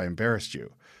sorry if I embarrassed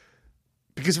you.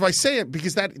 Because if I say it,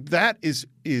 because that is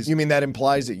you mean that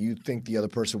implies that you think the other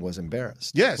person was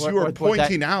embarrassed? Yes, you are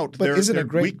pointing out their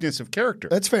weakness of character.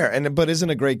 That's fair, but isn't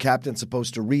a great captain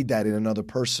supposed to read that in another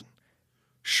person?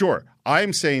 Sure,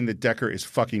 I'm saying that Decker is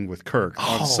fucking with Kirk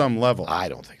on some level. I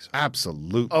don't think so.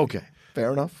 Absolutely. Okay.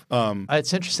 Fair enough.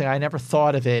 It's interesting. I never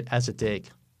thought of it as a dig.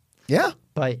 Yeah.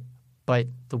 But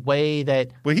the way that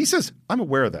Well, he says, I'm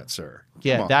aware of that, sir.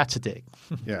 yeah, that's a dig.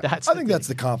 Yeah. I think that's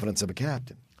the confidence of a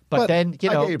captain. But then, you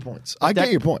know, I get your points. I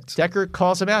get your points. Decker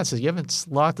calls him out and says, you haven't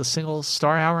logged a single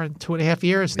star hour in 2.5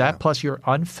 years. That plus your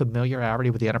unfamiliarity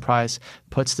with the Enterprise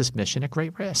puts this mission at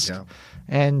great risk. Yeah.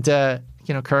 And,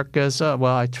 you know, Kirk goes, well,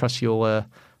 I trust you'll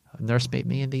nursemaid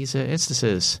me in these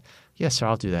instances. Yes, sir,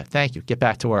 I'll do that. Thank you. Get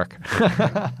back to work.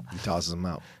 He tosses him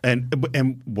out.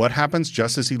 And what happens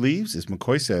just as he leaves is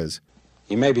McCoy says,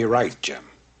 You may be right, Jim.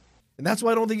 And that's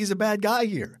why I don't think he's a bad guy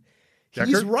here. Decker?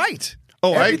 He's right.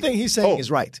 Oh, Everything he's saying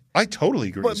is right. I totally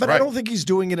agree. But I don't think he's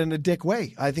doing it in a dick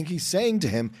way. I think he's saying to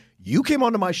him, you came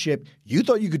onto my ship, you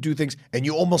thought you could do things, and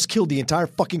you almost killed the entire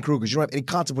fucking crew because you don't have any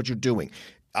concept of what you're doing.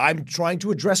 I'm trying to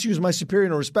address you as my superior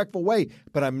in a respectful way,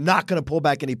 but I'm not going to pull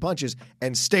back any punches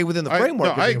and stay within the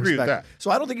framework. I agree with that. So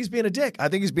I don't think he's being a dick. I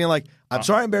think he's being like, I'm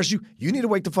sorry I embarrassed you. You need to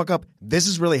wake the fuck up. This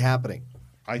is really happening.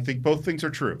 I think both things are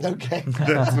true. Okay.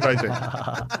 That's what I think.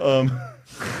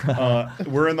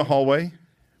 We're in the hallway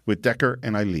with Decker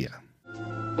and Ilea.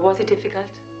 Was it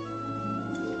difficult?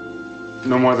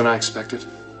 No more than I expected.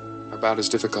 About as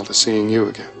difficult as seeing you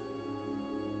again.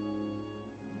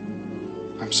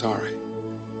 I'm sorry.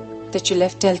 That you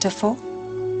left Delta for?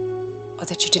 Or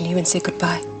that you didn't even say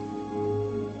goodbye?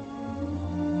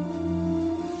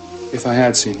 If I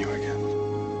had seen you again,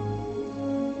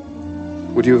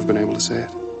 would you have been able to say it?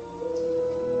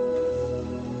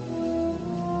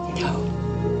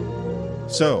 No.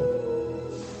 So,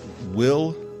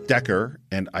 Will Decker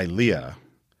and Ilea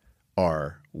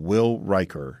are Will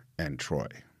Riker and Troy.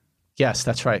 Yes,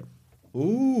 that's right.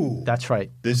 Ooh. That's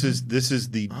right. This is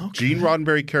the Gene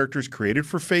Roddenberry characters created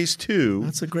for Phase 2.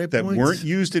 That's a great that point. weren't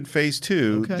used in Phase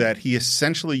 2 that he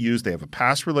essentially used. They have a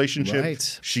past relationship.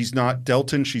 Right. She's not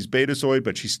Deltan, she's Betazoid,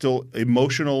 but she's still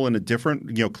emotional in a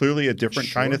different, clearly a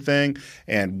different kind of thing.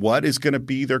 And what is going to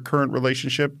be their current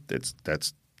relationship? That's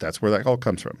where that all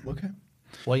comes from. Okay.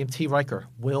 William T. Riker.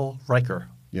 Will Riker.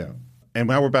 Yeah. And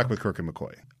now we're back with Kirk and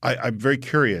McCoy. I'm very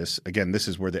curious. Again, this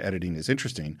is where the editing is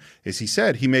interesting. Is he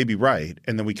said he may be right,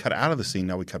 and then we cut out of the scene.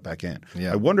 Now we cut back in.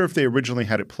 Yeah. I wonder if they originally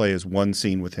had it play as one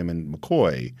scene with him and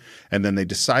McCoy, and then they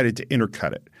decided to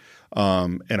intercut it.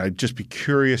 And I'd just be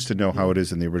curious to know how it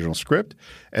is in the original script.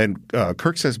 And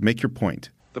Kirk says, "Make your point."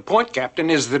 The point,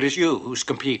 Captain, is that it's you who's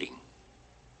competing.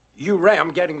 You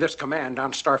ram getting this command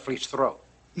down Starfleet's throat.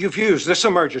 You've used this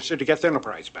emergency to get the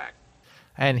Enterprise back.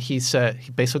 And he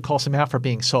basically calls him out for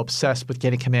being so obsessed with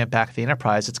getting command back at the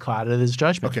Enterprise, it's clouded his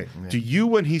judgment. Okay. Do you,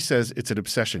 when he says it's an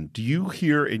obsession, do you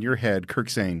hear in your head Kirk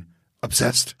saying,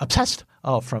 obsessed? Obsessed.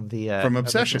 Oh, from the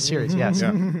Obsession series, yes.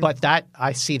 Yeah. But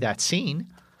I see that scene.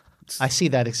 I see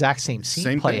that exact same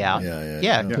scene play thing. out.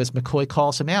 Yeah, because McCoy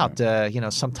calls him out.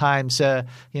 Sometimes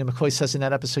McCoy says in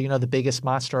that episode, the biggest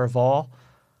monster of all,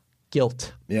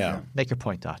 guilt. Yeah. Make your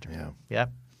point, Doctor. Yeah.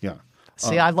 Yep. Yeah.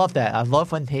 See, I love that. I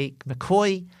love when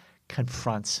McCoy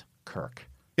confronts Kirk.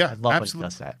 Yeah, I love absolutely. when he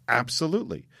does that.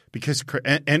 Absolutely, because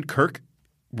and Kirk,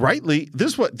 rightly,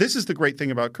 this is the great thing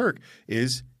about Kirk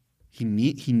is he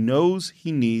knows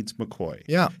he needs McCoy.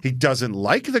 Yeah, he doesn't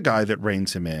like the guy that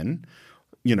reins him in,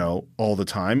 all the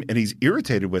time, and he's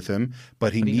irritated with him.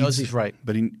 But he knows he's right.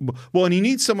 But and he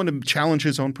needs someone to challenge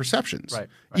his own perceptions, right.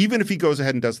 Even if he goes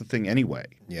ahead and does the thing anyway.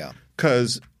 Yeah,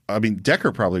 because. I mean,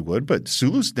 Decker probably would, but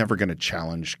Sulu's never going to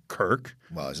challenge Kirk.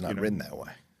 Well, it's not written that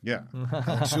way. Yeah.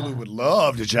 Sulu would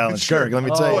love to challenge Kirk, let me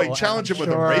tell you. Challenge him with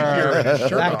a rapier and a shirt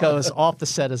That off. goes off the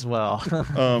set as well.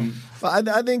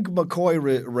 I think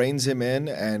McCoy reins him in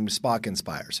and Spock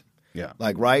inspires. Yeah.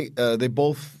 Right? They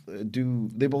both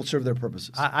serve their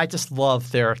purposes. I just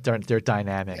love their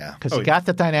dynamic. Yeah. Because you got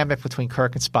the dynamic between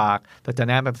Kirk and Spock, the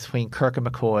dynamic between Kirk and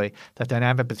McCoy, the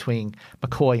dynamic between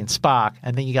McCoy and Spock,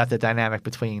 and then you got the dynamic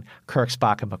between Kirk,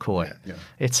 Spock, and McCoy. Yeah.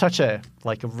 It's such it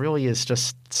really is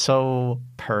just so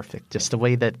perfect, just the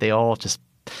way that they all just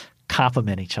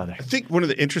complement each other. I think one of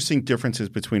the interesting differences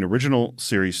between original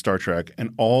series Star Trek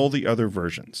and all the other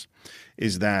versions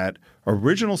is that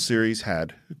original series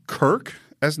had Kirk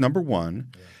as number one,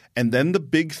 and then the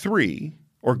big three,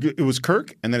 or it was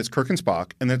Kirk, and then it's Kirk and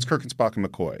Spock, and then it's Kirk and Spock and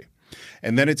McCoy.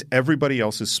 And then it's everybody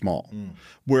else is small.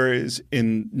 Whereas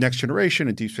in Next Generation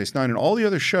and Deep Space Nine and all the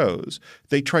other shows,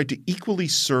 they tried to equally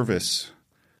service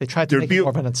They tried to make it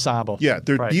more of an ensemble. Yeah,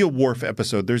 there'd Right. be a Worf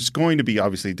episode. There's going to be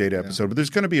obviously a Data episode, but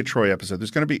there's going to be a Troy episode. There's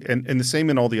going to be, and the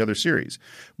same in all the other series.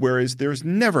 Whereas there's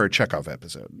never a Chekhov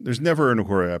episode. There's never an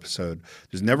Uhura episode.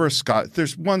 There's never a Scott.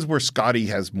 There's ones where Scotty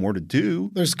has more to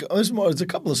do. There's a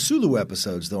couple of Sulu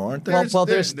episodes though, aren't there?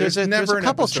 There's a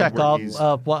couple Chekhov.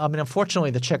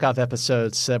 Unfortunately, the Chekhov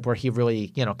episodes where he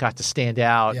really got to stand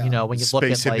out. When you Space look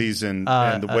at hippies and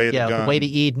the way of the gun. The Way to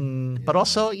Eden, but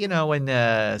also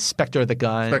in Spectre of the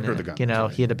Gun. Spectre of the Gun.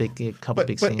 He had a couple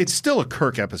big scenes. But it's still a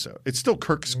Kirk episode. It's still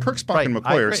Kirk, Spock, and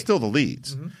McCoy are still the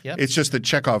leads. Yep. It's just that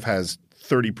Chekhov has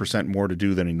 30% more to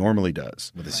do than he normally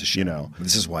does. Well, this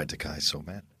is why Takai's so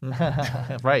mad.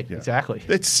 Right, exactly.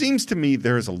 It seems to me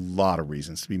there is a lot of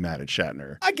reasons to be mad at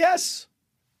Shatner. I guess.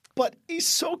 But he's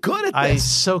so good at this. He's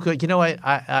so good. You know what?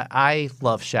 I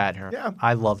love Shatner. Yeah.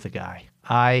 I love the guy.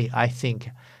 I think,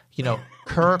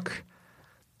 Kirk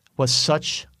was.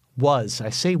 I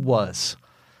say was.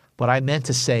 What I meant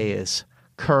to say is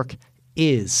Kirk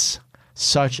is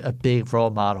such a big role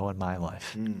model in my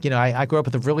life. I grew up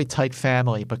with a really tight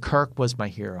family, but Kirk was my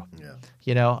hero.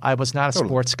 Yeah. I was not a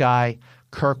sports guy.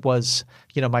 Kirk was,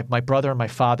 my brother and my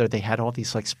father, they had all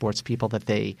these like sports people that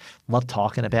they loved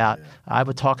talking about. Yeah. I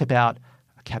would talk about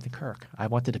Captain Kirk. I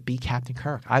wanted to be Captain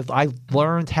Kirk. I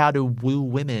learned how to woo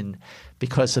women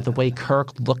because of the way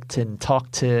Kirk looked and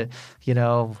talked to,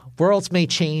 worlds may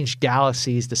change,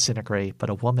 galaxies disintegrate, but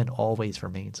a woman always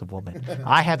remains a woman.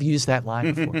 I have used that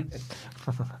line before.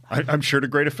 I'm sure to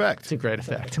great effect. To great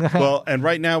effect. Well, and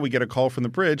right now we get a call from the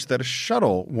bridge that a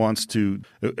shuttle wants to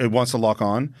lock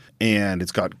on, and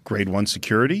it's got grade 1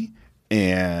 security,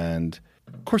 and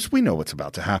of course, we know what's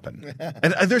about to happen.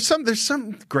 And there's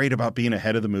something great about being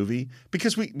ahead of the movie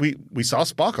because we saw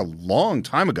Spock a long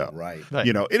time ago. Right.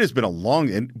 It has been a long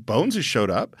 – and Bones has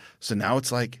showed up. So now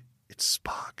it's like it's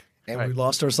Spock. And we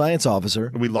lost our science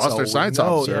officer. We lost our science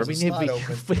officer.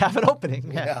 We have an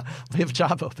opening. Yeah. We have a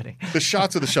job opening. The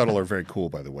shots of the shuttle are very cool,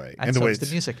 by the way. And the way the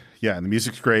music. Yeah, and the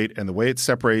music's great. And the way it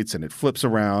separates and it flips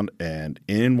around and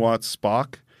in walks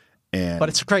Spock. But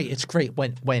it's great. It's great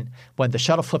when the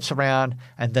shuttle flips around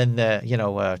and then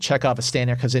Chekhov is standing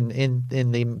there because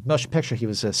in the motion picture he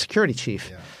was a security chief.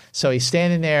 Yeah. So he's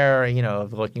standing there,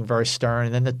 looking very stern,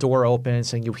 and then the door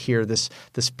opens and you hear this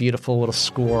beautiful little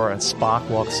score, and Spock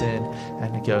walks in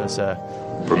and he goes,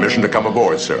 "Permission to come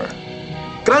aboard, sir."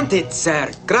 Granted,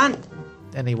 sir. Grant.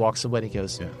 And he walks away and he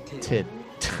goes, "Tid."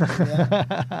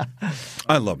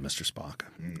 I love Mr. Spock.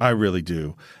 I really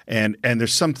do. And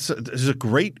there's a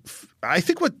great – I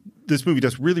think what this movie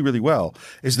does really, really well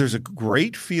is there's a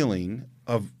great feeling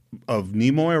of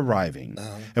Nimoy arriving.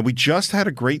 And we just had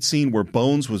a great scene where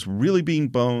Bones was really being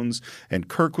Bones and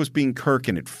Kirk was being Kirk,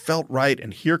 and it felt right.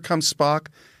 And here comes Spock,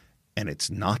 and it's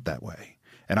not that way.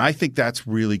 And I think that's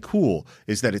really cool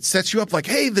is that it sets you up like,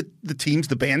 hey,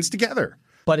 the band's together.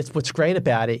 But what's great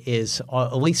about it is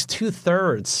at least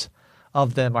 2/3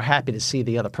 of them are happy to see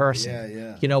the other person.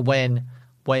 Yeah.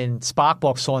 When Spock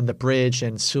walks on the bridge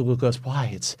and Sulu goes,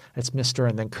 "Why? It's Mr."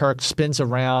 And then Kirk spins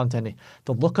around and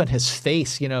the look on his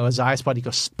face, his eyes wide, he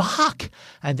goes, "Spock!"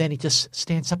 And then he just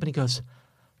stands up and he goes,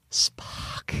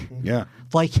 "Spock." Yeah.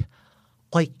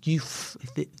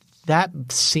 That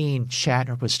scene,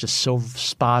 Shatner was just so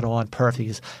spot on, perfect. He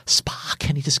goes, "Spock,"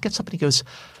 and he just gets up and he goes,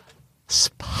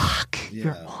 "Spock,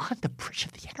 you're on the bridge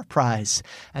of the Enterprise."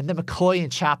 And then McCoy and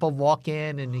Chapel walk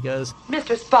in and he goes,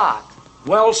 Mr. Spock.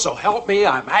 Well, so help me,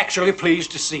 I'm actually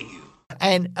pleased to see you.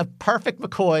 and a perfect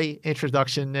McCoy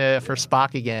introduction for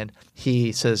Spock again.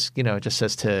 He says, just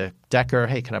says to Decker,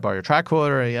 "Hey, can I borrow your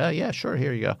tricorder?" Yeah, sure,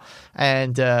 here you go.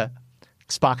 And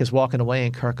Spock is walking away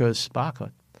and Kirk goes,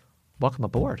 "Spock, welcome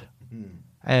aboard."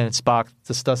 And Spock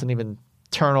just doesn't even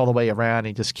turn all the way around.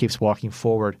 He just keeps walking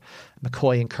forward.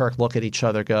 McCoy and Kirk look at each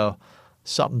other, go,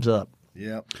 "Something's up."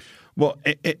 Yeah. Well,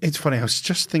 it's funny. I was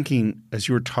just thinking as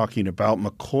you were talking about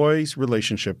McCoy's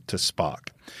relationship to Spock.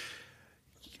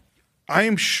 I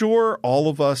am sure all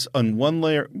of us on one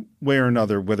way or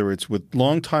another, whether it's with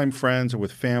longtime friends or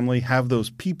with family, have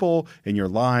those people in your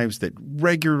lives that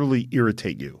regularly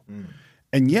irritate you.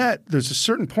 And yet there's a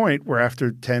certain point where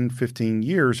after 10, 15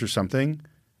 years or something,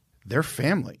 they're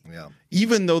family,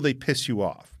 even though they piss you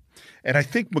off. And I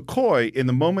think McCoy, in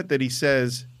the moment that he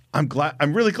says, I'm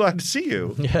really glad to see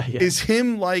you, is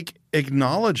him like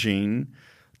acknowledging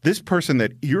this person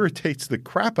that irritates the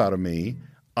crap out of me,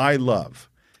 I love.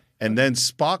 And then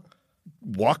Spock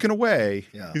walking away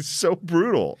is so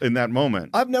brutal in that moment.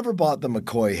 I've never bought the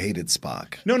McCoy hated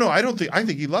Spock. No, I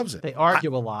think he loves it. They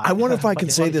argue a lot. I wonder if I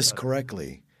can say this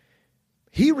correctly.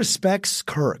 He respects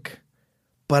Kirk,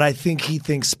 but I think he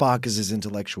thinks Spock is his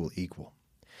intellectual equal.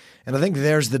 And I think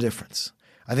there's the difference.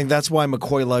 I think that's why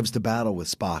McCoy loves to battle with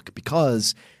Spock,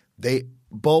 because they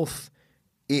both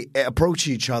approach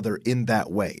each other in that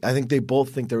way. I think they both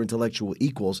think they're intellectual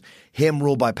equals. Him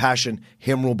ruled by passion,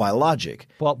 him ruled by logic.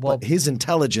 But his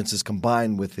intelligence is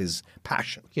combined with his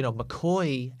passion.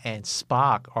 McCoy and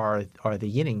Spock are the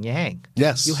yin and yang.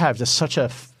 Yes. You have just such a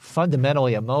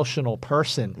fundamentally emotional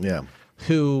person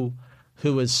who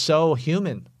is so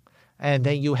human. And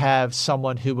then you have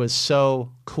someone who was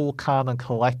so cool, calm, and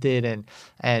collected,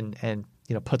 and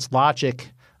puts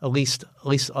logic, at least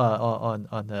on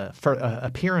the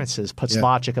appearances, puts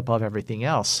logic above everything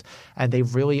else. And they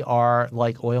really are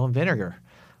like oil and vinegar,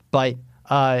 but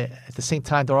at the same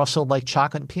time, they're also like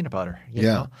chocolate and peanut butter. You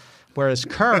know? Whereas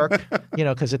Kirk,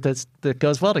 because it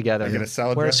goes well together. I get a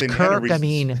salad Whereas dressing Kirk, and I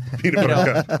mean,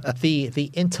 the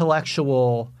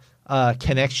intellectual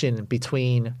connection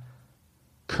between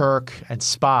Kirk and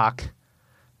Spock,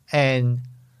 and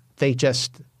they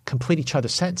just complete each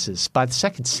other's sentences. By the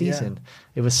second season,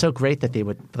 it was so great that they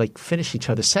would finish each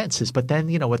other's sentences. But then,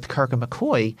 with Kirk and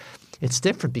McCoy, it's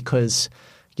different because,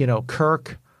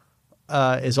 Kirk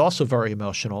is also very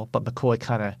emotional, but McCoy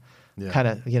kind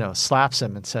of slaps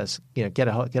him and says, get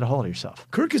a hold of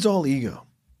yourself. Kirk is all ego,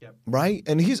 right?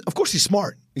 And of course he's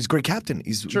smart. He's a great captain.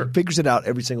 He figures it out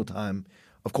every single time,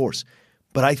 of course.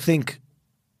 But I think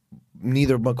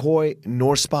neither McCoy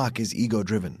nor Spock is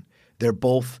ego-driven. They're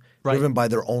both driven by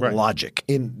their own logic.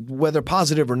 In whether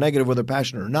positive or negative, whether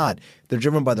passionate or not, they're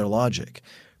driven by their logic.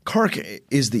 Kirk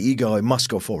is the ego and must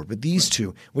go forward. But these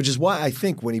two, which is why I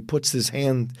think when he puts his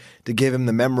hand to give him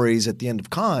the memories at the end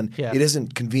of Khan, it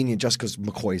isn't convenient just because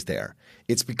McCoy's there.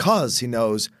 It's because he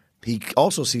knows he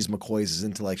also sees McCoy as his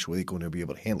intellectual equal and he'll be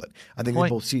able to handle it. I think they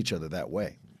both see each other that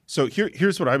way. So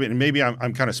here's what I mean, and maybe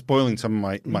I'm kind of spoiling some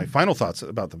of my final thoughts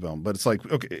about the film, but it's like,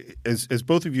 okay, as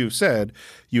both of you have said,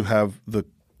 you have the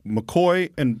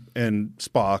McCoy and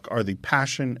Spock are the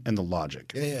passion and the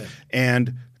logic.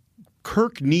 And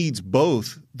Kirk needs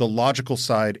both the logical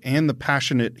side and the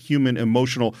passionate, human,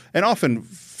 emotional, and often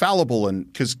fallible,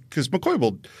 and because McCoy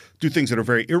will do things that are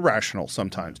very irrational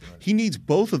sometimes. He needs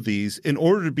both of these in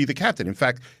order to be the captain. In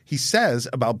fact, he says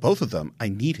about both of them, I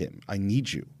need him. I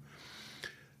need you.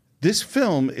 This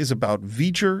film is about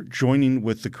V'ger joining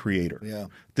with the creator.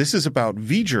 This is about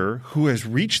V'ger, who has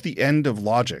reached the end of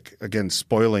logic, again,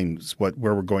 spoiling where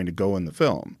we're going to go in the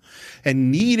film, and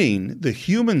needing the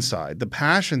human side, the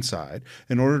passion side,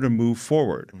 in order to move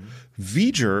forward.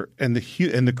 V'ger and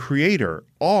the creator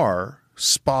are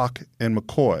Spock and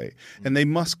McCoy, and they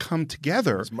must come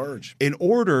together in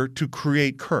order to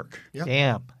create Kirk.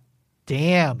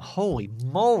 Damn, holy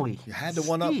moly. You had to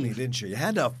one-up me, didn't you? You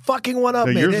had to fucking one-up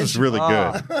me, yours was really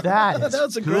good.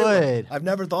 That's a good. Great one. I've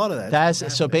never thought of that.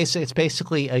 It's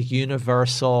basically a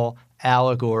universal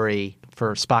allegory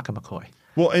for Spock and McCoy.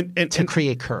 Well, and to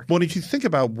create Kirk. Well, if you think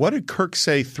about what did Kirk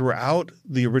say throughout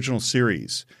the original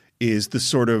series is the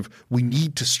sort of we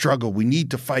need to struggle, we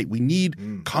need to fight, we need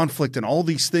conflict and all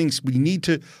these things. We need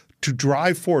to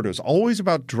drive forward. It was always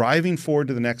about driving forward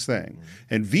to the next thing.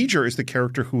 And V'ger is the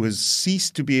character who has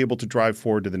ceased to be able to drive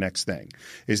forward to the next thing,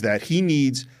 is that he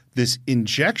needs this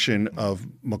injection of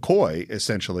McCoy,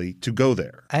 essentially, to go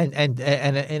there. And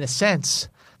in a sense,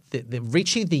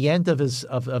 reaching the end of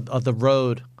the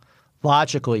road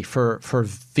logically for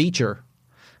V'ger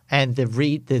and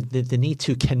the need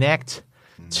to connect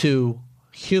to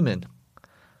human,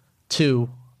 to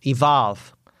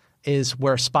evolve, is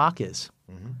where Spock is.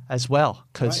 As well,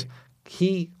 because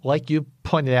he, like you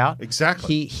pointed out,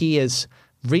 he has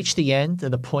reached the end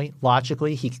of the point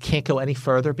logically. He can't go any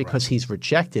further because he's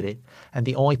rejected it, and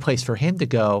the only place for him to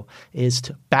go is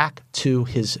back to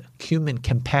his human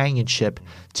companionship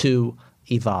to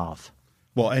evolve.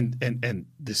 Well, and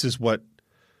this is what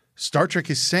Star Trek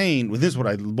is saying. Well, this is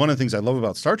one of the things I love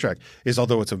about Star Trek is,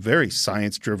 although it's a very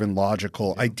science-driven,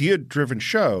 logical, idea-driven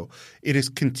show, it is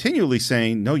continually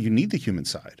saying, no, you need the human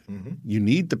side. You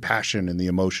need the passion and the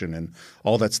emotion and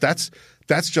all that's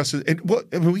just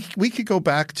we could go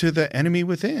back to the enemy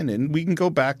within, and we can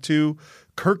go back to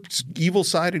Kirk's evil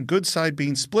side and good side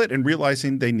being split and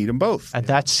realizing they need them both. And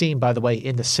that scene, by the way,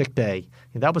 in the sickbay,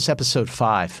 that was episode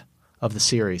 5. Of the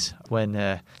series, when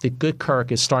the good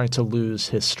Kirk is starting to lose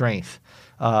his strength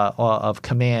of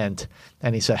command,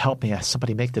 and he said, help me,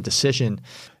 somebody make the decision.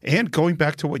 And going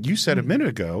back to what you said a minute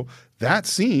ago, that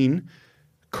scene,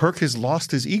 Kirk has lost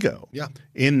his ego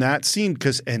in that scene.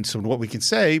 And so what we can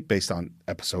say, based on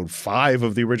episode 5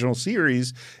 of the original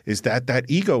series, is that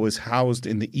ego is housed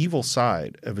in the evil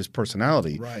side of his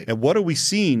personality. And what are we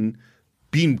seeing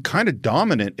being kind of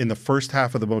dominant in the first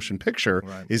half of the motion picture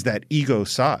is that ego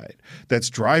side that's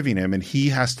driving him, and he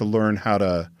has to learn how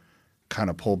to kind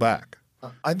of pull back.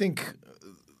 I think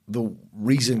the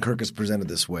reason Kirk is presented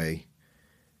this way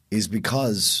is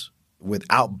because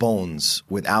without Bones,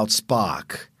 without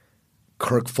Spock,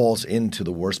 Kirk falls into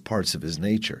the worst parts of his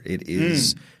nature. It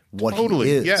is what totally,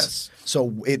 he is. yes.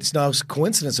 So it's no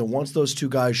coincidence that once those two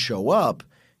guys show up,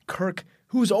 Kirk,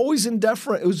 who's always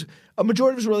indifferent, a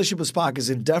majority of his relationship with Spock is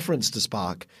indifference to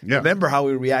Spock. Yeah. Remember how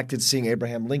he reacted seeing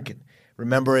Abraham Lincoln.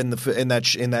 Remember in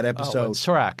that episode,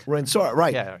 Serac. We're in Serac,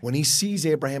 right? Yeah. When he sees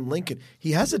Abraham Lincoln,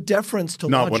 he has a deference to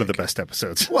Not logic. one of the best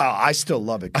episodes. Well, I still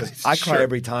love it because I cry Sure.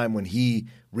 every time when he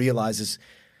realizes.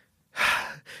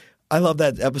 I love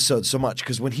that episode so much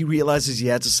because when he realizes he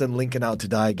had to send Lincoln out to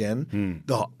die again,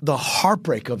 the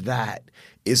heartbreak of that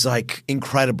is like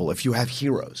incredible. If you have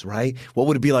heroes, right? What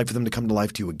would it be like for them to come to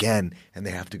life to you again and they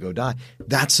have to go die?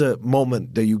 That's a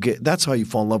moment that you get. That's how you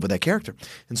fall in love with that character.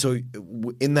 And so,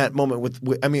 in that moment,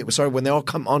 when they all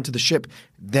come onto the ship,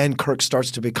 then Kirk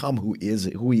starts to become who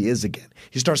he is again.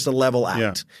 He starts to level out,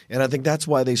 Yeah. and I think that's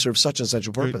why they serve such an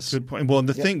essential purpose. Good point. Well,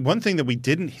 one thing that we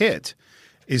didn't hit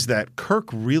is that Kirk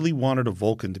really wanted a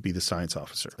Vulcan to be the science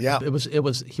officer. Yeah. It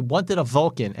was he wanted a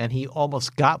Vulcan and he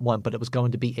almost got one, but it was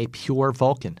going to be a pure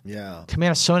Vulcan. Yeah.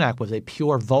 Commander Sonak was a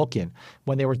pure Vulcan.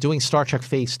 When they were doing Star Trek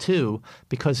Phase 2,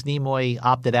 because Nimoy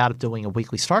opted out of doing a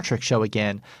weekly Star Trek show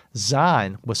again,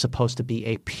 Zahn was supposed to be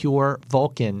a pure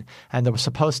Vulcan, and there was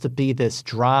supposed to be this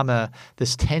drama,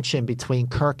 this tension between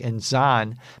Kirk and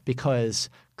Zahn because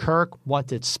Kirk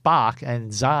wanted Spock,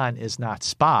 and Zahn is not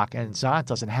Spock, and Zahn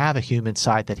doesn't have a human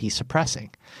side that he's suppressing.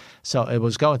 So it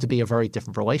was going to be a very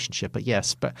different relationship. But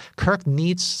yes, but Kirk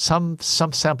needs some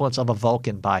semblance of a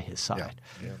Vulcan by his side.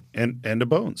 Yeah. And a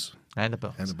Bones. And a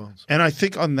Bones. And I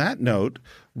think on that note,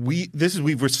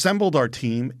 we've assembled our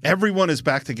team. Everyone is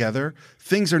back together.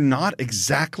 Things are not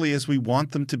exactly as we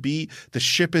want them to be. The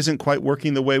ship isn't quite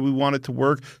working the way we want it to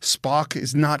work. Spock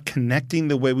is not connecting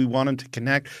the way we want him to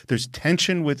connect. There's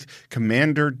tension with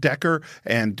Commander Decker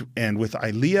and with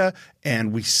Ilea,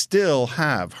 and we still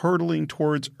have hurtling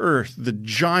towards Earth the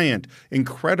giant,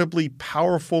 incredibly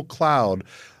powerful cloud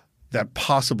that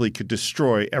possibly could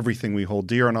destroy everything we hold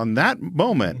dear. And on that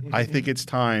moment, I think it's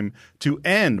time to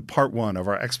end part 1 of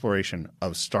our exploration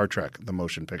of Star Trek, the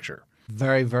motion picture.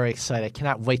 Very, very excited. I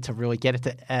cannot wait to really get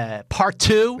into part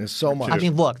 2. There's so much. I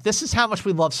mean, look, this is how much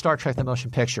we love Star Trek, the motion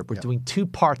picture. We're doing 2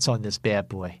 parts on this bad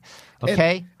boy.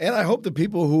 Okay? And I hope the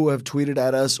people who have tweeted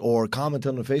at us or commented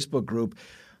on the Facebook group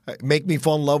make me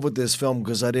fall in love with this film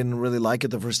because I didn't really like it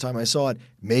the first time I saw it.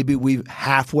 Maybe we've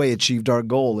halfway achieved our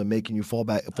goal in making you fall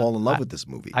in love with this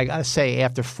movie. I gotta say,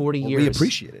 after 40 years we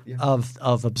appreciate it, yeah.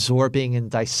 of absorbing and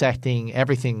dissecting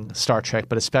everything Star Trek,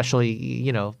 but especially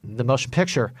the motion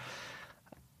picture,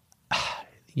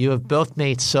 you have both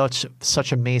made such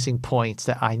amazing points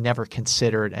that I never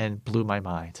considered and blew my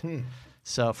mind.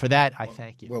 So for that, I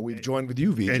thank you. Well, we've joined with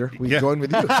you, V'ger. We've yeah. joined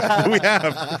with you. We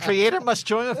have. The creator must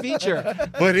join a feature.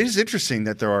 But it is interesting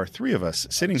that there are 3 of us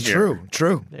sitting here.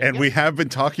 True. And we have been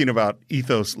talking about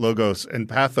ethos, logos, and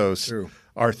pathos. True.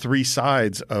 Our 3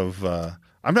 sides of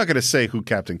I'm not going to say who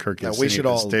Captain Kirk is we sitting should at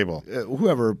all this table.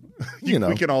 Whoever, We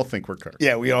can all think we're Kirk.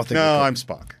 Yeah, we all think No, we're I'm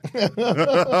Spock.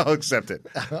 I'll accept it.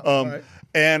 Right.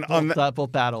 And on We'll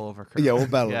battle over Kirk. Yeah, we'll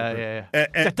battle Yeah, over. yeah.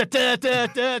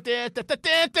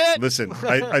 Listen,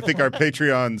 I think our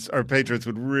patrons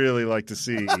would really like to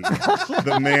see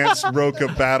the Mance Roca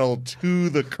battle to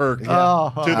the Kirk, to the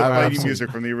fighting absolutely.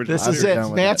 music from the original This is series.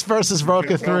 it. Mance versus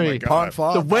Roca 3. Oh my God. Part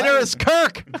 5. The winner is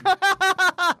Kirk.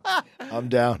 I'm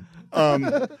down.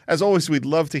 As always, we'd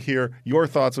love to hear your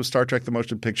thoughts of Star Trek the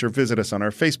Motion Picture. Visit us on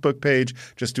our Facebook page.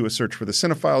 Just do a search for The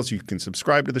Cinephiles. You can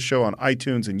subscribe to the show on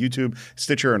iTunes and YouTube,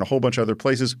 Stitcher, and a whole bunch of other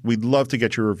places. We'd love to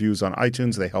get your reviews on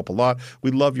iTunes. They help a lot.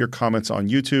 We love your comments on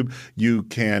YouTube. You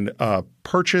can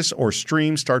purchase or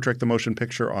stream Star Trek the Motion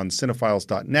Picture on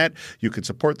cinephiles.net. You can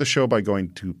support the show by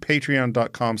going to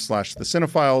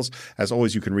patreon.com/thecинephiles. As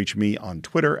always, you can reach me on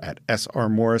Twitter at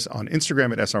SRMorris, on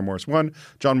Instagram at SRMorris1.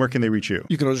 John, where can they reach you?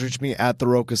 You can always reach me at The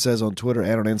Roca Says on Twitter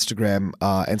and on Instagram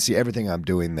and see everything I'm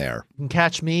doing there. You can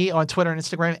catch me on Twitter and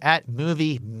Instagram at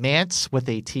Movie Mance with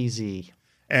a TZ.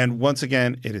 And once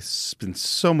again, it has been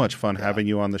so much fun having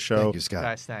you on the show. Thank you, Scott.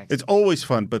 Guys, thanks. It's always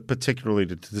fun, but particularly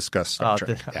to discuss Star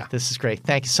Trek. This is great.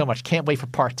 Thank you so much. Can't wait for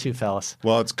part 2, fellas.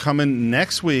 Well, it's coming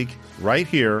next week right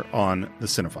here on The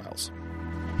Cinephiles.